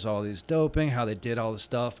does all these doping, how they did all this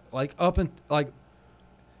stuff. Like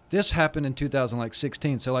this happened in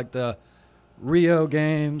 2016. So like the Rio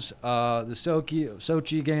games, the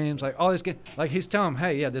Sochi games, like all these games. Like he's telling them,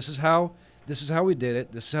 hey, yeah, this is how we did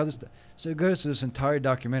it. This is how this. So it goes through this entire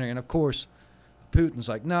documentary, and of course, Putin's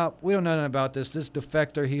like, no, we don't know nothing about this. This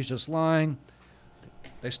defector, he's just lying.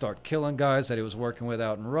 They start killing guys that he was working with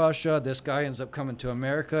out in Russia. This guy ends up coming to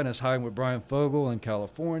America and is hiding with Brian Fogel in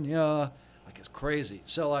California. Like, it's crazy.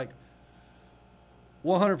 So, like,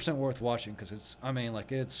 100% worth watching because it's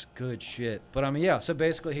good shit. But, yeah, so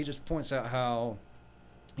basically he just points out how,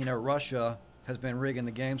 Russia has been rigging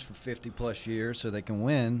the games for 50-plus years so they can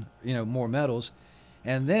win, more medals.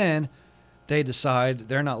 And then they decide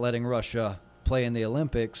they're not letting Russia play in the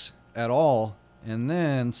Olympics at all. And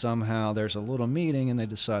then somehow there's a little meeting and they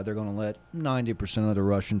decide they're going to let 90% of the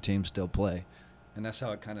Russian team still play. And that's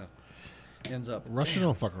how it kind of ends up. Russia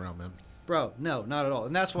don't fuck around, man. Bro, no, not at all.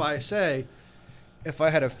 And that's why I say if I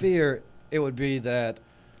had a fear, it would be that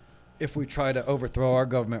if we try to overthrow our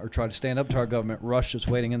government or try to stand up to our government, Russia's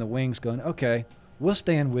waiting in the wings going, okay, we'll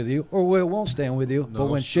stand with you or we won't stand with you. No, but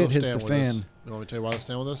when shit hits the fan. You want me to tell you why they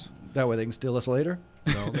stand with us? That way they can steal us later?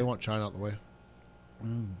 No, they want China out the way.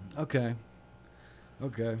 Okay.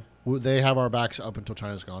 They have our backs up until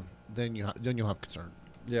China's gone. Then you'll have concern.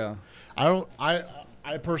 Yeah. I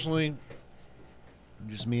personally,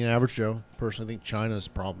 just me and average Joe, personally think China's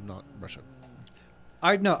problem, not Russia.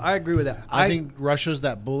 I agree with that. I think Russia's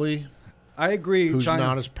that bully. I agree. Who's China,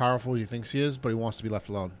 not as powerful as he thinks he is, but he wants to be left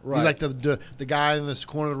alone. Right. He's like the guy in this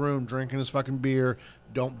corner of the room drinking his fucking beer.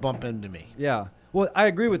 Don't bump into me. Yeah. Well, I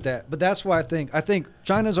agree with that, but that's why I think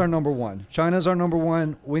China's our number one. China's our number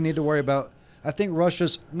one. We need to worry about. I think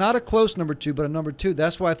Russia's not a close number two, but a number two.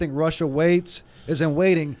 That's why I think Russia isn't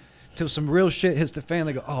waiting till some real shit hits the fan.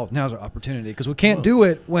 They go, oh, now's our opportunity. Because we can't do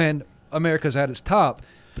it when America's at its top.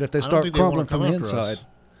 But if they start crumbling from the inside.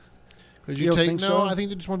 Because you don't think so? I think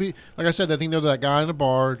they just want to be, like I said, I think they're that guy in the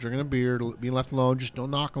bar drinking a beer, being left alone. Just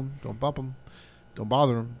don't knock them. Don't bump them. Don't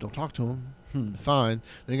bother them. Don't talk to them. Fine.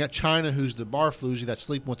 Then you got China, who's the bar floozy that's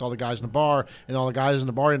sleeping with all the guys in the bar, and all the guys in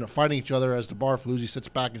the bar end up fighting each other as the bar floozy sits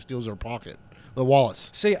back and steals their pocket, the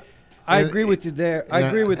wallets. See, I agree with you there. I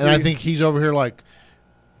agree with you. And I think he's over here like,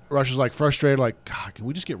 Russia's like frustrated, like, God, can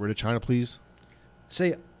we just get rid of China, please?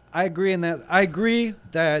 See, I agree in that. I agree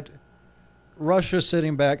that Russia's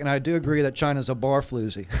sitting back, and I do agree that China's a bar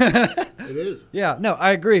floozy. It is. Yeah, no,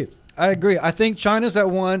 I agree. I think China's that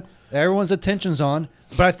one that everyone's attention's on.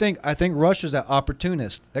 But I think Russia's that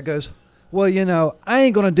opportunist that goes, well, I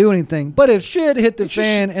ain't going to do anything. But if shit hit the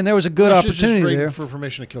fan and there was a good opportunity there. For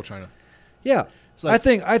permission to kill China. Yeah. Like,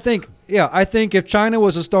 I think if China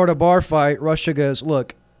was to start a bar fight, Russia goes,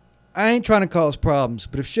 look, I ain't trying to cause problems.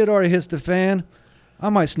 But if shit already hits the fan, I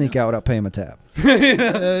might sneak out without paying my tab.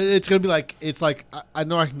 It's going to be like, I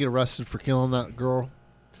know I can get arrested for killing that girl.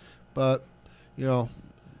 But,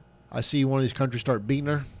 I see one of these countries start beating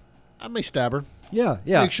her. I may stab her. Yeah.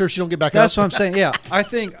 Make sure she don't get back That's up. what I'm saying. Yeah, I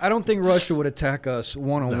don't think Russia would attack us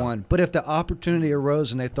one-on-one. But if the opportunity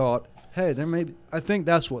arose and they thought, hey, there may be, I think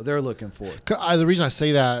that's what they're looking for. The reason I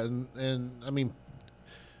say that, and I mean,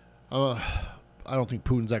 I don't think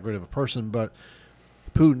Putin's that great of a person, but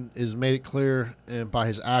Putin has made it clear, and by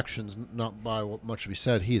his actions, not by what much he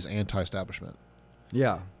said, he is anti-establishment.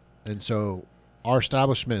 Yeah. And so our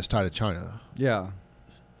establishment is tied to China. Yeah.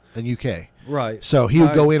 And UK. Right. So he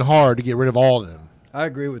would go in hard to get rid of all of them. I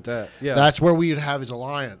agree with that. Yeah. That's where we would have his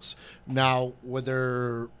alliance. Now,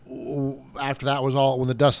 after that was all, when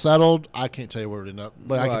the dust settled, I can't tell you where it ended up.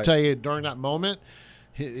 But I can tell you during that moment,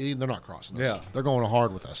 they're not crossing us. Yeah. They're going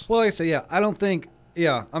hard with us. Well, like I say, I don't think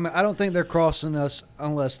they're crossing us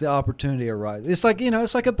unless the opportunity arises. It's like,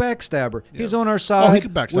 it's like a backstabber. Yeah. He's on our side. He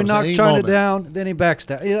could backstab. We knock China down, then he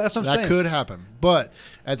backstabs. Yeah, that's what I'm saying. That could happen. But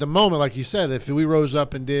at the moment, like you said, if we rose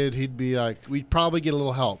up and he'd be like, we'd probably get a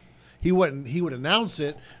little help. He would announce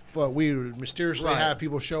it, but we would mysteriously have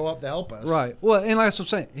people show up to help us. Right. Well, and like I'm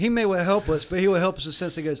saying, he may well help us, but he will help us in the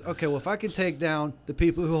sense he goes, okay, well, if I can take down the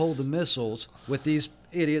people who hold the missiles with these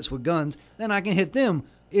idiots with guns, then I can hit them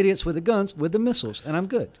idiots with the guns with the missiles, and I'm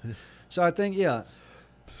good. So I think, I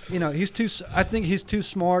think he's too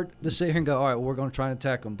smart to sit here and go, all right, well, we're going to try and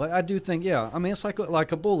attack him. But I do think, it's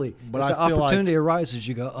like a bully. But if the opportunity arises,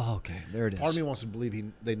 you go, oh, okay, there it is. Part of me wants to believe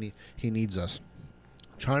he needs us.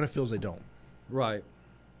 China feels they don't. Right.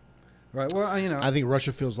 Well, I think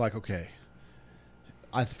Russia feels like, okay.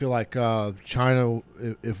 I feel like China,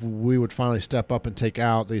 if we would finally step up and take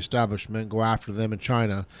out the establishment, go after them in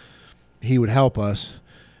China, he would help us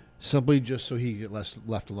simply just so he could get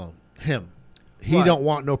left alone. Him. He Right. don't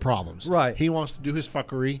want no problems. Right. He wants to do his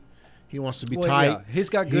fuckery. He wants to be Well, tight. yeah, he's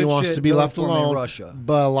got good He wants shit to be going left for him in alone. Russia.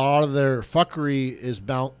 But a lot of their fuckery is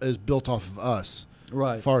built off of us,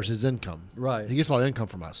 Right. as far as his income. Right. He gets a lot of income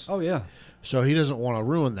from us. Oh yeah. So he doesn't want to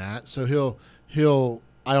ruin that. So he'll.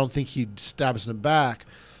 I don't think he'd stab us in the back,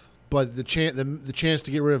 but the chance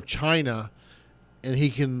to get rid of China, and he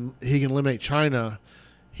can eliminate China,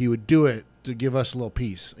 he would do it to give us a little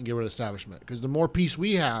peace and get rid of the establishment. Because the more peace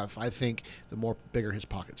we have, I think, the more bigger his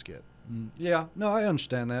pockets get. Yeah. No, I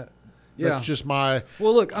understand that. Yeah. That's just my.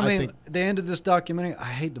 Well, look, I mean, think- the end of this documentary, I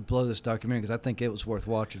hate to blow this documentary because I think it was worth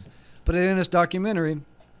watching. But at the end of this documentary,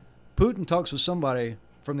 Putin talks with somebody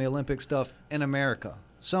from the Olympic stuff in America.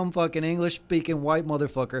 Some fucking English-speaking white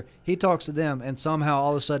motherfucker. He talks to them, and somehow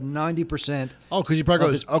all of a sudden 90%. Oh, because he probably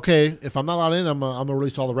of goes, okay, if I'm not allowed in, I'm gonna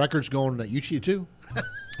release all the records going that you cheat too.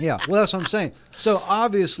 Yeah, well, that's what I'm saying. So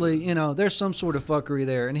obviously, there's some sort of fuckery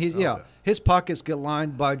there. And yeah. his pockets get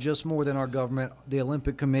lined by just more than our government, the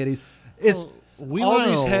Olympic committees. It's We all line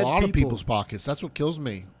these a head lot of people. people's pockets. That's what kills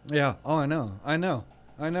me. Yeah. Oh, I know.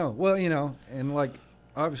 Well, and like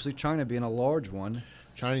obviously China being a large one.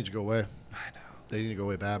 China needs to go away. I know. They need to go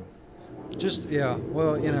away bad. Just yeah.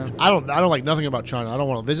 Well, I don't like nothing about China. I don't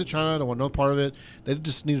want to visit China. I don't want no part of it. They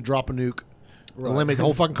just need to drop a nuke, eliminate the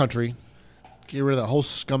whole fucking country, get rid of that whole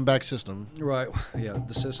scumbag system. Right. Yeah.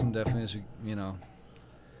 The system definitely is.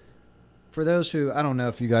 For those who I don't know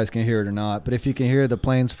if you guys can hear it or not, but if you can hear the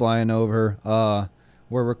planes flying over,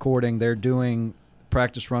 we're recording. They're doing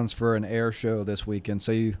practice runs for an air show this weekend,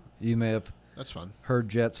 so you may have That's fun. heard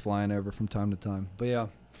jets flying over from time to time. But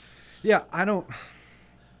yeah. I don't.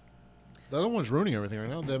 The other one's ruining everything right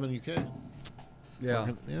now. Them in UK.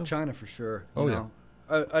 Yeah. Yeah. China for sure. Oh, yeah.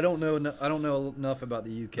 I don't know. I don't know enough about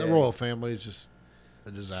the UK. The royal family is just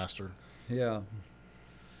a disaster. Yeah.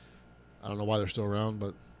 I don't know why they're still around,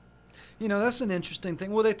 but That's an interesting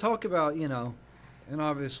thing. Well, they talk about, and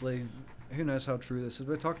obviously, who knows how true this is,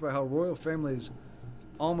 but they talk about how royal families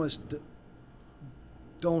almost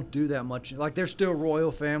don't do that much. Like, they're still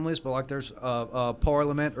royal families, but, like, there's a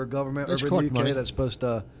parliament or government They just over in the collect UK money. that's supposed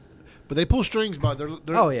to... but they pull strings. But they're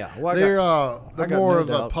Oh, yeah. Well, they're I got more no of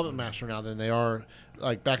a doubt. puppet master now than they are.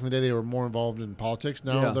 Like back in the day, they were more involved in politics.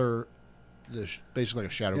 Now Yeah. they're basically like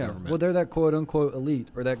a shadow Yeah. government. Well, they're that quote-unquote elite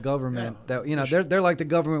or that government Yeah. that, they're like the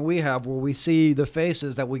government we have where we see the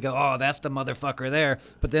faces that we go, oh, that's the motherfucker there.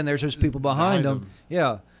 But then there's just people behind Behind them. them.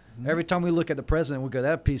 Yeah. Every time we look at the president, we go,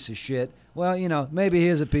 that piece of shit. Well, maybe he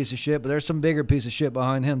is a piece of shit, but there's some bigger piece of shit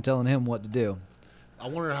behind him telling him what to do. I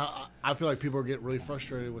wonder how. I feel like people are getting really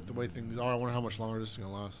frustrated with the way things are. I wonder how much longer this is going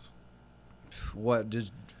to last. What,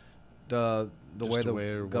 just the Just way the way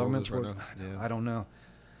our the world governments is right work? now. Yeah. I don't know.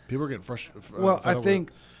 People are getting frustrated. Well, I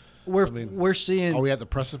think we're seeing... Are we at the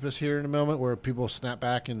precipice here in a moment where people snap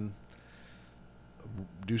back and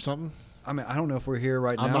do something? I mean, I don't know if we're here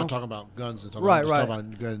right now. I'm not talking about guns. I'm Right, just right. talking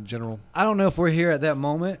about gun in general. I don't know if we're here at that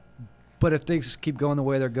moment, but if things keep going the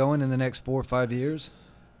way they're going in the next 4 or 5 years,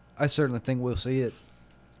 I certainly think we'll see it.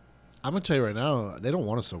 I'm going to tell you right now, they don't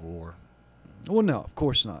want a civil war Well, no, of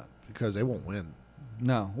course not. because they won't win.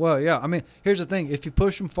 No. Well, yeah. I mean, here's the thing. If you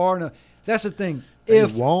push them far enough, that's the thing. They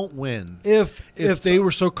won't win. If they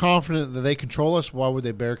were so confident that they control us, why would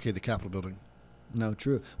they barricade the Capitol building? No,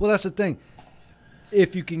 true. Well, that's the thing.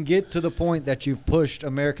 If you can get to the point that you've pushed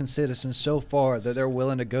American citizens so far that they're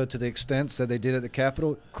willing to go to the extents that they did at the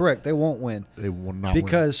Capitol, correct, they won't win. They will not win.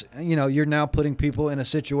 Because, you're now putting people in a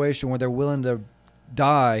situation where they're willing to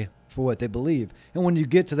die for what they believe. And when you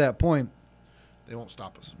get to that point, they won't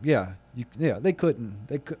stop us. they couldn't.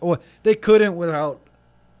 They couldn't without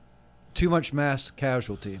too much mass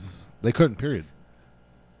casualty. They couldn't, period.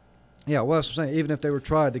 Yeah, well, that's what I'm saying. Even if they were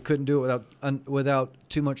tried, they couldn't do it without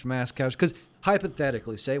too much mass casualty. Because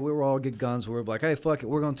hypothetically, say we were all get guns, we were like, hey, fuck it,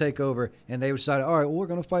 we're going to take over. And they decided, all right, well, we're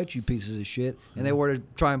going to fight you pieces of shit. And they were to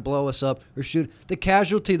try and blow us up or shoot. The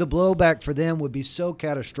casualty, the blowback for them would be so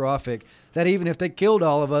catastrophic that even if they killed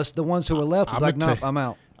all of us, the ones who were left would be like, nope, I'm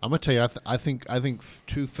out. I'm gonna tell you, I think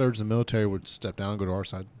 2/3 of the military would step down and go to our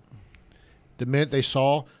side. The minute they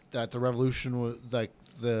saw that the revolution was like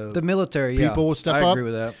the military, people would step I up.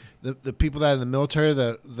 agree with that. The people that are in the military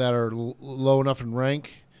that are low enough in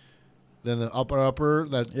rank, than the upper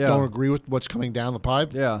that don't agree with what's coming down the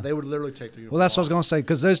pipe. Yeah, they would literally take the uniform. Well, that's what I was going to say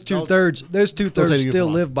because those two thirds still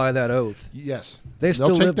live by that oath. Yes, they still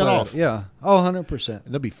live that by off. that. Yeah, 100%.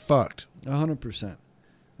 They'll be fucked. 100%.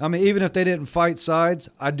 I mean, even if they didn't fight sides,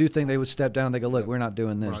 I do think they would step down and they go, look, we're not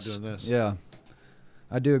doing this. We're not doing this. Yeah.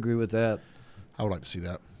 I do agree with that. I would like to see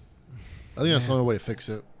that. I think that's the only way to fix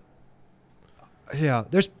it. Yeah.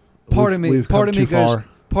 There's part of me goes,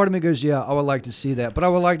 part of me goes, yeah, I would like to see that, but I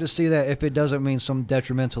would like to see that if it doesn't mean some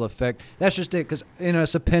detrimental effect. That's just it, because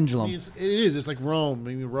it's a pendulum. It is. It's like Rome.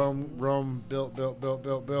 I mean, Rome built,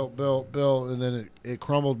 and then it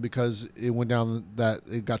crumbled because it went down that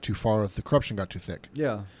it got too far. The corruption got too thick.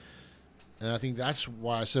 Yeah. And I think that's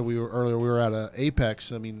why I said we were at an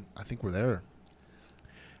apex. I mean, I think we're there.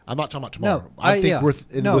 I'm not talking about tomorrow. No, I think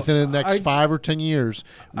within the next 5 or 10 years,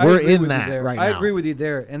 we're in that right now. I agree with you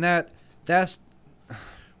there, and that's.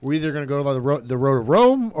 We're either going to go to the road of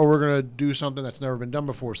Rome, or we're going to do something that's never been done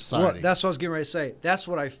before society. Well, that's what I was getting ready to say. That's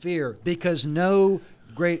what I fear, because no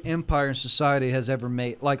great empire in society has ever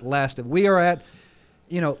lasted. We are at,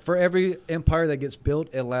 for every empire that gets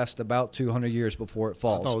built, it lasts about 200 years before it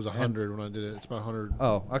falls. I thought it was 100 when I did it. It's about 100.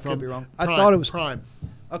 Oh, I could be wrong. Prime, I thought it was prime.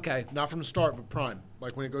 Okay. Not from the start, but prime.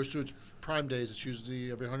 Like when it goes through its prime days, it's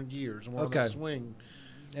usually every 100 years, and we're on that swing.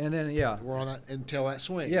 And then we're on that until that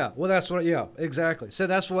swing. Yeah, well, that's what. Yeah, exactly. So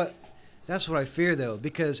that's what I fear, though,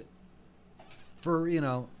 because for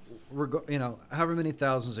however many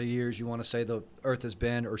thousands of years you want to say the Earth has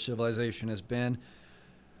been or civilization has been,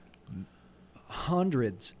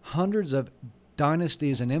 hundreds of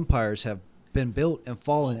dynasties and empires have been built and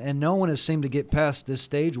fallen, and no one has seemed to get past this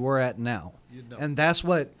stage we're at now. And that's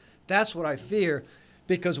what I fear.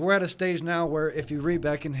 Because we're at a stage now where, if you read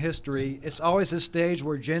back in history, it's always a stage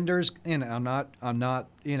where genders. And I'm not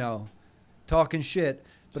talking shit,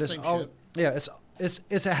 but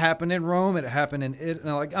it's happened in Rome. It happened in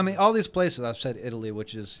all these places. I've said Italy,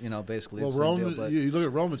 which is basically the same Rome. deal, but you look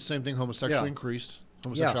at Rome, it's the same thing. Homosexuality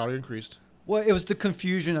increased. Well, it was the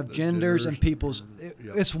confusion of genders and people's.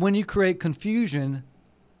 It's when you create confusion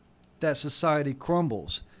that society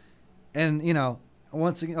crumbles, and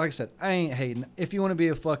once again, like I said, I ain't hating. If you want to be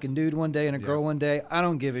a fucking dude one day and a girl one day, I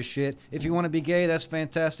don't give a shit. If you want to be gay, that's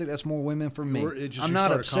fantastic. That's more women for me. I'm not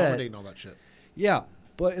upset. Accommodating all that shit. Yeah,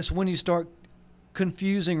 but it's when you start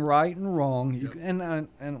confusing right and wrong. And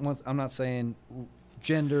once, I'm not saying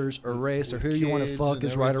genders or race or who you want to fuck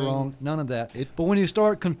is right or wrong. None of that. But when you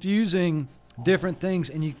start confusing different things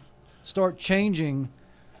and you start changing,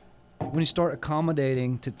 when you start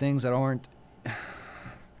accommodating to things that aren't,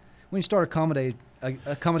 when you start accommodating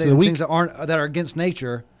things that are against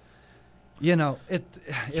nature, it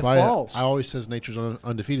falls. I always says nature's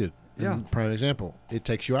undefeated. Yeah. Prime example. It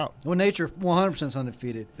takes you out. Well, nature 100% is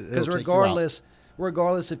undefeated, because regardless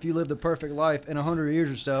if you live the perfect life in 100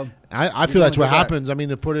 years or so, I feel that's what happens. I mean,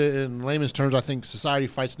 to put it in layman's terms, I think society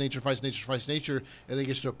fights nature, and then it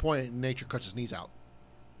gets to a point and nature cuts its knees out,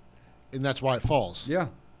 and that's why it falls. Yeah.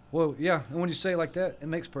 Well, yeah, and when you say it like that, it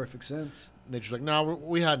makes perfect sense. Nature's like, no,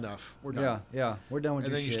 we had enough. We're done. Yeah, we're done with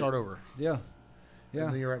and your then you shit. start over. Yeah.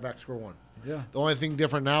 And then you're right back to square one. Yeah. The only thing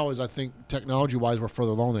different now is I think technology-wise we're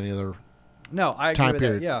further along than any other No, I agree time with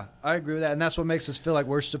period. that. Yeah, I agree with that, and that's what makes us feel like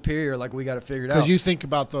we're superior, like we got it figured out. Because you think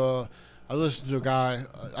about I listened to a guy.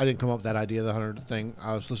 I didn't come up with that idea, the 100 thing.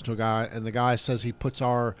 I was listening to a guy, and the guy says he puts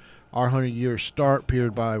our 100-year start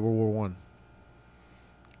period by World War One.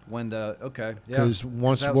 Because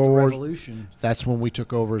once that World was the War, revolution. that's when we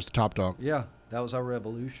took over as the top dog. Yeah, that was our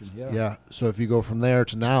revolution. Yeah. Yeah. So if you go from there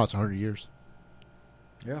to now, it's 100 years.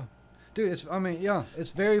 Yeah. Dude, it's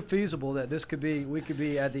very feasible that we could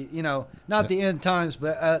be at the, not the end times,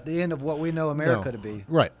 but at the end of what we know America to be.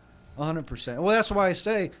 Right. 100%. Well, that's why I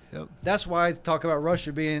say, that's why I talk about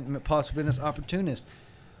Russia being possibly this opportunist.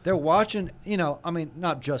 They're watching,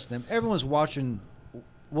 not just them. Everyone's watching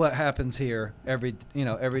what happens here every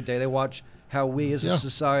day. They watch how we as a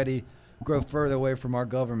society grow further away from our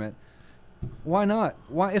government. Why not?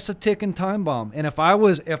 Why? It's a ticking time bomb. And if I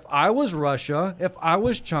was Russia, if I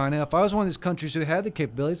was China, if I was one of these countries who had the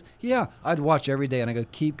capabilities, I'd watch every day and I go,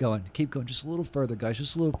 keep going, just a little further,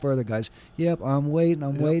 guys. Yep, I'm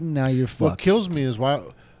waiting. Now you're fucked. What kills me is why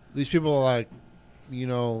these people are like,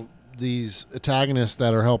 these antagonists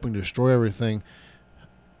that are helping destroy everything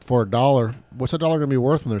for $1. What's $1 going to be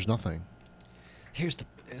worth when there's nothing?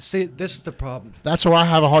 This is the problem. That's where I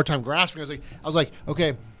have a hard time grasping. I was like,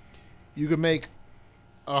 okay. You could make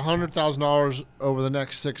 $100,000 over the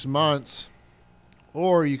next 6 months,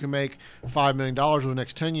 or you can make $5 million over the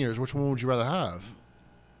next 10 years. Which one would you rather have?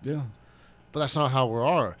 Yeah. But that's not how we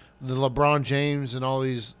are. The LeBron James and all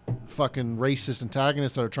these fucking racist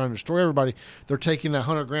antagonists that are trying to destroy everybody, they're taking that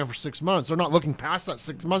 $100,000 for 6 months. They're not looking past that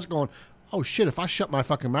 6 months going, oh, shit, if I shut my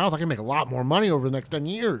fucking mouth, I can make a lot more money over the next 10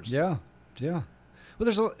 years. Yeah. Well,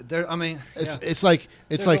 it's like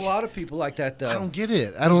a lot of people like that, though. I don't get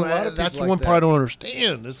it. That's the one part I don't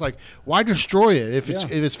understand. It's like, why destroy it if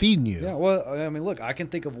it's feeding you? Yeah. Well, I mean, look, I can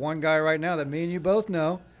think of one guy right now that me and you both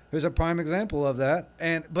know who's a prime example of that.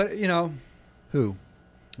 But who?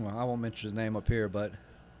 Well, I won't mention his name up here, but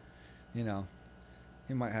you know,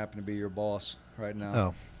 he might happen to be your boss right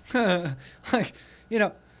now. Oh, Like, you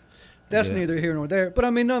know, that's Yeah. neither here nor there. But I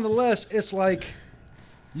mean, nonetheless, it's like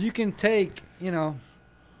you can take, you know,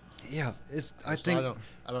 yeah. It's I So think I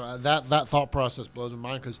don't that thought process blows my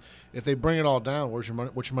mind because if they bring it all down, what's your money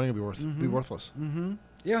gonna be worth? Be worthless,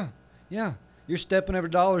 yeah, yeah. You're stepping over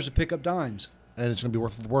dollars to pick up dimes. and it's gonna be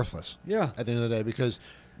worthless Yeah. at the end of the day because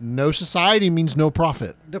no society means no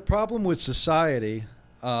profit. The problem with society,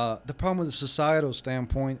 the problem with the societal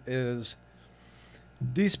standpoint is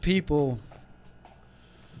these people,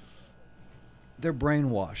 they're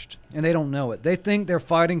brainwashed and they don't know it. They think they're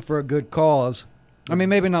fighting for a good cause. I mean,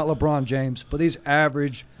 maybe not LeBron James, but these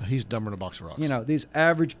average, He's dumber than a box of rocks. you know, these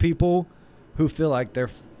average people who feel like they're,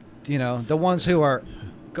 you know, the ones who are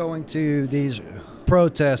going to these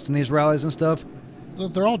protests and these rallies and stuff.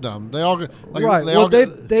 They're all dumb. They all like, Right. They Well, all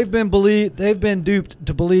they've been duped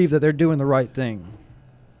to believe that they're doing the right thing.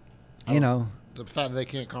 You know. the fact that they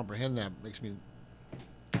can't comprehend that makes me.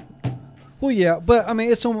 Well, yeah, but I mean,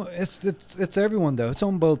 it's everyone though. It's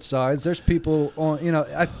on both sides. There's people on, you know.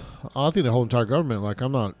 I think the whole entire government. Like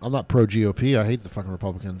I'm not pro GOP. I hate the fucking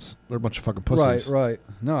Republicans. They're a bunch of fucking pussies. Right.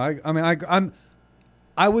 No,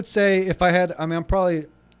 I would say if I had, I mean, I'm probably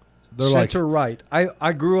They're like center right.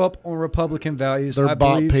 I grew up on Republican values. they're I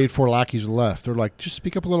bought, believe, paid for lackeys left. They're like, just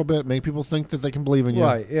speak up a little bit, make people think that they can believe in you.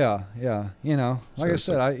 Right. Yeah. You know, like So I it's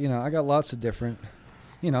said, I got lots of different.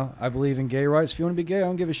 You know, I believe in gay rights. If you want to be gay, I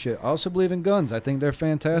don't give a shit. I also believe in guns. I think they're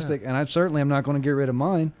fantastic, and I certainly am not going to get rid of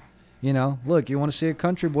mine. You know, look, you want to see a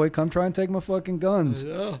country boy? Come try and take my fucking guns.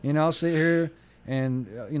 Yeah. You know, I'll sit here and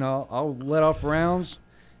you know, I'll let off rounds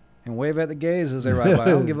and wave at the gays as they ride by. I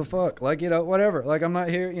don't give a fuck. Like, you know, whatever. Like, I'm not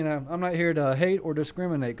here. You know, I'm not here to hate or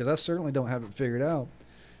discriminate because I certainly don't have it figured out.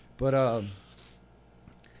 But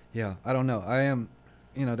yeah, I don't know. I am.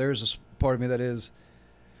 You know, there's this part of me that is.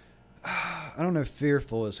 I don't know if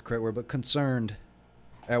fearful is the correct word, but concerned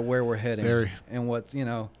at where we're heading Very. and what, you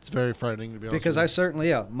know, It's very frightening to be honest. because I with certainly,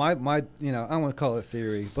 yeah, my, you know, I don't want to call it a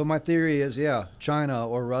theory, but my theory is, yeah, China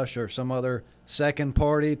or Russia or some other second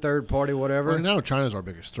party, third party, you. whatever. Right now, China's our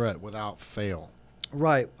biggest threat without fail.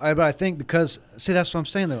 Right. But I think because, see, that's what I'm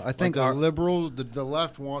saying though. I think Like the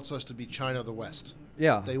left wants us to be China of the West.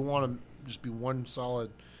 yeah, They want to just be one solid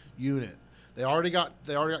unit. They already got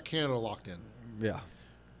Canada locked in. yeah,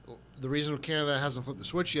 The reason Canada hasn't flipped the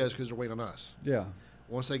switch yet is because they're waiting on us. yeah.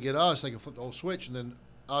 Once they get us, they can flip the whole switch, and then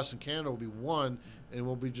us and Canada will be one, and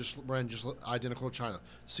we'll be just identical to China.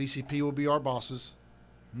 CCP will be our bosses.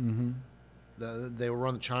 Mm-hmm. They will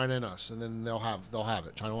run China and us, and then they'll have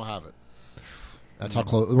it. China will have it. That's how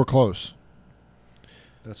close we're close.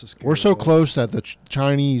 That's a scary We're so thought. close that the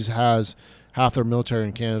Chinese has half their military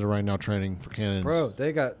in Canada right now training for cannons. Bro,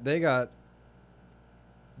 they got the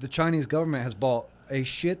Chinese government has bought a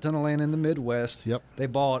shit ton of land in the Midwest. Yep. They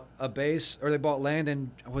bought a base, or they bought land in,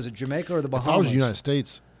 was it Jamaica or the If Bahamas? I was the United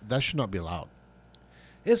States, that should not be allowed.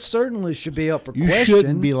 It certainly should be up for You question.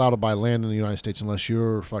 shouldn't be allowed to buy land in the United States unless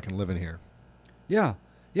you're fucking living here. Yeah,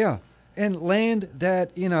 yeah. And land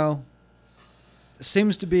that, you know,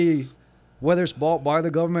 seems to be, whether it's bought by the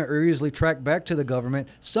government or easily tracked back to the government,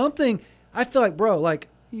 something, I feel like, bro, like,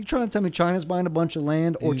 you trying to tell me China's buying a bunch of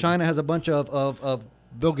land or China has a bunch of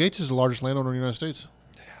Bill Gates is the largest landowner in the United States.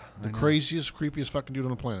 The I know. craziest, creepiest fucking dude on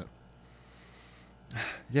the planet.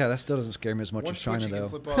 Yeah, that still doesn't scare me as much One as China, switch, he though.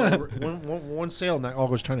 can flip over, one sale, and that all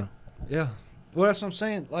goes China. Yeah. Well, that's what I'm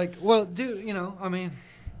saying. Like, well, dude, you know, I mean,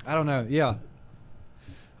 I don't know. Yeah.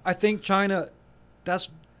 I think China's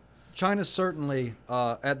certainly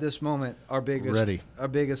at this moment our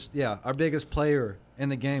biggest player in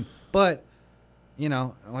the game. But, you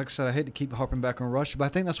know, like I said, I hate to keep harping back on Russia, but I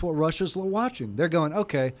think that's what Russia's watching. They're going,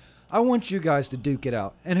 okay, I want you guys to duke it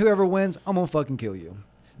out, and whoever wins, I'm gonna fucking kill you,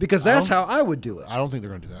 because that's how I would do it. I don't think they're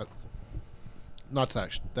going to do that. Not to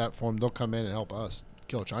that form. They'll come in and help us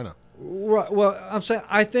kill China. Right. Well, I'm saying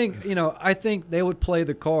I think they would play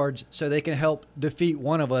the cards so they can help defeat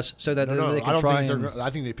one of us, so that No, they I can don't try. think I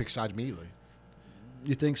think they pick sides immediately.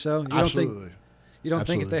 You think so? You Absolutely. don't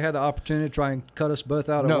think if they had the opportunity to try and cut us both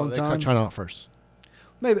out at No, one they time? cut China out first.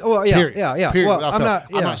 Maybe. Well, yeah, Period. yeah. Period. Well, I'm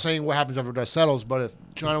not saying what happens after dust settles, but if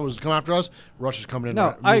China was to come after us, Russia's coming in. No,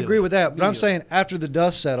 right I agree with that. But I'm immediately. saying after the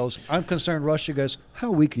dust settles, I'm concerned Russia goes,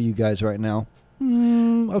 how weak are you guys right now?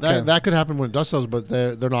 Okay. That could happen when it dust settles, but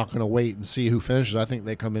they're not going to wait and see who finishes. I think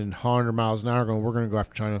they come in 100 miles an hour going, we're going to go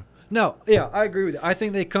after China. No, yeah, I agree with you. I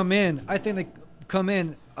think they come in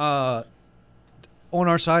on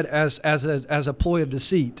our side as a ploy of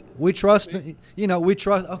deceit. We trust, okay,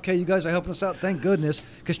 you guys are helping us out, thank goodness,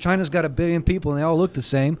 because China's got 1 billion people and they all look the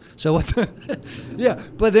same. So what? Yeah,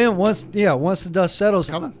 but then once the dust settles,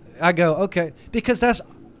 I go, okay, because that's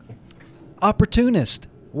opportunist.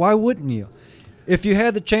 Why wouldn't you? If you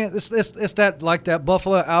had the chance, it's that like that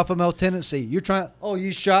Buffalo alpha male tendency. You're trying. Oh,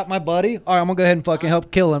 you shot my buddy. All right, I'm gonna go ahead and fucking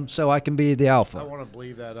help kill him so I can be the alpha. I want to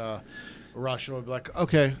believe that Russia would be like,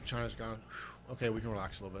 okay, China's gone. Okay, we can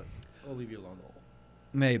relax a little bit. We'll leave you alone.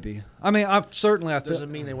 Maybe. I mean, I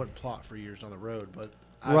doesn't mean they wouldn't plot for years down the road, but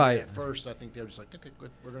right. At first, I think they were just like, okay,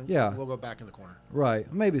 good. We'll go back in the corner.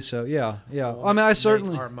 Right. Maybe so. Yeah. Yeah. We'll I mean, I make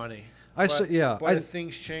certainly our money. But if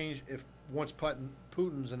things change, if once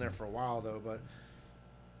Putin's in there for a while though, but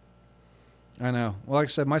I know. Well, like I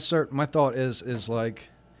said, my thought is like,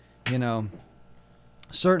 you know,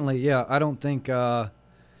 certainly, yeah. I don't think, I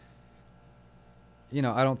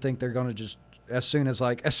don't think they're gonna just as soon as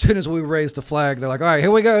we raise the flag, they're like, all right, here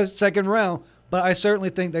we go, second round. But I certainly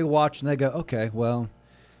think they watch and they go, okay, well,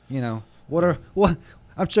 what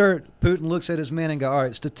I'm sure Putin looks at his men and go, all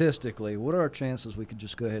right, statistically, what are our chances we could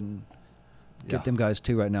just go ahead and get them guys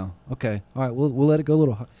two right now? Okay, all right, we'll let it go a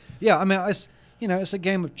little. Yeah, I mean, it's a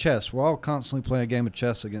game of chess. We're all constantly playing a game of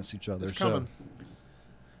chess against each other. It's coming.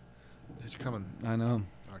 It's coming. I know.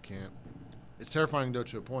 I can't. It's terrifying though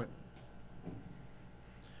to a point.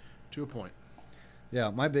 To a point. Yeah,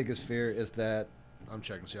 my biggest fear is that I'm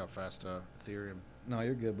checking to see how fast Ethereum. No,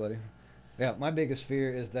 you're good, buddy. Yeah, my biggest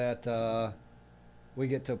fear is that we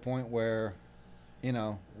get to a point where,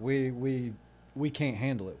 we can't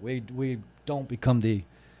handle it. We don't become the,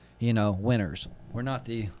 winners. We're not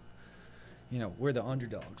the, we're the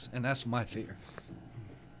underdogs, and that's my fear.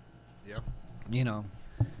 Yeah.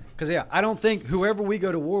 Because I don't think whoever we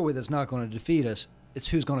go to war with is not going to defeat us. It's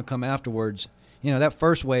who's going to come afterwards. That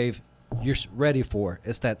first wave you're ready for.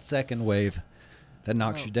 It's that second wave that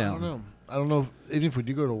knocks you down. I don't know. Even if we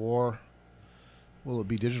do go to war, will it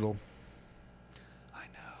be digital?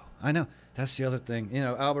 I know. That's the other thing.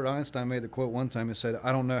 Albert Einstein made the quote one time. He said,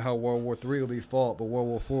 I don't know how World War III will be fought, but World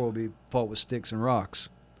War IV will be fought with sticks and rocks.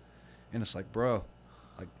 And it's like, bro,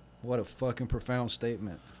 like, what a fucking profound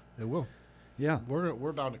statement. It will. Yeah.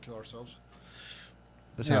 We're bound to kill ourselves.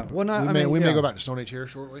 That's happening. Well, we may go back to Stone Age here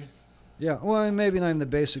shortly. Yeah, well, maybe not even the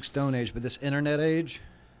basic Stone Age, but this internet age,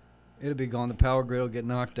 it'll be gone. The power grid will get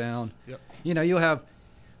knocked down. Yep. You'll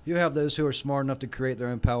have those who are smart enough to create their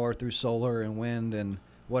own power through solar and wind and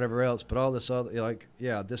whatever else. But all this other,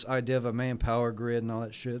 this idea of a main power grid and all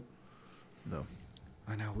that shit. No.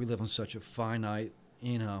 I know. We live on such a finite,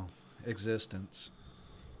 existence.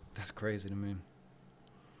 That's crazy to me.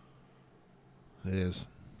 It is.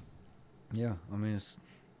 Yeah, I mean,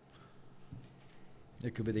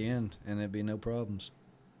 it could be the end, and it'd be no problems.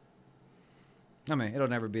 I mean, it'll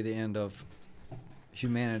never be the end of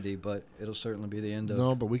humanity, but it'll certainly be the end of...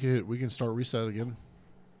 No, but we can start reset again.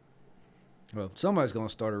 Well, somebody's going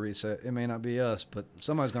to start a reset. It may not be us, but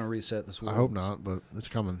somebody's going to reset this world. I hope not, but it's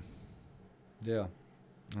coming. Yeah,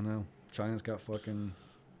 I know. China's got fucking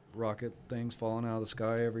rocket things falling out of the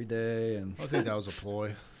sky every day, and I think that was a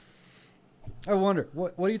ploy. I wonder,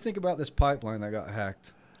 what do you think about this pipeline that got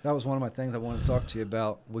hacked? That was one of my things I wanted to talk to you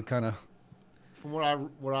about. We kind of... From what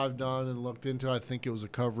I've done and looked into, I think it was a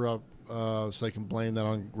cover-up so they can blame that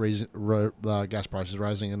on gas prices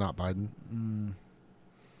rising and not Biden.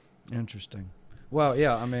 Interesting. Well,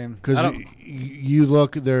 yeah, I mean... Because you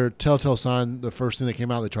look, their telltale sign, the first thing that came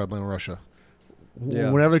out, they tried to blame Russia. Yeah.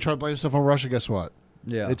 Whenever they try to blame stuff on Russia, guess what?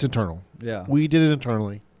 Yeah. It's internal. Yeah. We did it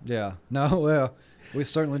internally. Yeah. No, well, we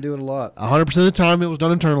certainly do it a lot. 100% of the time, it was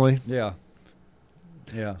done internally. Yeah.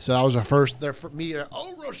 Yeah. So that was their media.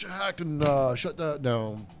 Oh, Russia hacked and shut the.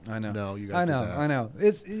 No. I know. No, you guys. I know.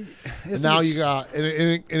 It's now you got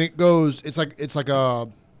and it goes. It's like it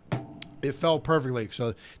fell perfectly.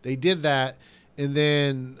 So they did that, and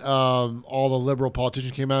then all the liberal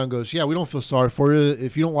politicians came out and goes, yeah, we don't feel sorry for you.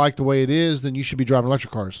 If you don't like the way it is, then you should be driving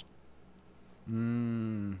electric cars. So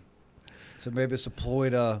maybe it's a ploy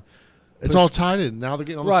to. It's all tied in. Now they're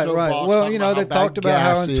getting on the soapbox. Right. Well, they've talked about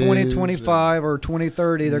how in 2025 or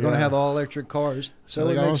 2030 they're going to have all electric cars. So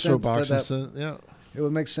it makes sense it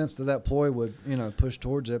would make sense that ploy would push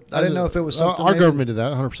towards it. I didn't know if it was something. Our government did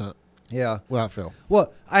that 100%. Yeah. Without fail.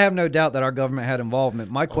 Well, I have no doubt that our government had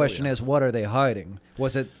involvement. My question is, what are they hiding?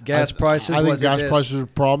 Was it gas prices? I think gas prices are a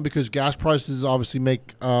problem because gas prices obviously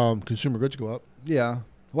make consumer goods go up. Yeah.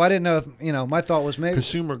 Well, I didn't know if, my thought was maybe.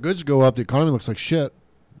 Consumer goods go up, the economy looks like shit.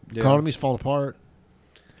 Yeah. Economy's falling apart.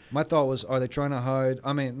 My thought was, are they trying to hide?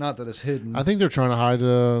 I mean, not that it's hidden. I think they're trying to hide.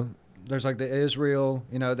 There's like the Israel,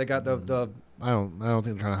 they got the. I don't think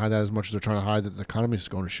they're trying to hide that as much as they're trying to hide that the economy is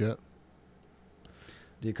going to shit.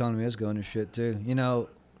 The economy is going to shit too.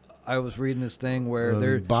 I was reading this thing where on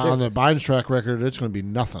the Biden's track record, it's going to be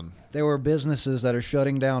nothing. there were businesses that are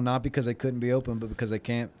shutting down not because they couldn't be open, but because they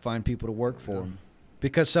can't find people to work for them.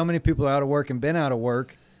 Because so many people are out of work and been out of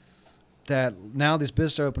work that now these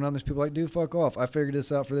businesses are open up. These people are like, dude, fuck off. I figured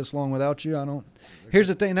this out for this long without you. I don't. Here's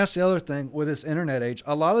the thing. And that's the other thing with this internet age.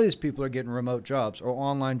 A lot of these people are getting remote jobs or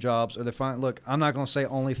online jobs, or they're finding, look, I'm not going to say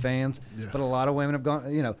OnlyFans, but a lot of women have gone,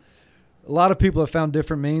 a lot of people have found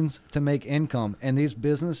different means to make income. And these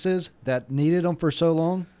businesses that needed them for so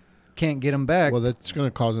long can't get them back. Well, that's going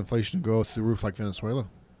to cause inflation to go through the roof like Venezuela.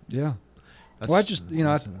 Yeah. Well, I just, I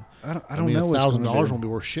don't know what's going to $1,000 won't be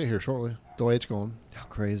worth shit here shortly, the way it's going. How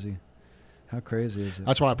crazy. How crazy is it?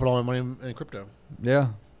 That's why I put all my money in crypto. Yeah.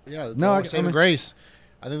 Yeah. No, I saving mean, grace.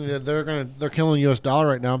 I think that they're killing U.S. dollar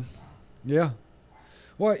right now. Yeah.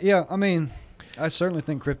 Well, yeah. I mean, I certainly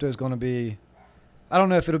think crypto is going to be. I don't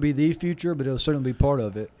know if it'll be the future, but it'll certainly be part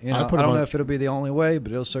of it. I don't know if it'll be the only way,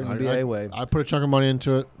 but it'll certainly be a way. I put a chunk of money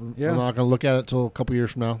into it. Yeah. I'm not going to look at it till a couple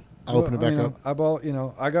years from now. I'll open it back up. I bought,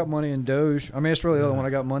 I got money in Doge. I mean, it's really the other one I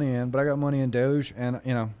got money in, but I got money in Doge, and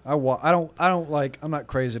I'm not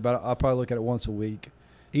crazy about it. I'll probably look at it once a week.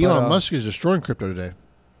 Elon Musk is destroying crypto today.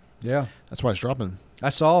 Yeah, that's why it's dropping.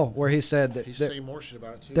 I saw where he said that he's saying more shit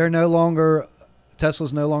about it too.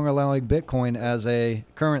 Tesla's no longer allowing Bitcoin as a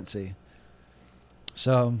currency.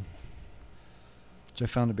 So, which I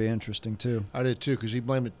found to be interesting too. I did too, because he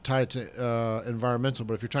tied it to environmental.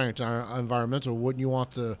 But if you're tying it to environmental, wouldn't you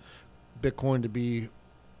want the Bitcoin to be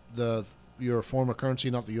your form of currency,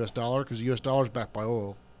 not the U.S. dollar? Because the U.S. dollar is backed by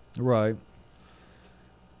oil. Right.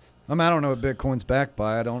 I mean, I don't know what Bitcoin's backed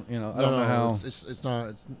by. I don't know how. It's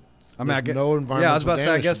not. I mean, no environmental. Yeah, I was about to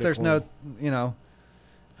say. I guess there's no.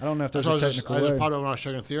 I don't know if there's a technical way. I just popped up when I was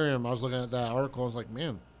checking Ethereum. I was looking at that article. I was like,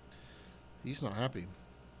 man, he's not happy.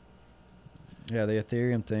 Yeah, the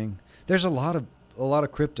Ethereum thing. There's a lot of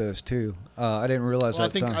cryptos too. I didn't realize that. I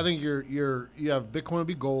think you have Bitcoin will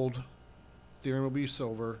be gold, Ethereum will be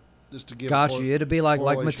silver, just to give. Got you. It'll be like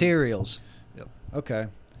materials. Yep. Okay.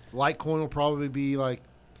 Litecoin will probably be like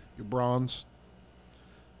your bronze.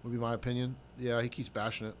 Would be my opinion. Yeah, he keeps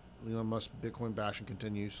bashing it. Elon Musk Bitcoin bashing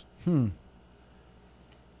continues. I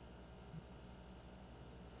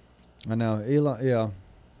know Elon. Yeah.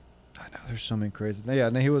 I know there's so many crazy things. Yeah,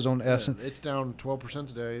 and he was on It's down 12%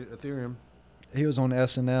 today. Ethereum. He was on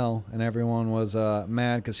SNL, and everyone was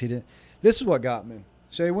mad because he didn't. This is what got me.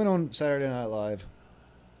 So he went on Saturday Night Live.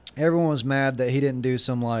 Everyone was mad that he didn't do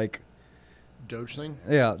some Doge thing.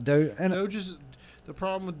 Yeah, Doge. And Doge is the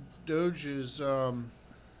problem with Doge is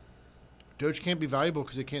Doge can't be valuable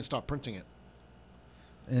because they can't stop printing it.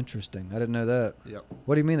 Interesting. I didn't know that. Yep.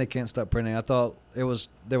 What do you mean they can't stop printing? I thought there was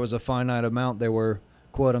a finite amount they were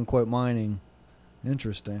quote unquote mining.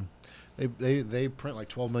 Interesting. They print like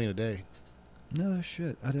 12 million a day. No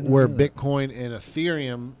shit. I didn't know. Where that. Bitcoin and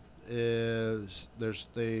Ethereum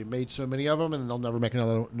they made so many of them and they'll never make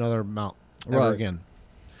another amount ever again.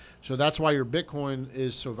 So that's why your Bitcoin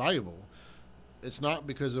is so valuable. It's not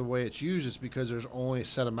because of the way it's used. It's because there's only a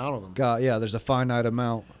set amount of them. There's a finite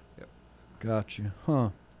amount. Yep. Got you. Huh.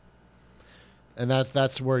 And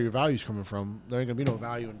that's where your value's coming from. There ain't gonna be no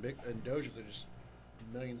value in Doge if they're just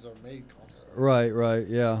millions of them made constantly. Right.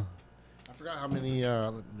 Yeah. I forgot how many.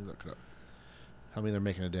 Let me look it up. How many they're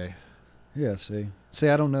making a day? Yeah. See,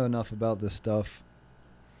 I don't know enough about this stuff.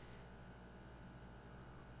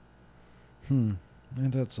 Ain't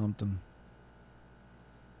that something?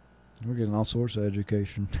 We're getting all sorts of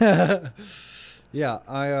education. Yeah,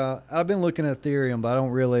 I've been looking at Ethereum, but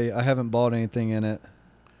I haven't bought anything in it.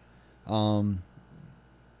 I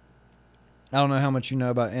don't know how much you know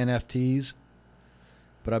about NFTs,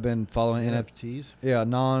 but I've been following NFTs. Yeah,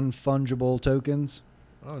 non-fungible tokens.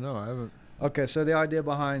 Oh no, I haven't. Okay, so the idea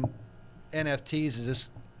behind NFTs is this.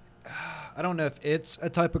 I don't know if it's a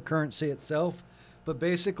type of currency itself, but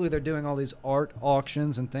basically they're doing all these art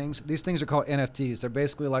auctions and things. These things are called NFTs. They're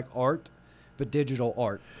basically like art, but digital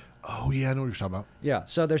art. Oh yeah, I know what you're talking about. Yeah,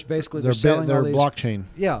 so they're selling all these blockchain.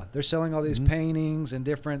 Yeah, they're selling all these paintings and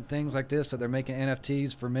different things like this that they're making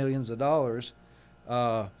NFTs for millions of dollars.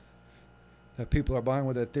 That people are buying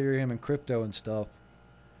with Ethereum and crypto and stuff.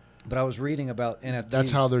 But I was reading about NFTs.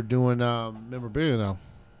 That's how they're doing memorabilia now.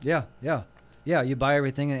 Yeah. You buy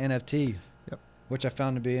everything in NFT. Yep. Which I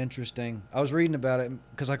found to be interesting. I was reading about it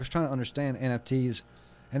because I was trying to understand NFTs,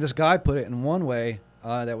 and this guy put it in one way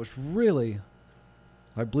that was really,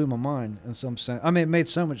 blew my mind in some sense. I mean, it made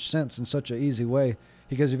so much sense in such an easy way.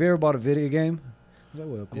 He goes, "Have you ever bought a video game?" I was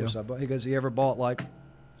like, "Well, of course I bought." He goes, "You ever bought like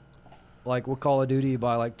with Call of Duty, you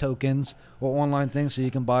buy tokens or online things so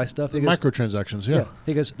you can buy stuff?" Microtransactions, yeah.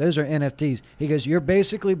 He goes, "Those are NFTs." He goes, "You're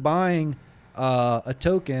basically buying a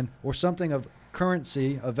token or something of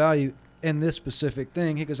currency, of value in this specific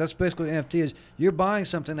thing. He goes, that's basically what NFT is. You're buying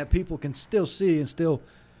something that people can still see and still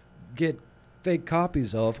get fake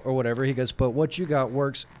copies of or whatever. He goes, but what you got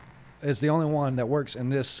works is the only one that works in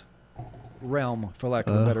this realm, for lack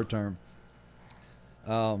of a better term.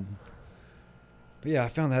 But yeah, I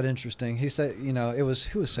found that interesting. He said, it was,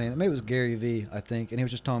 who was saying it? Maybe it was Gary Vee, I think. And he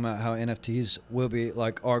was just talking about how NFTs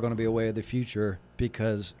are going to be a way of the future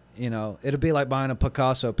because, it'll be like buying a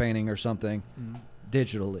Picasso painting or something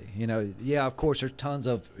digitally. Yeah, of course, there's tons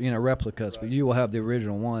of, replicas, but you will have the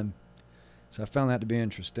original one. So I found that to be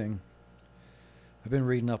interesting. I've been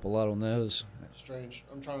reading up a lot on those. Strange.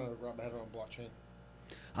 I'm trying to wrap my head around blockchain.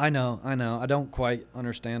 I know. I don't quite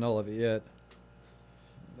understand all of it yet.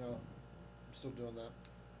 No, I'm still doing that.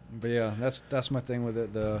 But yeah, that's my thing with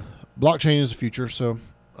it. The blockchain is the future, so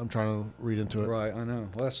I'm trying to read into it. Right, I know.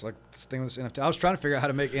 Well, that's like this thing with this NFT. I was trying to figure out how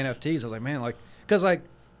to make NFTs. I was like, man, because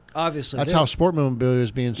obviously that's how sport memorabilia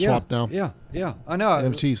is being swapped now. Yeah, I know.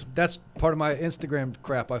 NFTs. That's part of my Instagram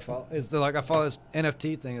crap. I follow I follow this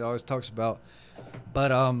NFT thing that always talks about.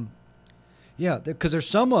 But yeah, because there's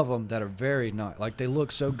some of them that are very not like they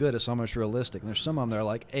look so good, it's almost realistic. And there's some of them that are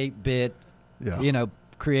like 8-bit,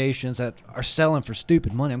 creations that are selling for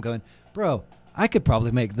stupid money. I'm going, bro, I could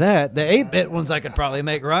probably make that. The 8-bit ones I could probably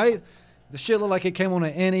make, right? The shit looked like it came on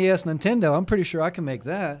an NES Nintendo. I'm pretty sure I can make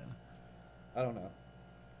that. I don't know.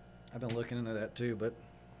 I've been looking into that too, but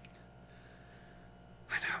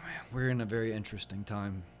I know, man. We're in a very interesting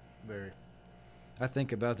time. Very. I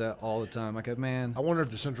think about that all the time. Like, man. I wonder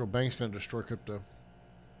if the central bank's going to destroy crypto.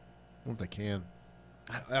 I wonder if they can.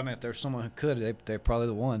 I mean, if there's someone who could, they're probably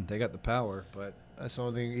the one. They got the power, but that's the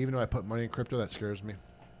only thing. Even though I put money in crypto, that scares me.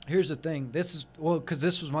 Here's the thing. Because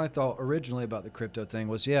this was my thought originally about the crypto thing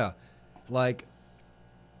was, like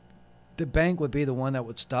the bank would be the one that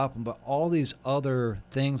would stop them, but all these other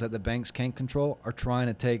things that the banks can't control are trying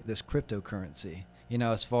to take this cryptocurrency.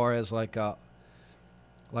 As far as like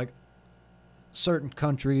certain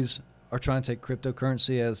countries are trying to take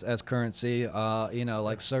cryptocurrency as currency.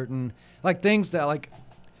 Certain things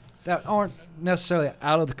that aren't necessarily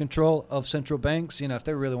out of the control of central banks. If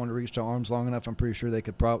they really want to reach their arms long enough, I'm pretty sure they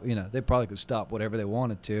could they probably could stop whatever they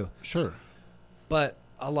wanted to. Sure. But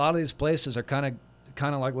a lot of these places are kind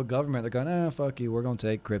of like with government. They're going, fuck you. We're going to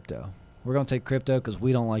take crypto. We're going to take crypto because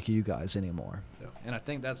we don't like you guys anymore. Yeah. And I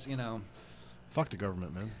think that's, fuck the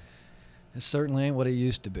government, man. It certainly ain't what it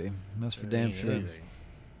used to be. That's for damn sure. Anything.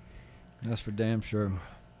 That's for damn sure.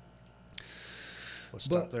 Let's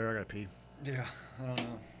stop there. I gotta pee. Yeah, I don't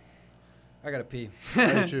know. I gotta pee.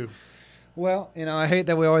 Me too. Well, I hate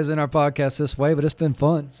that we always end our podcast this way, but it's been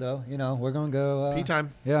fun. So, we're gonna go pee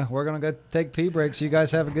time. Yeah, we're gonna go take pee breaks. So you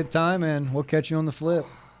guys have a good time, and we'll catch you on the flip.